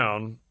glanced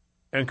around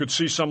and could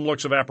see some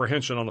looks of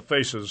apprehension on the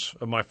faces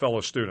of my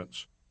fellow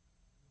students.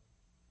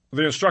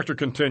 The instructor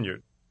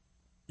continued,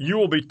 "You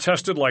will be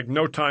tested like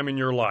no time in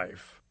your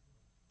life."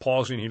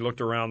 Pausing, he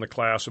looked around the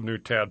class of new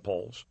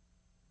tadpoles.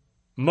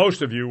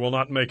 "Most of you will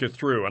not make it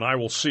through, and I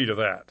will see to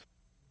that."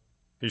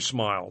 He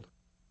smiled.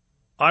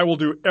 "I will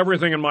do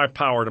everything in my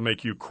power to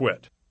make you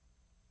quit."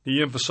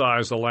 He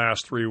emphasized the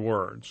last 3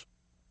 words.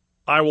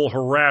 "I will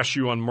harass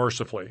you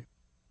unmercifully.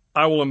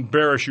 I will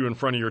embarrass you in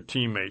front of your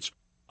teammates.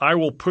 I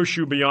will push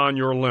you beyond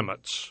your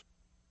limits."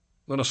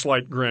 Then a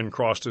slight grin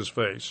crossed his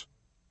face.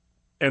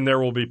 "And there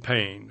will be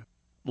pain.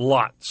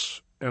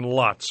 Lots and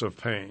lots of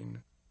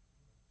pain."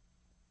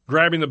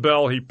 Grabbing the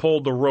bell, he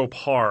pulled the rope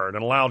hard,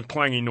 and a loud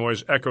clanging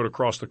noise echoed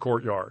across the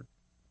courtyard.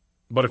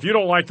 "But if you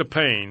don't like the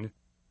pain,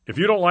 if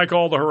you don't like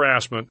all the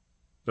harassment,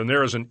 then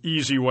there is an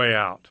easy way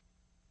out."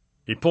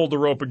 He pulled the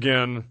rope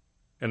again,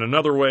 and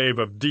another wave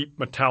of deep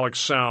metallic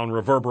sound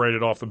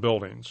reverberated off the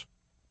buildings.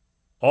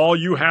 "All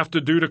you have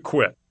to do to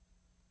quit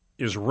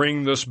is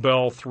ring this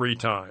bell 3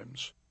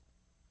 times.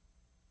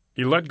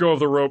 He let go of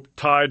the rope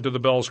tied to the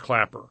bell's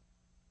clapper.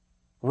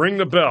 "Ring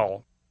the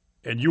bell,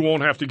 and you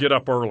won't have to get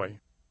up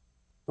early.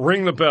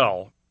 Ring the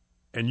bell,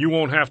 and you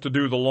won't have to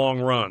do the long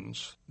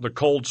runs, the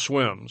cold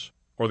swims,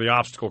 or the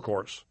obstacle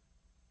course.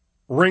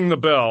 Ring the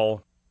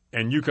bell,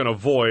 and you can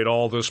avoid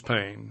all this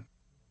pain."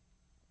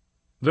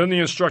 Then the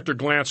instructor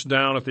glanced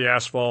down at the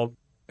asphalt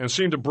and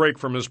seemed to break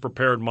from his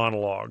prepared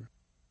monologue.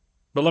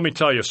 "But let me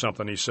tell you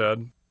something," he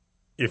said.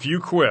 "If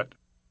you quit,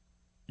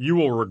 you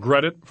will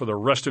regret it for the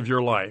rest of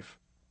your life.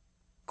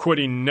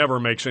 Quitting never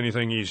makes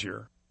anything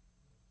easier."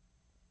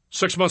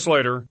 6 months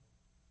later,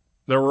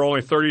 there were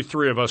only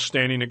 33 of us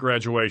standing at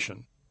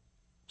graduation.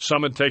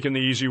 Some had taken the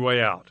easy way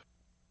out.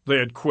 They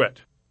had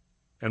quit.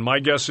 And my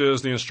guess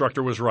is the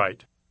instructor was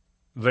right.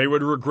 They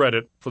would regret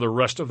it for the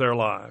rest of their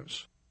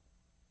lives.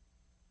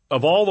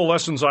 Of all the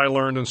lessons I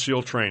learned in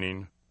SEAL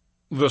training,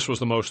 this was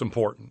the most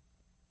important.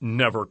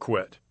 Never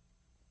quit.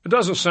 It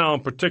doesn't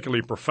sound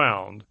particularly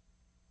profound,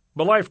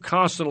 but life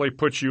constantly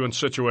puts you in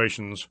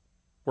situations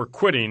where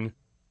quitting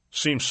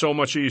seems so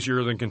much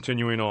easier than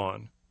continuing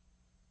on,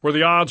 where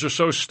the odds are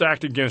so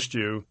stacked against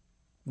you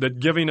that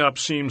giving up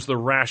seems the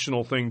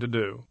rational thing to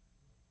do.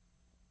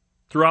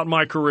 Throughout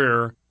my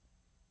career,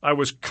 I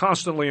was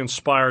constantly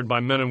inspired by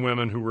men and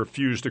women who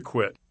refused to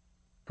quit,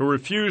 who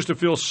refused to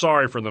feel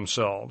sorry for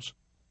themselves,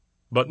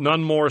 but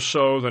none more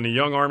so than a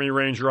young Army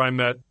Ranger I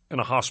met in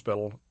a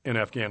hospital in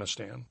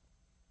Afghanistan.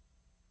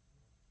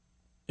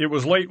 It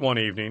was late one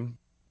evening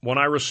when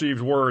I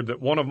received word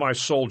that one of my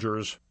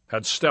soldiers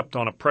had stepped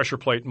on a pressure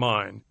plate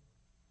mine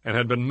and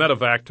had been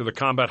medevaced to the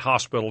combat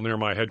hospital near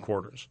my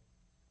headquarters.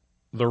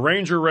 The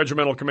Ranger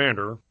Regimental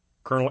Commander,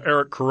 Colonel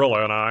Eric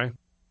Kurilla, and I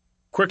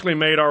quickly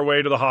made our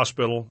way to the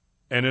hospital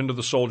and into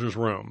the soldier's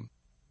room.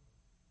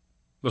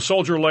 The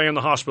soldier lay in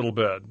the hospital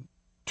bed,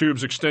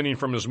 tubes extending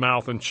from his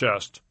mouth and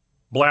chest,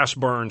 blast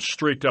burns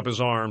streaked up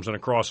his arms and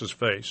across his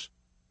face.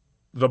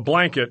 The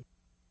blanket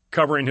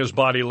covering his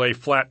body lay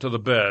flat to the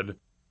bed,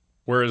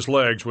 where his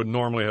legs would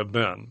normally have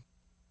been.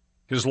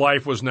 His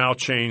life was now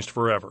changed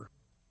forever.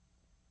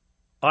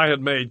 I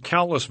had made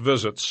countless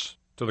visits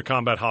to the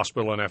combat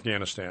hospital in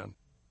Afghanistan.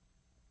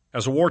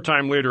 As a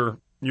wartime leader,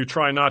 you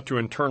try not to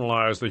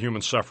internalize the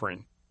human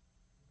suffering.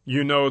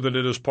 You know that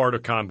it is part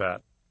of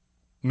combat.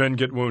 Men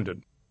get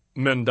wounded.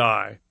 Men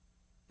die.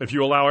 If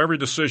you allow every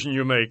decision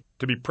you make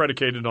to be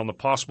predicated on the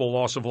possible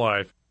loss of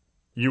life,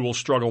 you will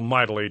struggle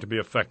mightily to be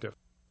effective.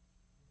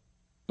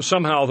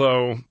 Somehow,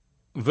 though,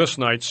 this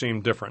night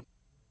seemed different.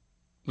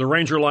 The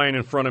Ranger lying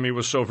in front of me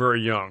was so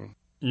very young,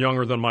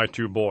 younger than my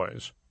 2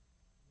 boys.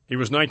 He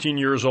was 19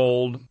 years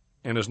old,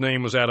 and his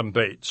name was Adam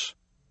Bates.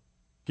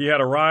 He had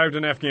arrived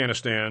in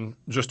Afghanistan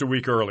just a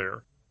week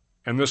earlier,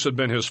 and this had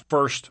been his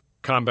first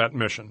combat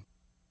mission.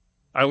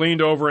 I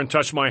leaned over and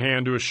touched my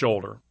hand to his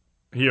shoulder.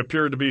 He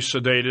appeared to be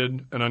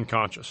sedated and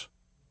unconscious.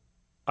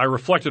 I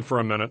reflected for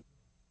a minute,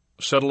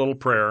 said a little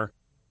prayer,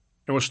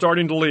 and was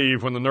starting to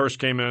leave when the nurse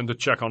came in to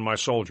check on my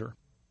soldier.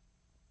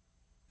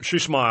 She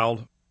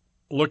smiled,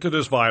 looked at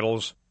his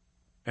vitals,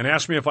 and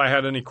asked me if I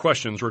had any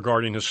questions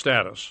regarding his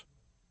status.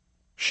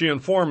 She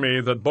informed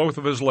me that both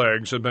of his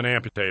legs had been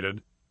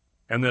amputated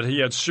and that he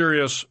had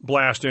serious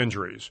blast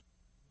injuries,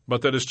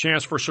 but that his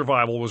chance for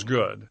survival was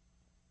good.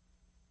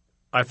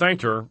 I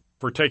thanked her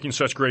for taking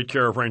such great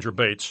care of Ranger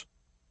Bates,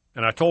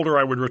 and I told her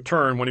I would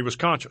return when he was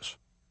conscious.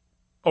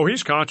 "Oh,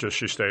 he's conscious,"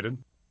 she stated.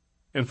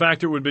 "In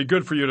fact, it would be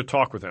good for you to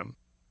talk with him."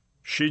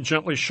 She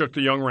gently shook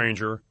the young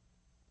ranger,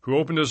 who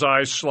opened his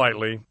eyes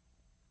slightly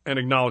and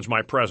acknowledged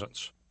my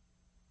presence.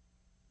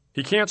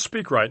 "He can't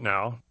speak right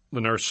now,"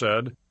 the nurse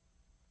said,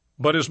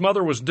 "but his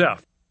mother was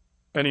deaf,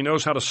 and he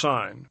knows how to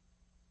sign."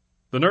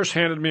 The nurse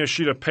handed me a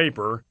sheet of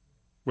paper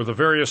with the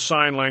various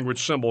sign language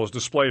symbols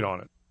displayed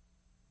on it.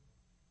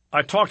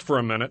 I talked for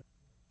a minute,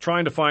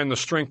 trying to find the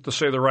strength to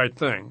say the right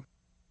thing.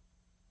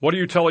 What do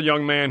you tell a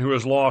young man who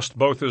has lost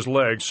both his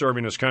legs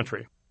serving his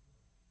country?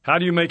 How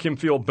do you make him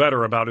feel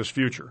better about his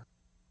future?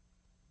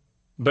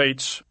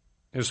 Bates,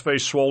 his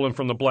face swollen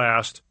from the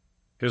blast,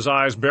 his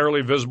eyes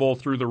barely visible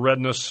through the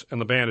redness and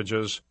the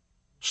bandages,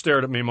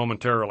 stared at me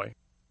momentarily.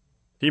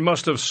 He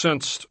must have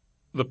sensed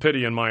the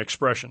pity in my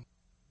expression.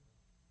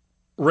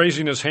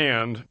 Raising his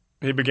hand,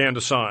 he began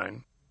to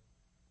sign.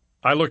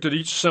 I looked at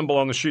each symbol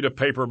on the sheet of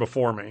paper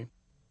before me.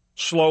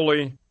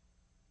 Slowly,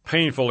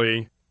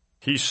 painfully,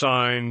 he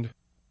signed,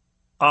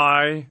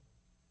 "I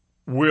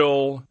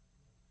will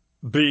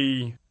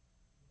be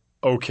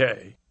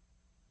okay,"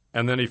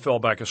 and then he fell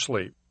back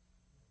asleep.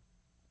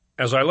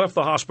 As I left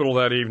the hospital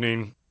that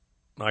evening,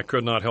 I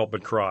could not help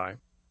but cry.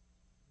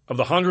 Of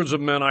the hundreds of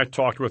men I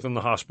talked with in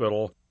the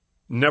hospital,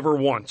 never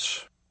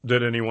once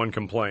did anyone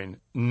complain.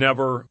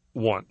 Never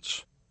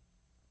once.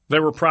 They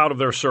were proud of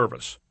their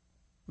service.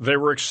 They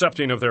were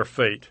accepting of their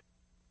fate,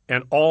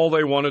 and all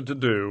they wanted to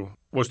do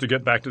was to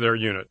get back to their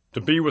unit,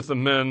 to be with the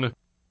men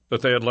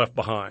that they had left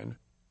behind.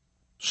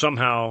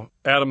 Somehow,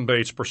 Adam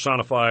Bates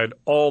personified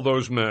all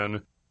those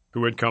men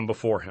who had come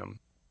before him.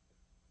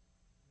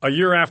 A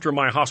year after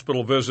my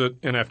hospital visit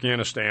in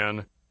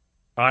Afghanistan,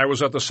 I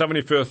was at the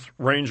 75th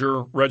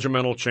Ranger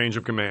Regimental Change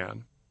of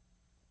Command.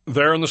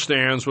 There in the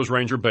stands was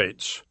Ranger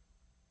Bates,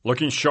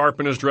 looking sharp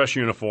in his dress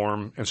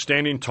uniform and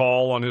standing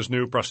tall on his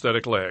new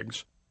prosthetic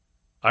legs.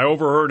 I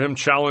overheard him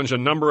challenge a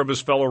number of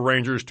his fellow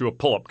Rangers to a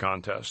pull-up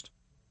contest.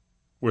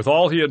 With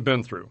all he had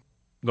been through,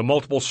 the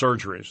multiple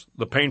surgeries,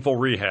 the painful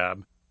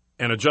rehab,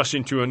 and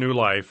adjusting to a new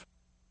life,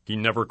 he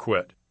never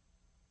quit.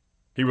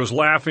 He was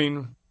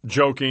laughing,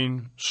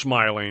 joking,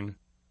 smiling,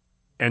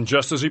 and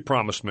just as he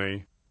promised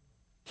me,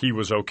 he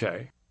was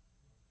okay.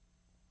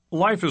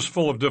 Life is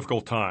full of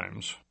difficult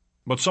times,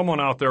 but someone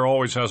out there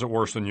always has it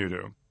worse than you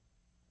do.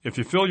 If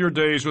you fill your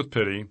days with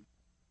pity,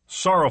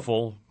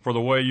 sorrowful for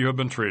the way you have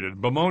been treated,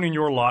 bemoaning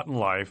your lot in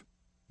life,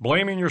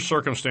 blaming your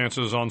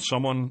circumstances on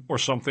someone or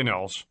something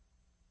else,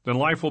 then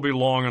life will be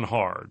long and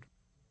hard.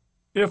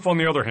 If, on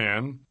the other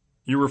hand,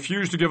 you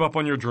refuse to give up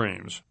on your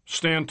dreams,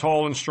 stand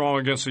tall and strong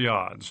against the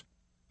odds,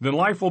 then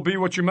life will be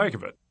what you make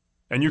of it,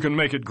 and you can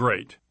make it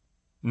great.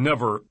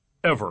 Never,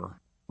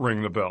 ever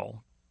ring the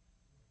bell.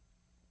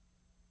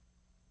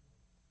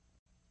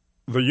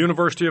 The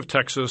University of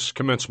Texas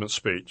Commencement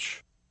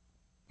Speech,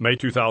 May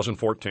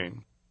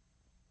 2014.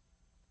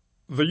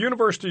 The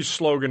university's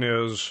slogan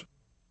is,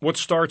 "What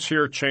starts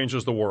here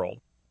changes the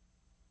world."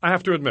 I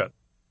have to admit,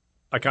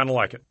 I kind of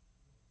like it.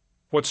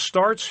 What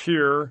starts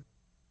here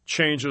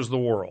changes the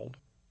world.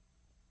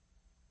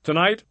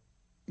 Tonight,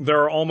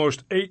 there are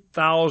almost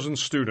 8,000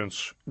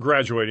 students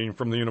graduating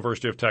from the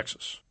University of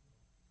Texas.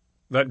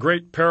 That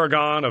great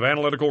paragon of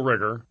analytical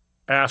rigor,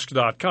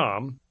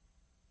 Ask.com,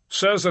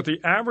 says that the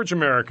average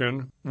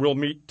American will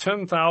meet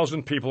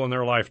 10,000 people in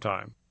their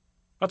lifetime.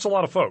 That's a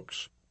lot of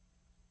folks.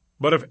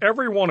 But if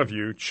every one of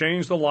you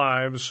changed the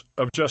lives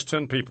of just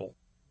 10 people,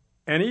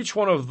 and each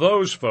one of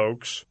those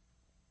folks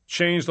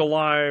changed the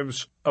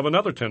lives of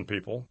another 10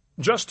 people,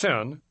 just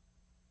 10,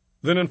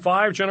 then in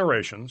 5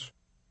 generations,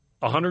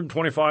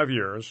 125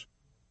 years,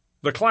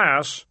 the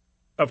class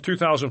of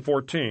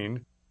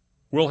 2014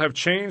 will have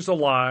changed the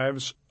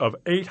lives of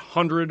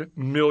 800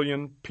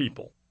 million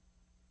people.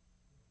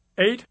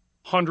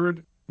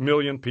 800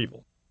 million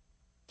people.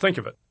 Think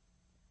of it.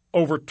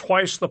 Over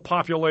twice the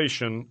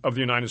population of the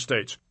United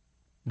States.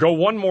 Go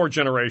one more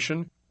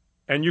generation,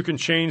 and you can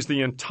change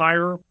the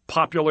entire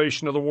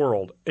population of the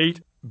world,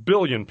 8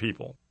 billion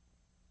people.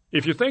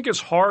 If you think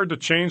it's hard to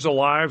change the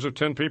lives of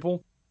 10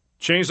 people,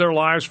 change their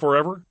lives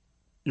forever,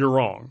 you're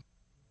wrong.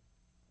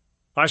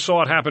 I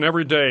saw it happen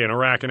every day in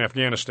Iraq and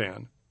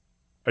Afghanistan.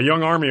 A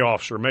young Army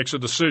officer makes a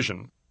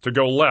decision to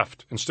go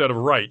left instead of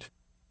right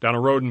down a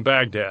road in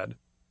Baghdad,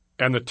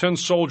 and the 10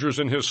 soldiers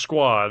in his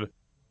squad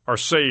are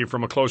saved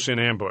from a close-in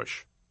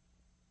ambush.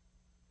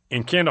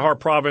 In Kandahar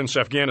province,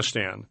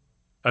 Afghanistan,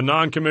 a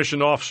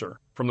non-commissioned officer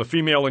from the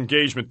female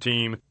engagement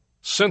team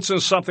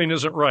senses something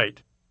isn't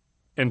right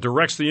and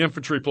directs the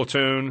infantry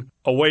platoon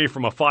away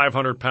from a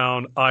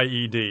 500-pound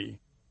IED,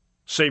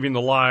 saving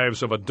the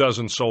lives of a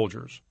dozen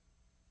soldiers.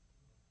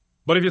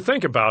 But if you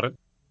think about it,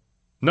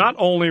 not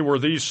only were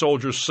these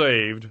soldiers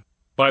saved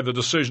by the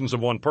decisions of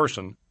one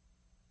person,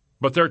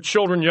 but their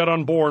children yet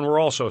unborn were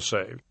also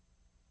saved.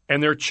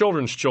 and their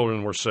children's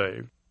children were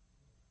saved.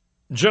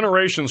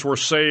 Generations were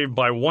saved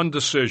by one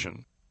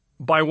decision,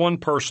 by one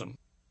person.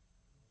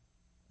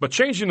 But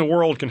changing the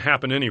world can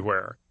happen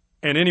anywhere,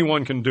 and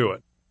anyone can do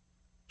it.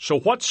 So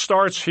what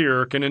starts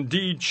here can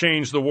indeed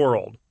change the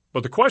world.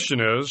 But the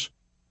question is,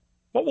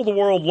 what will the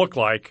world look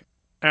like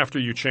after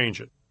you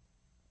change it?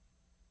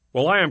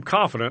 Well, I am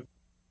confident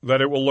that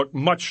it will look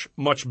much,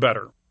 much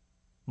better.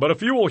 But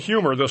if you will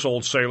humor this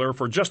old sailor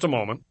for just a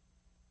moment,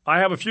 I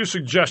have a few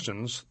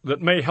suggestions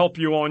that may help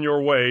you on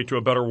your way to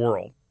a better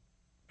world.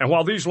 And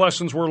while these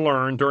lessons were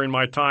learned during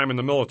my time in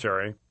the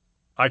military,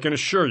 I can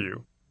assure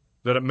you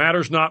that it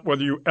matters not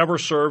whether you ever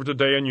served a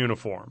day in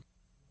uniform.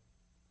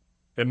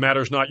 It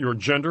matters not your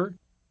gender,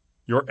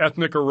 your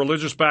ethnic or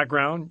religious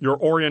background, your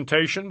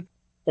orientation,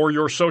 or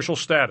your social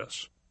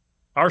status.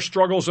 Our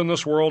struggles in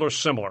this world are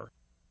similar,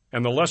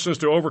 and the lessons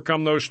to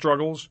overcome those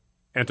struggles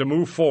and to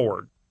move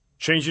forward,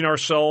 changing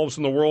ourselves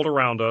and the world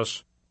around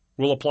us,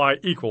 will apply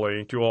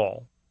equally to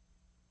all.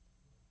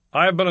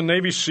 I have been a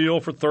Navy SEAL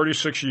for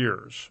 36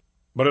 years,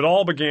 but it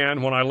all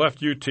began when I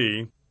left UT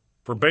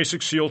for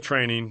basic SEAL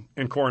training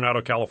in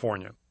Coronado,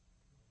 California.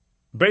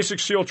 Basic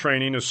SEAL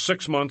training is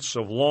 6 months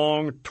of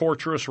long,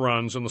 torturous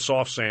runs in the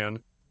soft sand,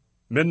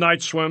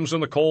 midnight swims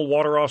in the cold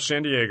water off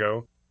San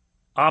Diego,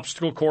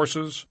 obstacle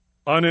courses,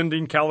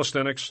 unending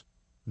calisthenics,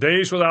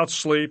 days without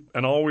sleep,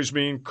 and always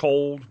being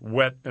cold,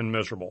 wet, and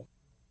miserable.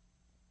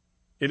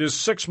 It is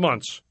 6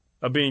 months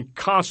of being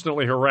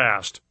constantly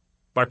harassed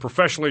by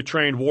professionally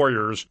trained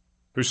warriors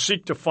who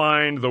seek to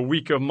find the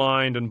weak of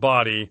mind and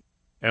body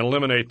and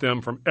eliminate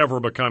them from ever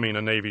becoming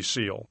a Navy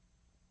SEAL.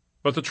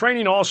 But the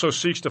training also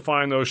seeks to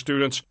find those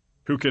students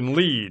who can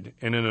lead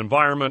in an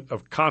environment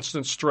of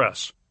constant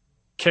stress,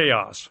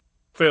 chaos,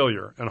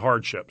 failure, and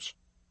hardships.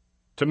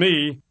 To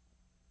me,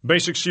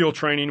 basic SEAL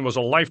training was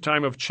a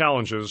lifetime of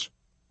challenges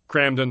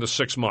crammed into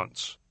 6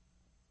 months.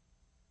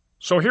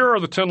 So here are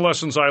the 10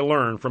 lessons I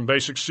learned from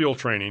basic SEAL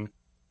training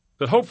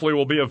that hopefully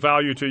will be of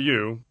value to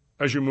you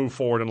as you move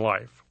forward in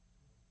life.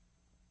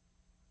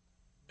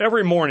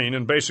 Every morning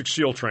in basic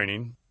SEAL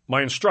training,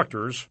 my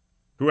instructors,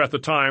 who at the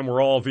time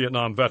were all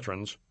Vietnam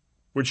veterans,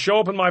 would show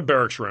up in my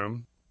barracks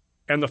room,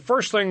 and the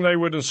first thing they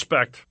would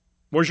inspect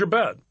was your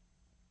bed.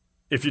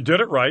 If you did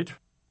it right,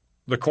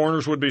 the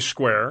corners would be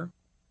square,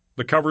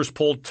 the covers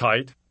pulled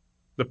tight,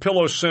 the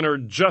pillow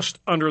centered just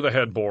under the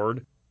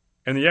headboard,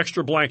 and the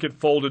extra blanket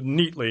folded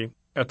neatly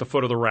at the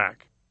foot of the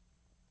rack.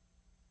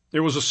 It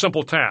was a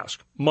simple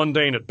task,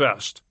 mundane at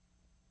best.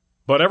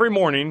 But every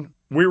morning,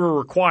 we were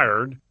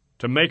required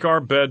to make our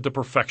bed to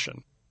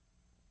perfection.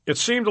 It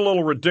seemed a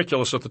little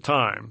ridiculous at the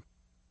time,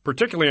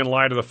 particularly in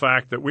light of the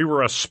fact that we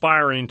were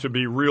aspiring to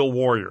be real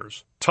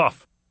warriors,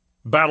 tough,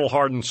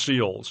 battle-hardened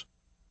SEALs.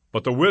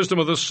 But the wisdom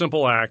of this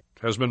simple act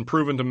has been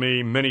proven to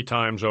me many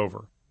times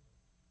over.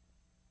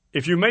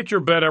 If you make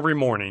your bed every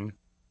morning,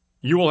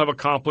 you will have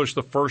accomplished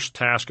the first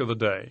task of the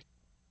day.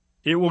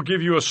 It will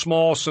give you a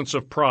small sense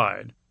of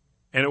pride,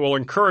 and it will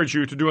encourage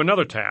you to do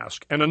another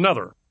task, and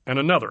another, and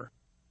another.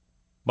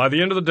 By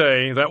the end of the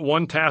day, that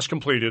one task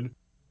completed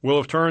will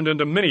have turned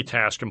into many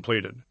tasks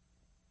completed.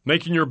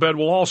 Making your bed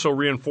will also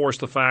reinforce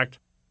the fact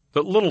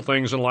that little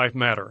things in life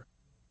matter.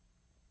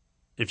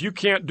 If you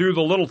can't do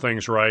the little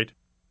things right,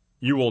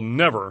 you will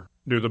never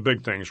do the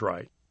big things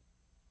right.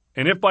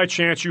 And if by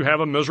chance you have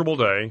a miserable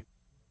day,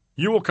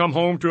 you will come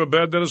home to a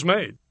bed that is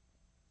made,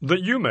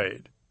 that you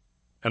made.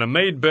 And a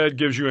made bed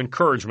gives you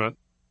encouragement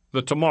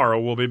that tomorrow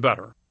will be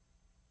better.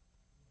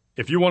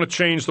 If you want to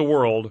change the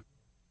world,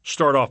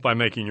 start off by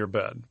making your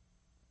bed.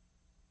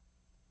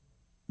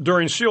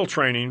 During SEAL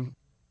training,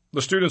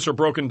 the students are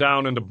broken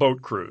down into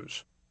boat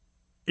crews.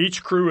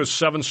 Each crew is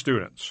 7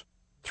 students,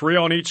 3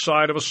 on each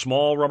side of a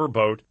small rubber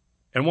boat,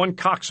 and 1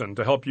 coxswain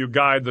to help you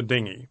guide the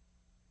dinghy.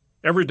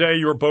 Every day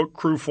your boat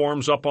crew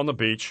forms up on the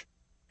beach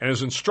and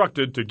is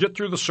instructed to get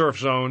through the surf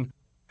zone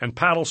and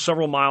paddle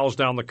several miles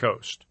down the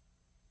coast.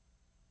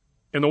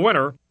 In the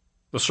winter,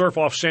 the surf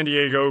off San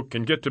Diego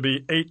can get to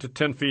be 8 to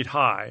 10 feet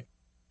high,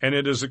 and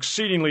it is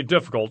exceedingly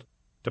difficult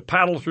to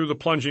paddle through the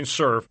plunging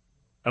surf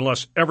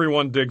unless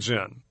everyone digs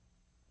in.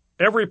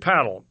 Every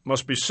paddle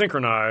must be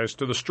synchronized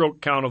to the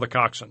stroke count of the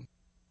coxswain.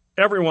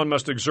 Everyone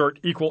must exert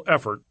equal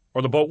effort,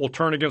 or the boat will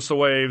turn against the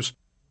waves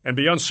and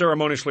be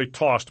unceremoniously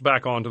tossed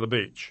back onto the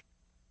beach.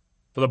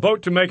 For the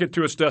boat to make it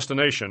to its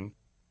destination,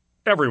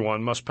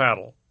 everyone must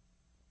paddle.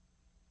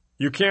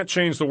 You can't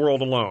change the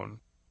world alone.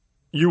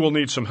 You will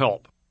need some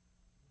help.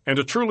 And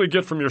to truly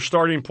get from your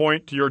starting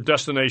point to your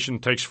destination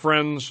takes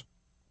friends,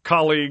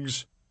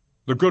 colleagues,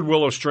 the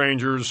goodwill of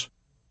strangers,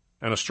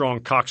 and a strong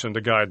coxswain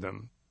to guide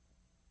them.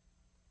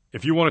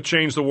 If you want to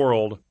change the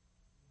world,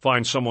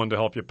 find someone to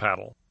help you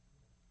paddle.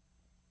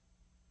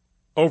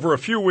 Over a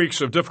few weeks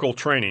of difficult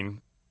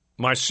training,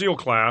 my SEAL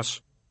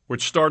class,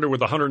 which started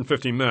with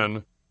 150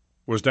 men,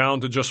 was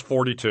down to just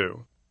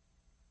 42.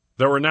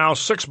 There were now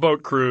 6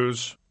 boat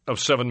crews of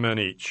 7 men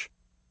each.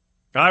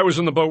 I was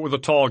in the boat with the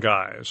tall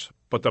guys,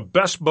 but the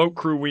best boat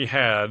crew we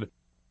had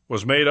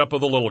was made up of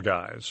the little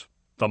guys,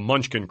 the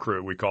Munchkin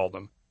crew, we called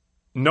them.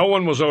 No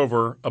one was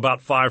over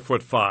about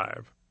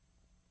 5'5".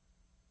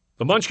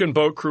 The Munchkin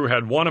boat crew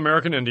had one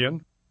American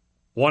Indian,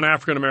 one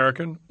African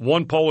American,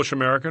 one Polish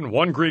American,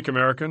 one Greek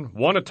American,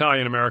 one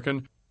Italian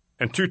American,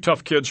 and two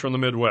tough kids from the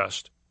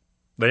Midwest.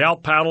 They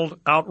out-paddled,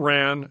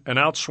 outran, and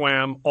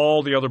outswam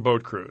all the other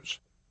boat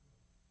crews.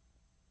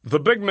 The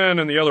big men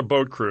in the other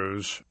boat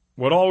crews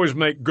would always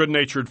make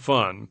good-natured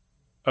fun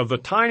of the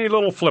tiny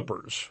little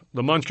flippers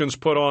the Munchkins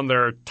put on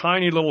their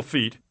tiny little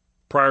feet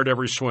prior to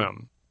every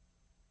swim.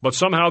 But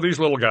somehow these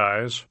little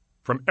guys,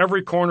 from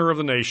every corner of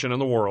the nation and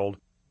the world,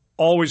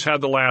 always had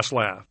the last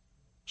laugh,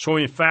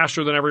 swimming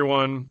faster than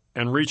everyone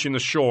and reaching the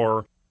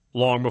shore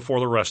long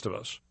before the rest of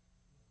us.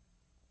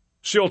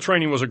 SEAL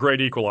training was a great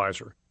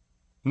equalizer.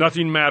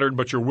 Nothing mattered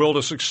but your will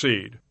to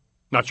succeed,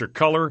 not your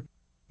color,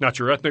 not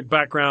your ethnic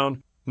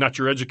background, not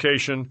your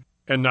education,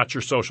 and not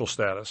your social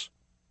status.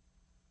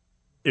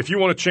 If you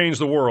want to change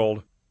the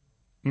world,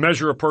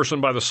 measure a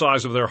person by the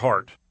size of their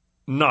heart,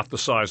 not the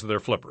size of their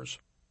flippers.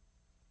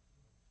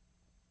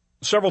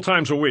 Several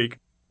times a week,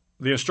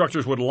 the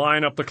instructors would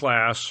line up the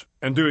class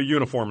and do a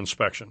uniform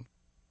inspection.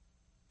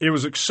 It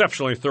was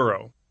exceptionally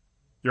thorough.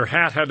 Your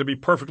hat had to be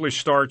perfectly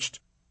starched,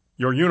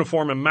 your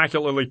uniform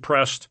immaculately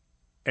pressed,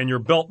 and your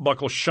belt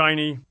buckle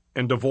shiny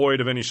and devoid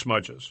of any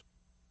smudges.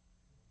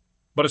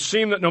 But it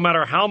seemed that no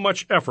matter how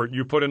much effort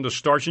you put into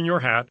starching your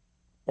hat,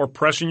 or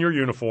pressing your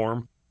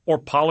uniform, or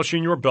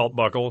polishing your belt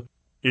buckle,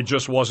 it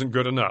just wasn't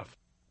good enough.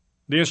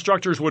 The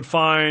instructors would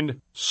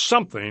find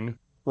something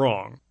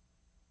wrong.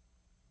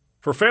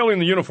 For failing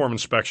the uniform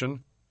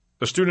inspection,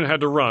 the student had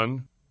to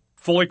run,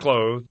 fully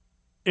clothed,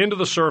 into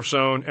the surf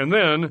zone and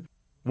then,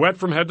 wet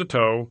from head to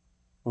toe,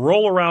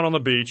 roll around on the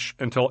beach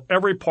until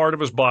every part of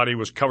his body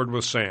was covered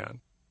with sand.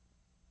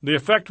 The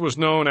effect was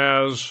known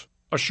as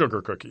a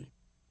sugar cookie.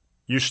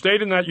 You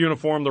stayed in that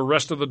uniform the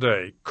rest of the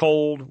day,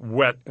 cold,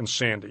 wet, and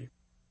sandy.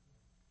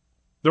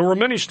 There were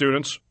many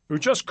students who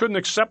just couldn't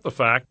accept the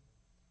fact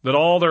that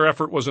all their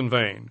effort was in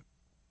vain,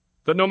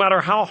 that no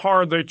matter how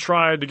hard they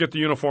tried to get the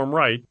uniform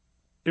right,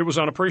 it was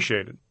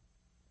unappreciated.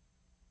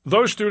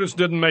 Those students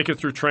didn't make it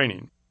through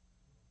training.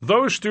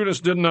 Those students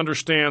didn't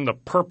understand the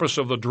purpose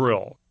of the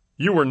drill.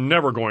 You were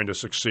never going to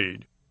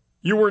succeed.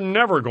 You were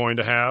never going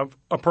to have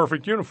a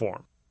perfect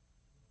uniform.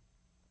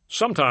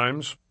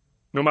 Sometimes,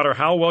 no matter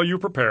how well you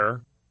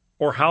prepare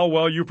or how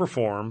well you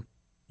perform,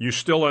 you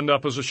still end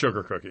up as a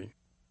sugar cookie.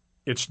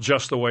 It's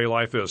just the way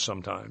life is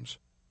sometimes.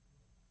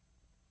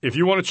 If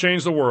you want to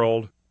change the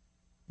world,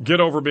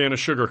 get over being a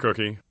sugar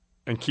cookie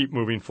and keep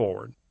moving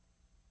forward.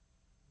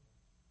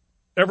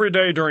 Every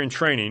day during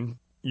training,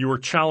 you were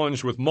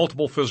challenged with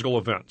multiple physical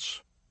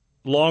events,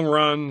 long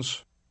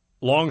runs,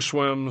 long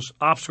swims,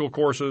 obstacle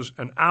courses,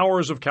 and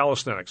hours of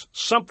calisthenics,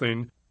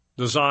 something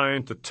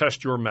designed to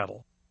test your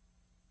mettle.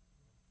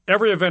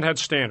 Every event had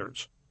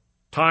standards,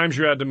 times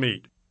you had to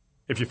meet.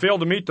 If you failed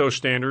to meet those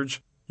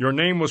standards, your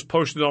name was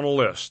posted on a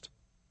list,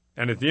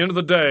 and at the end of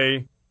the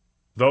day,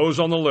 those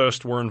on the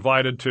list were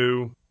invited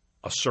to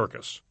a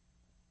circus.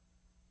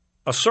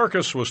 A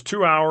circus was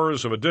 2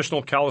 hours of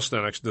additional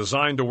calisthenics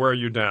designed to wear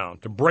you down,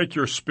 to break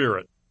your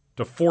spirit,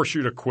 to force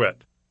you to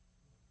quit.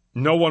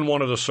 No one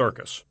wanted a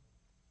circus.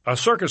 A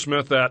circus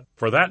meant that,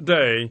 for that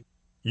day,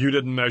 you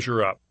didn't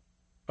measure up.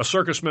 A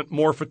circus meant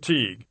more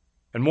fatigue,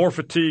 and more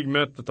fatigue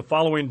meant that the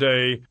following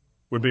day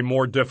would be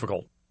more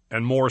difficult,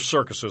 and more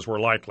circuses were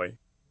likely.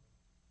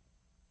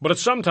 But at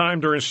some time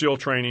during SEAL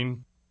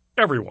training,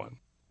 everyone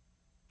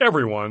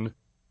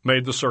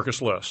made the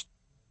circus list.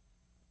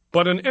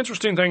 But an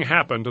interesting thing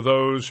happened to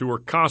those who were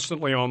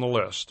constantly on the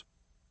list.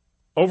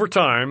 Over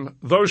time,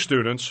 those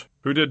students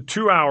who did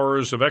 2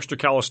 hours of extra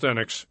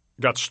calisthenics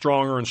got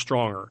stronger and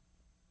stronger.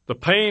 The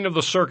pain of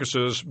the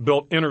circuses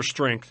built inner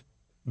strength,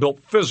 built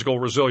physical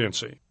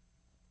resiliency.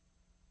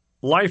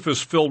 Life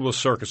is filled with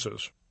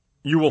circuses.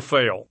 You will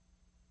fail.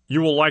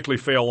 You will likely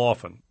fail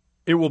often.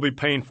 It will be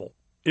painful.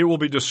 It will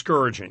be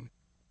discouraging.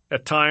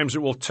 At times,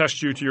 it will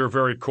test you to your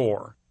very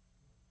core.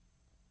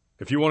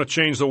 If you want to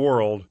change the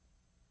world,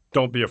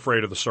 don't be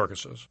afraid of the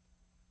circuses.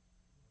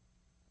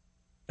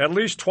 At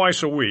least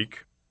twice a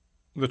week,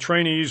 the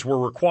trainees were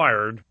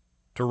required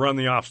to run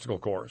the obstacle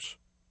course.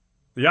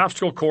 The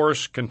obstacle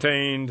course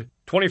contained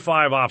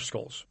 25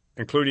 obstacles,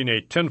 including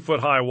a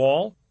 10-foot-high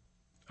wall,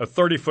 a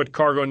 30-foot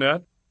cargo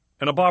net,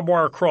 and a barbed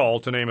wire crawl,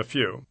 to name a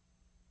few.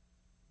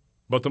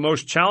 But the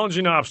most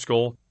challenging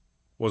obstacle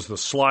was the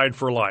slide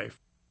for life.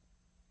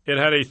 It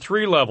had a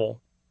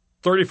 3-level,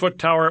 30-foot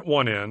tower at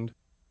one end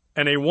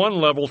and a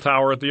 1-level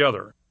tower at the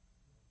other.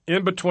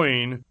 In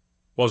between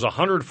was a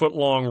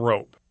 100-foot-long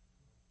rope.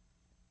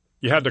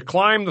 You had to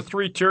climb the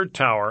 3-tiered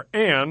tower,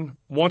 and,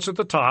 once at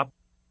the top,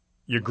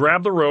 you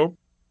grabbed the rope,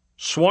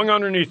 swung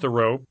underneath the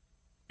rope,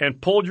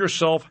 and pulled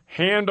yourself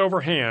hand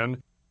over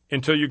hand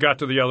until you got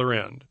to the other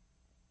end.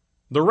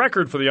 The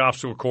record for the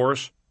obstacle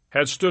course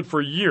had stood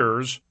for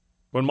years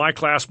when my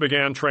class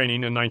began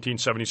training in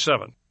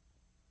 1977.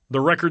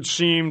 The record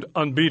seemed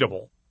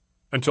unbeatable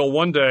until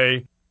one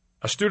day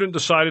a student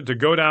decided to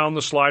go down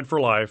the slide for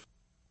life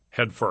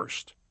head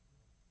first.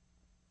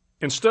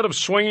 Instead of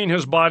swinging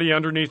his body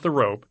underneath the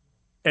rope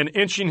and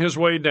inching his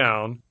way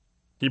down,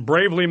 he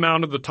bravely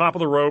mounted the top of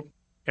the rope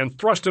and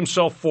thrust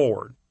himself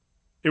forward.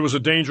 It was a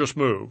dangerous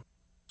move,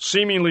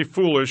 seemingly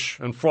foolish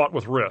and fraught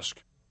with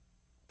risk.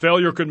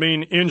 Failure could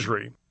mean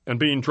injury and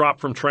being dropped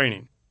from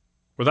training.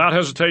 Without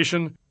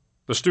hesitation,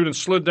 the student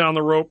slid down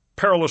the rope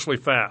perilously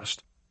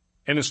fast,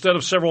 and instead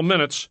of several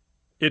minutes,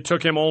 it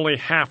took him only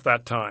half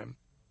that time.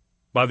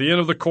 By the end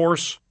of the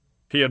course,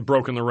 he had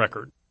broken the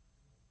record.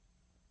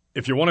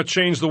 If you want to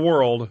change the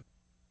world,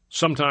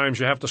 sometimes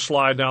you have to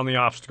slide down the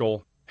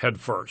obstacle head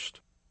first.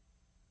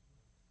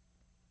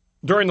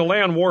 During the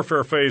land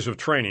warfare phase of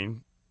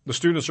training, the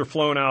students are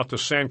flown out to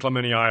San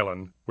Clemente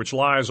Island, which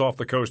lies off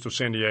the coast of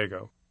San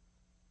Diego.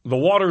 The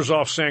waters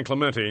off San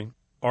Clemente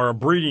are a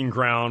breeding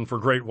ground for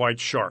great white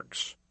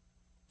sharks.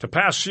 To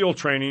pass SEAL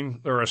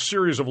training, there are a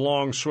series of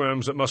long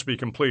swims that must be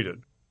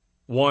completed.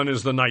 One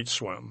is the night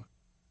swim.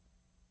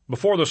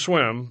 Before the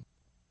swim,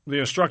 the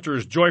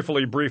instructors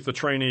joyfully brief the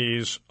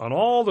trainees on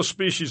all the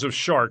species of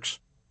sharks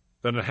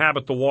that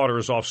inhabit the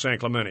waters off San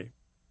Clemente.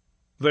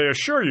 They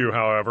assure you,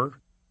 however,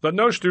 that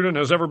no student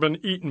has ever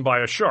been eaten by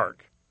a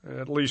shark,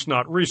 at least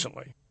not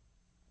recently.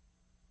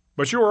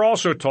 But you are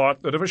also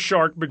taught that if a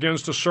shark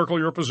begins to circle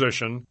your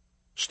position,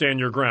 stand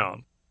your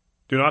ground.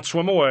 Do not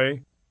swim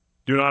away.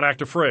 Do not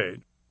act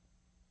afraid.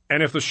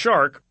 And if the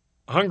shark,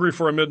 hungry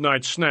for a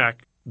midnight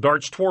snack,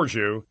 darts towards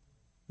you,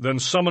 then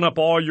summon up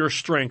all your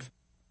strength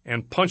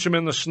and punch him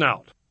in the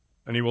snout,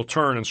 and he will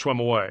turn and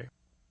swim away.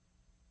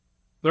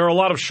 There are a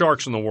lot of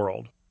sharks in the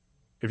world.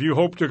 If you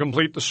hope to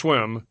complete the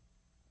swim,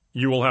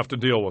 you will have to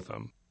deal with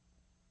them.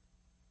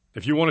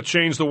 If you want to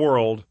change the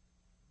world,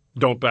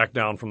 don't back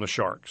down from the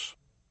sharks.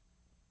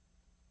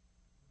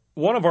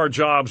 One of our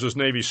jobs as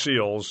Navy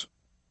SEALs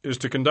is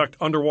to conduct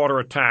underwater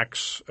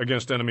attacks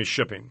against enemy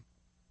shipping.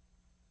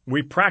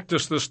 We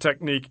practice this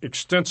technique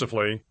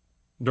extensively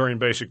during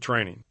basic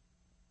training.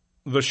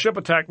 The ship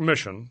attack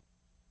mission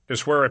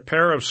is where a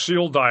pair of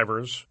SEAL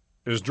divers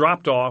is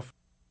dropped off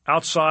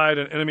outside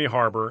an enemy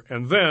harbor,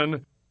 and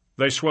then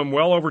they swim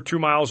well over 2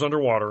 miles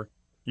underwater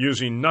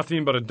using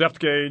nothing but a depth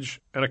gauge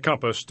and a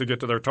compass to get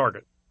to their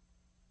target.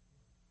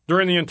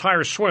 During the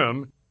entire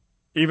swim,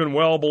 even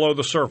well below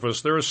the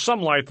surface, there is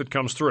some light that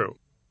comes through.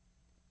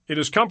 It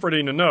is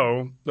comforting to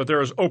know that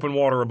there is open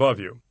water above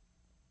you.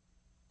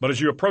 But as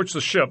you approach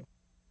the ship,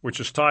 which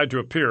is tied to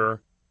a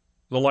pier,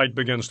 the light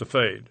begins to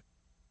fade.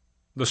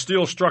 The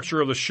steel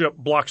structure of the ship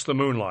blocks the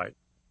moonlight.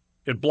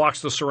 It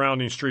blocks the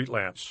surrounding street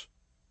lamps.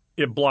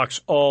 It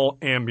blocks all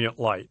ambient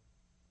light.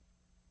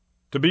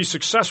 To be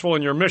successful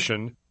in your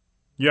mission,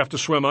 you have to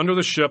swim under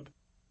the ship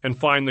and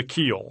find the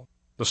keel,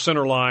 the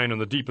center line and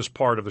the deepest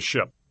part of the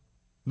ship.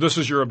 This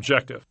is your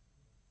objective.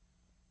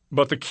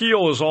 But the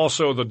keel is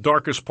also the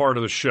darkest part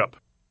of the ship,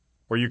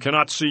 where you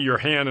cannot see your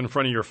hand in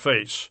front of your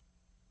face,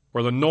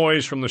 where the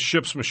noise from the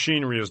ship's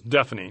machinery is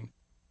deafening,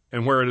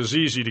 and where it is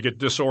easy to get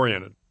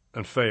disoriented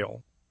and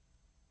fail.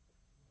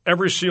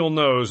 Every SEAL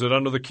knows that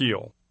under the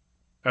keel,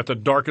 at the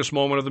darkest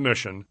moment of the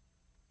mission,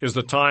 is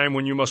the time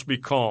when you must be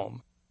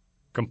calm,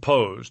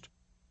 composed,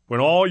 when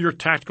all your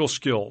tactical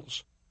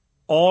skills,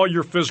 all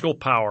your physical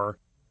power,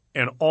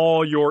 and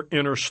all your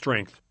inner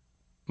strength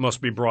must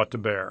be brought to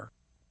bear.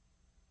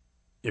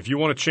 If you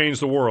want to change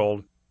the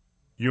world,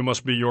 you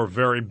must be your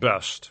very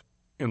best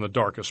in the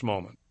darkest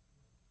moment.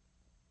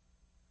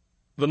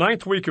 The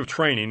 9th week of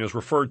training is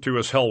referred to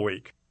as Hell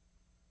Week.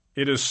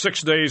 It is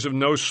 6 days of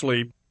no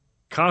sleep,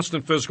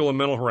 constant physical and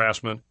mental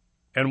harassment,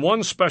 and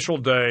one special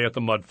day at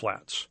the Mud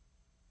Flats.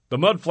 The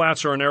Mud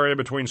Flats are an area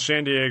between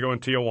San Diego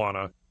and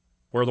Tijuana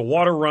where the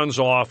water runs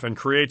off and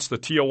creates the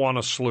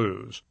Tijuana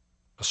Sloughs,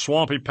 a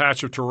swampy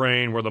patch of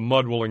terrain where the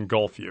mud will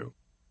engulf you.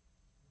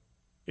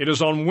 It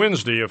is on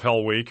Wednesday of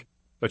Hell Week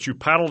that you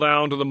paddle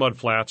down to the Mud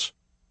Flats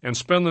and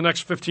spend the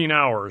next 15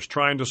 hours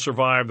trying to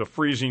survive the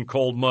freezing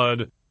cold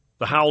mud,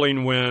 the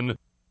howling wind,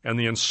 and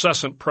the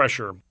incessant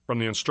pressure from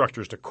the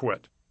instructors to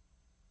quit.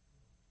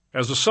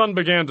 As the sun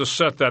began to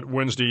set that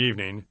Wednesday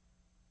evening,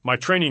 my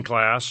training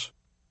class,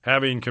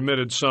 having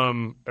committed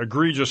some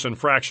egregious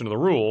infraction of the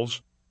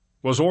rules,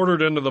 was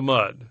ordered into the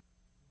mud.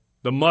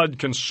 The mud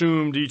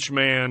consumed each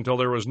man till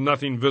there was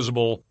nothing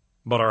visible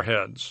but our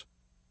heads.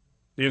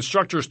 The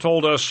instructors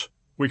told us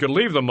we could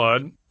leave the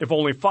mud if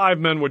only 5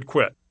 men would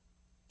quit.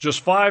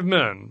 Just 5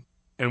 men,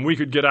 and we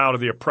could get out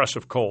of the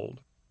oppressive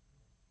cold.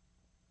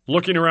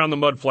 Looking around the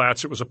Mud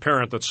Flats, it was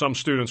apparent that some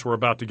students were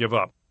about to give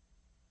up.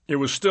 It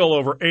was still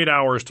over 8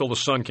 hours till the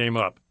sun came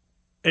up.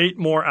 8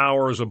 more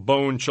hours of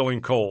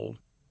bone-chilling cold.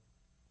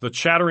 The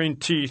chattering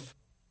teeth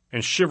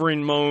and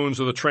shivering moans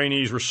of the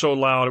trainees were so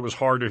loud it was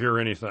hard to hear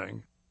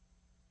anything.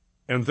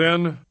 And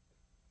then,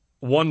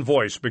 one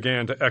voice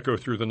began to echo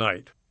through the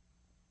night.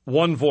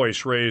 One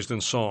voice raised in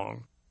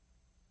song.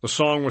 The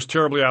song was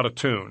terribly out of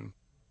tune,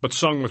 but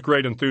sung with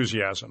great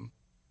enthusiasm.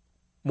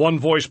 One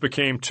voice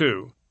became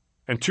 2,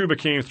 and 2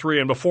 became 3,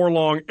 and before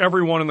long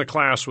everyone in the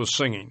class was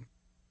singing.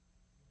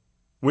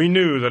 We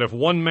knew that if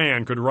one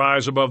man could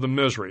rise above the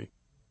misery,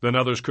 then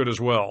others could as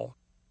well.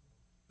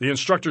 The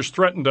instructors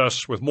threatened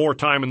us with more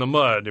time in the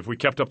mud if we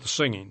kept up the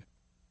singing,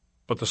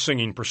 but the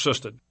singing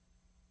persisted,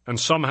 and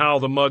somehow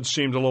the mud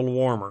seemed a little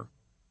warmer,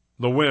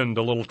 the wind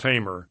a little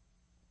tamer,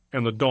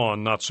 and the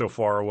dawn not so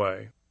far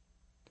away.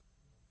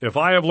 If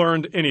I have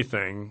learned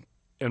anything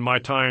in my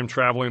time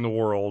traveling the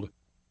world,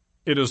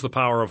 it is the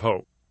power of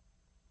hope.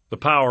 The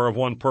power of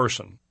one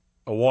person,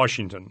 a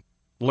Washington,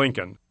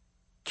 Lincoln,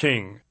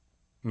 King,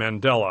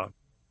 Mandela,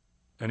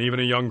 and even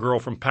a young girl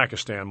from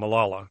Pakistan,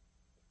 Malala.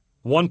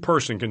 One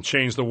person can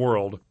change the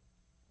world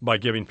by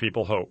giving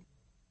people hope.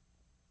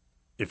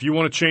 If you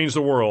want to change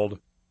the world,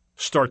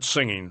 start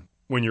singing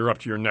when you're up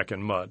to your neck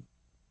in mud.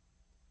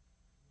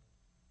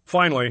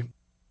 Finally,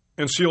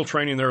 in SEAL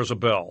training there is a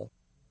bell,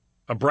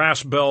 a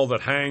brass bell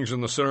that hangs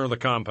in the center of the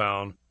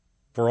compound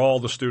for all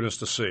the students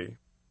to see.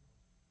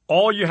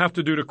 All you have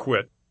to do to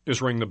quit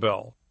is ring the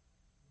bell.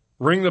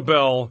 Ring the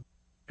bell,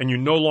 and you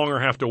no longer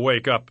have to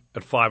wake up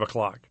at 5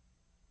 o'clock.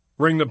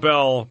 Ring the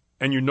bell,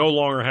 and you no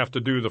longer have to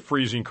do the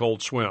freezing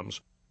cold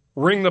swims.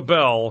 Ring the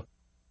bell,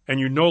 and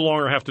you no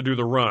longer have to do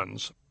the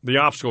runs, the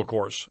obstacle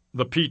course,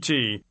 the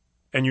PT,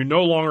 and you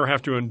no longer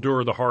have to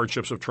endure the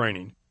hardships of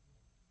training.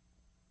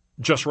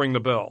 Just ring the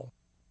bell.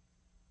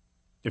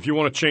 If you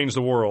want to change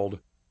the world,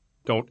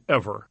 don't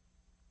ever,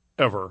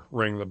 ever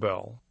ring the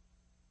bell.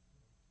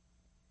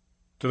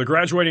 To the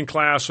graduating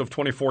class of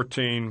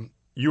 2014,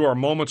 you are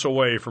moments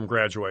away from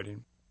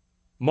graduating,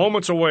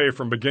 moments away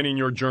from beginning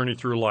your journey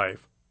through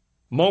life,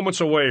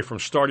 moments away from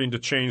starting to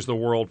change the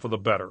world for the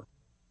better.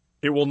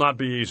 It will not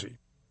be easy.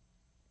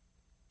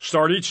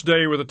 Start each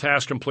day with a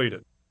task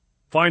completed.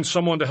 Find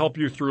someone to help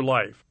you through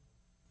life.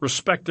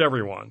 Respect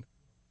everyone.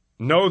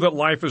 Know that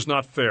life is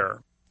not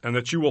fair and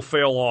that you will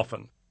fail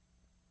often.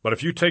 But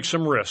if you take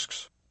some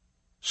risks,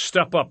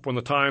 step up when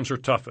the times are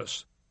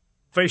toughest,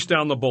 face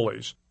down the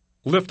bullies,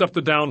 lift up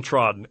the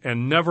downtrodden,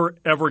 and never,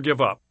 ever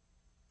give up.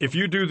 If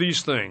you do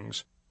these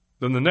things,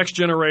 then the next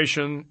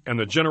generation and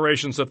the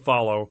generations that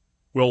follow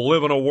will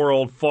live in a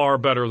world far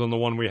better than the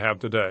one we have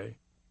today.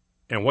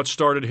 And what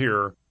started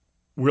here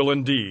will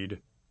indeed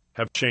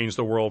have changed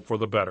the world for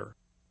the better.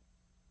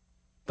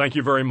 Thank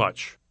you very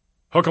much.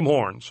 Hook 'em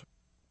horns.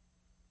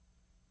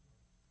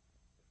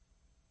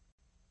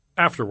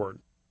 Afterward,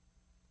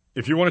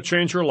 if you want to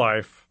change your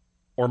life,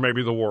 or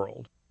maybe the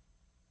world,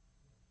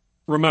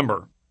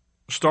 remember,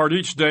 start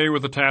each day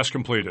with a task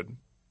completed.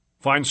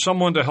 Find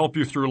someone to help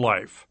you through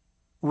life.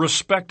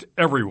 Respect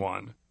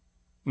everyone.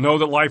 Know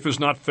that life is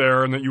not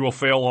fair and that you will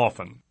fail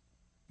often.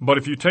 But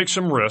if you take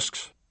some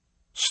risks,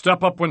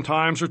 step up when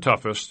times are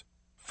toughest,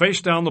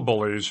 face down the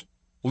bullies,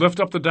 lift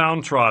up the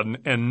downtrodden,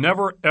 and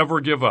never,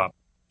 ever give up.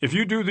 If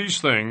you do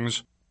these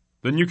things,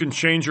 then you can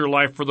change your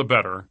life for the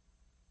better,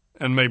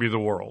 and maybe the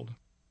world.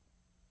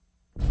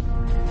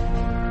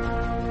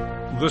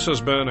 This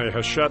has been a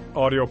Hachette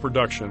audio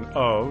production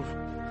of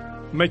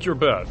Make Your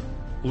Bed,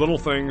 Little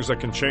Things That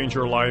Can Change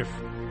Your Life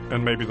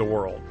and Maybe the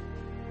World.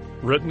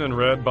 Written and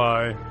read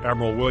by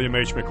Admiral William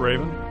H.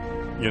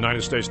 McRaven,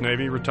 United States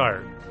Navy,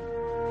 retired.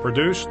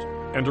 Produced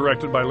and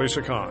directed by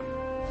Lisa Kahn.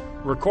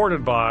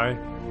 Recorded by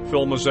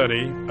Phil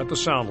Mazzetti at the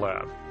Sound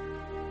Lab.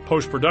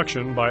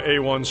 Post-production by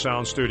A1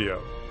 Sound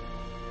Studio.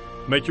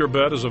 Make Your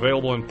Bed is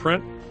available in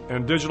print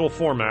and digital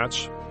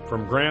formats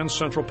from Grand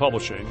Central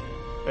Publishing,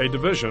 a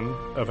division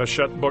of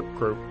Hachette Book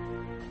Group.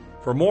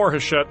 For more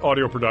Hachette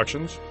audio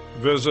productions,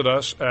 visit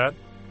us at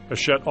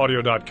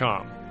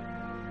hachetteaudio.com.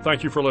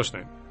 Thank you for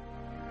listening.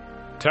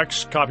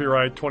 Text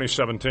copyright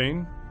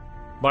 2017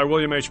 by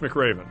William H.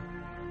 McRaven.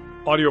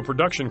 Audio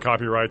production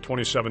copyright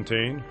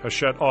 2017,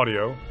 Hachette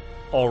Audio,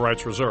 all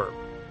rights reserved.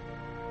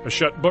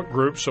 Hachette Book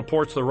Group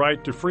supports the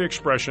right to free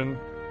expression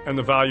and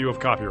the value of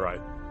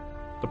copyright.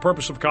 The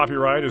purpose of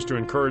copyright is to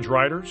encourage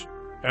writers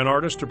and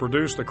artists to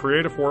produce the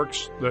creative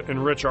works that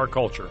enrich our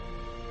culture.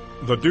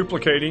 The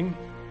duplicating,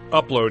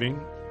 uploading,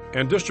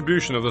 and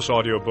distribution of this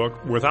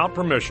audiobook without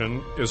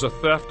permission is a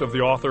theft of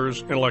the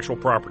author's intellectual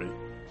property.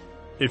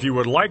 If you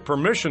would like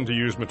permission to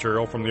use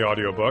material from the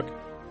audiobook,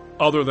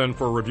 other than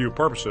for review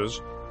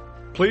purposes,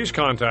 please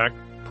contact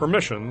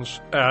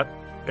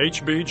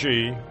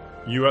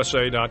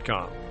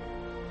permissions@hbgusa.com.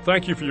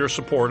 Thank you for your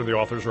support of the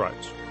author's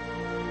rights.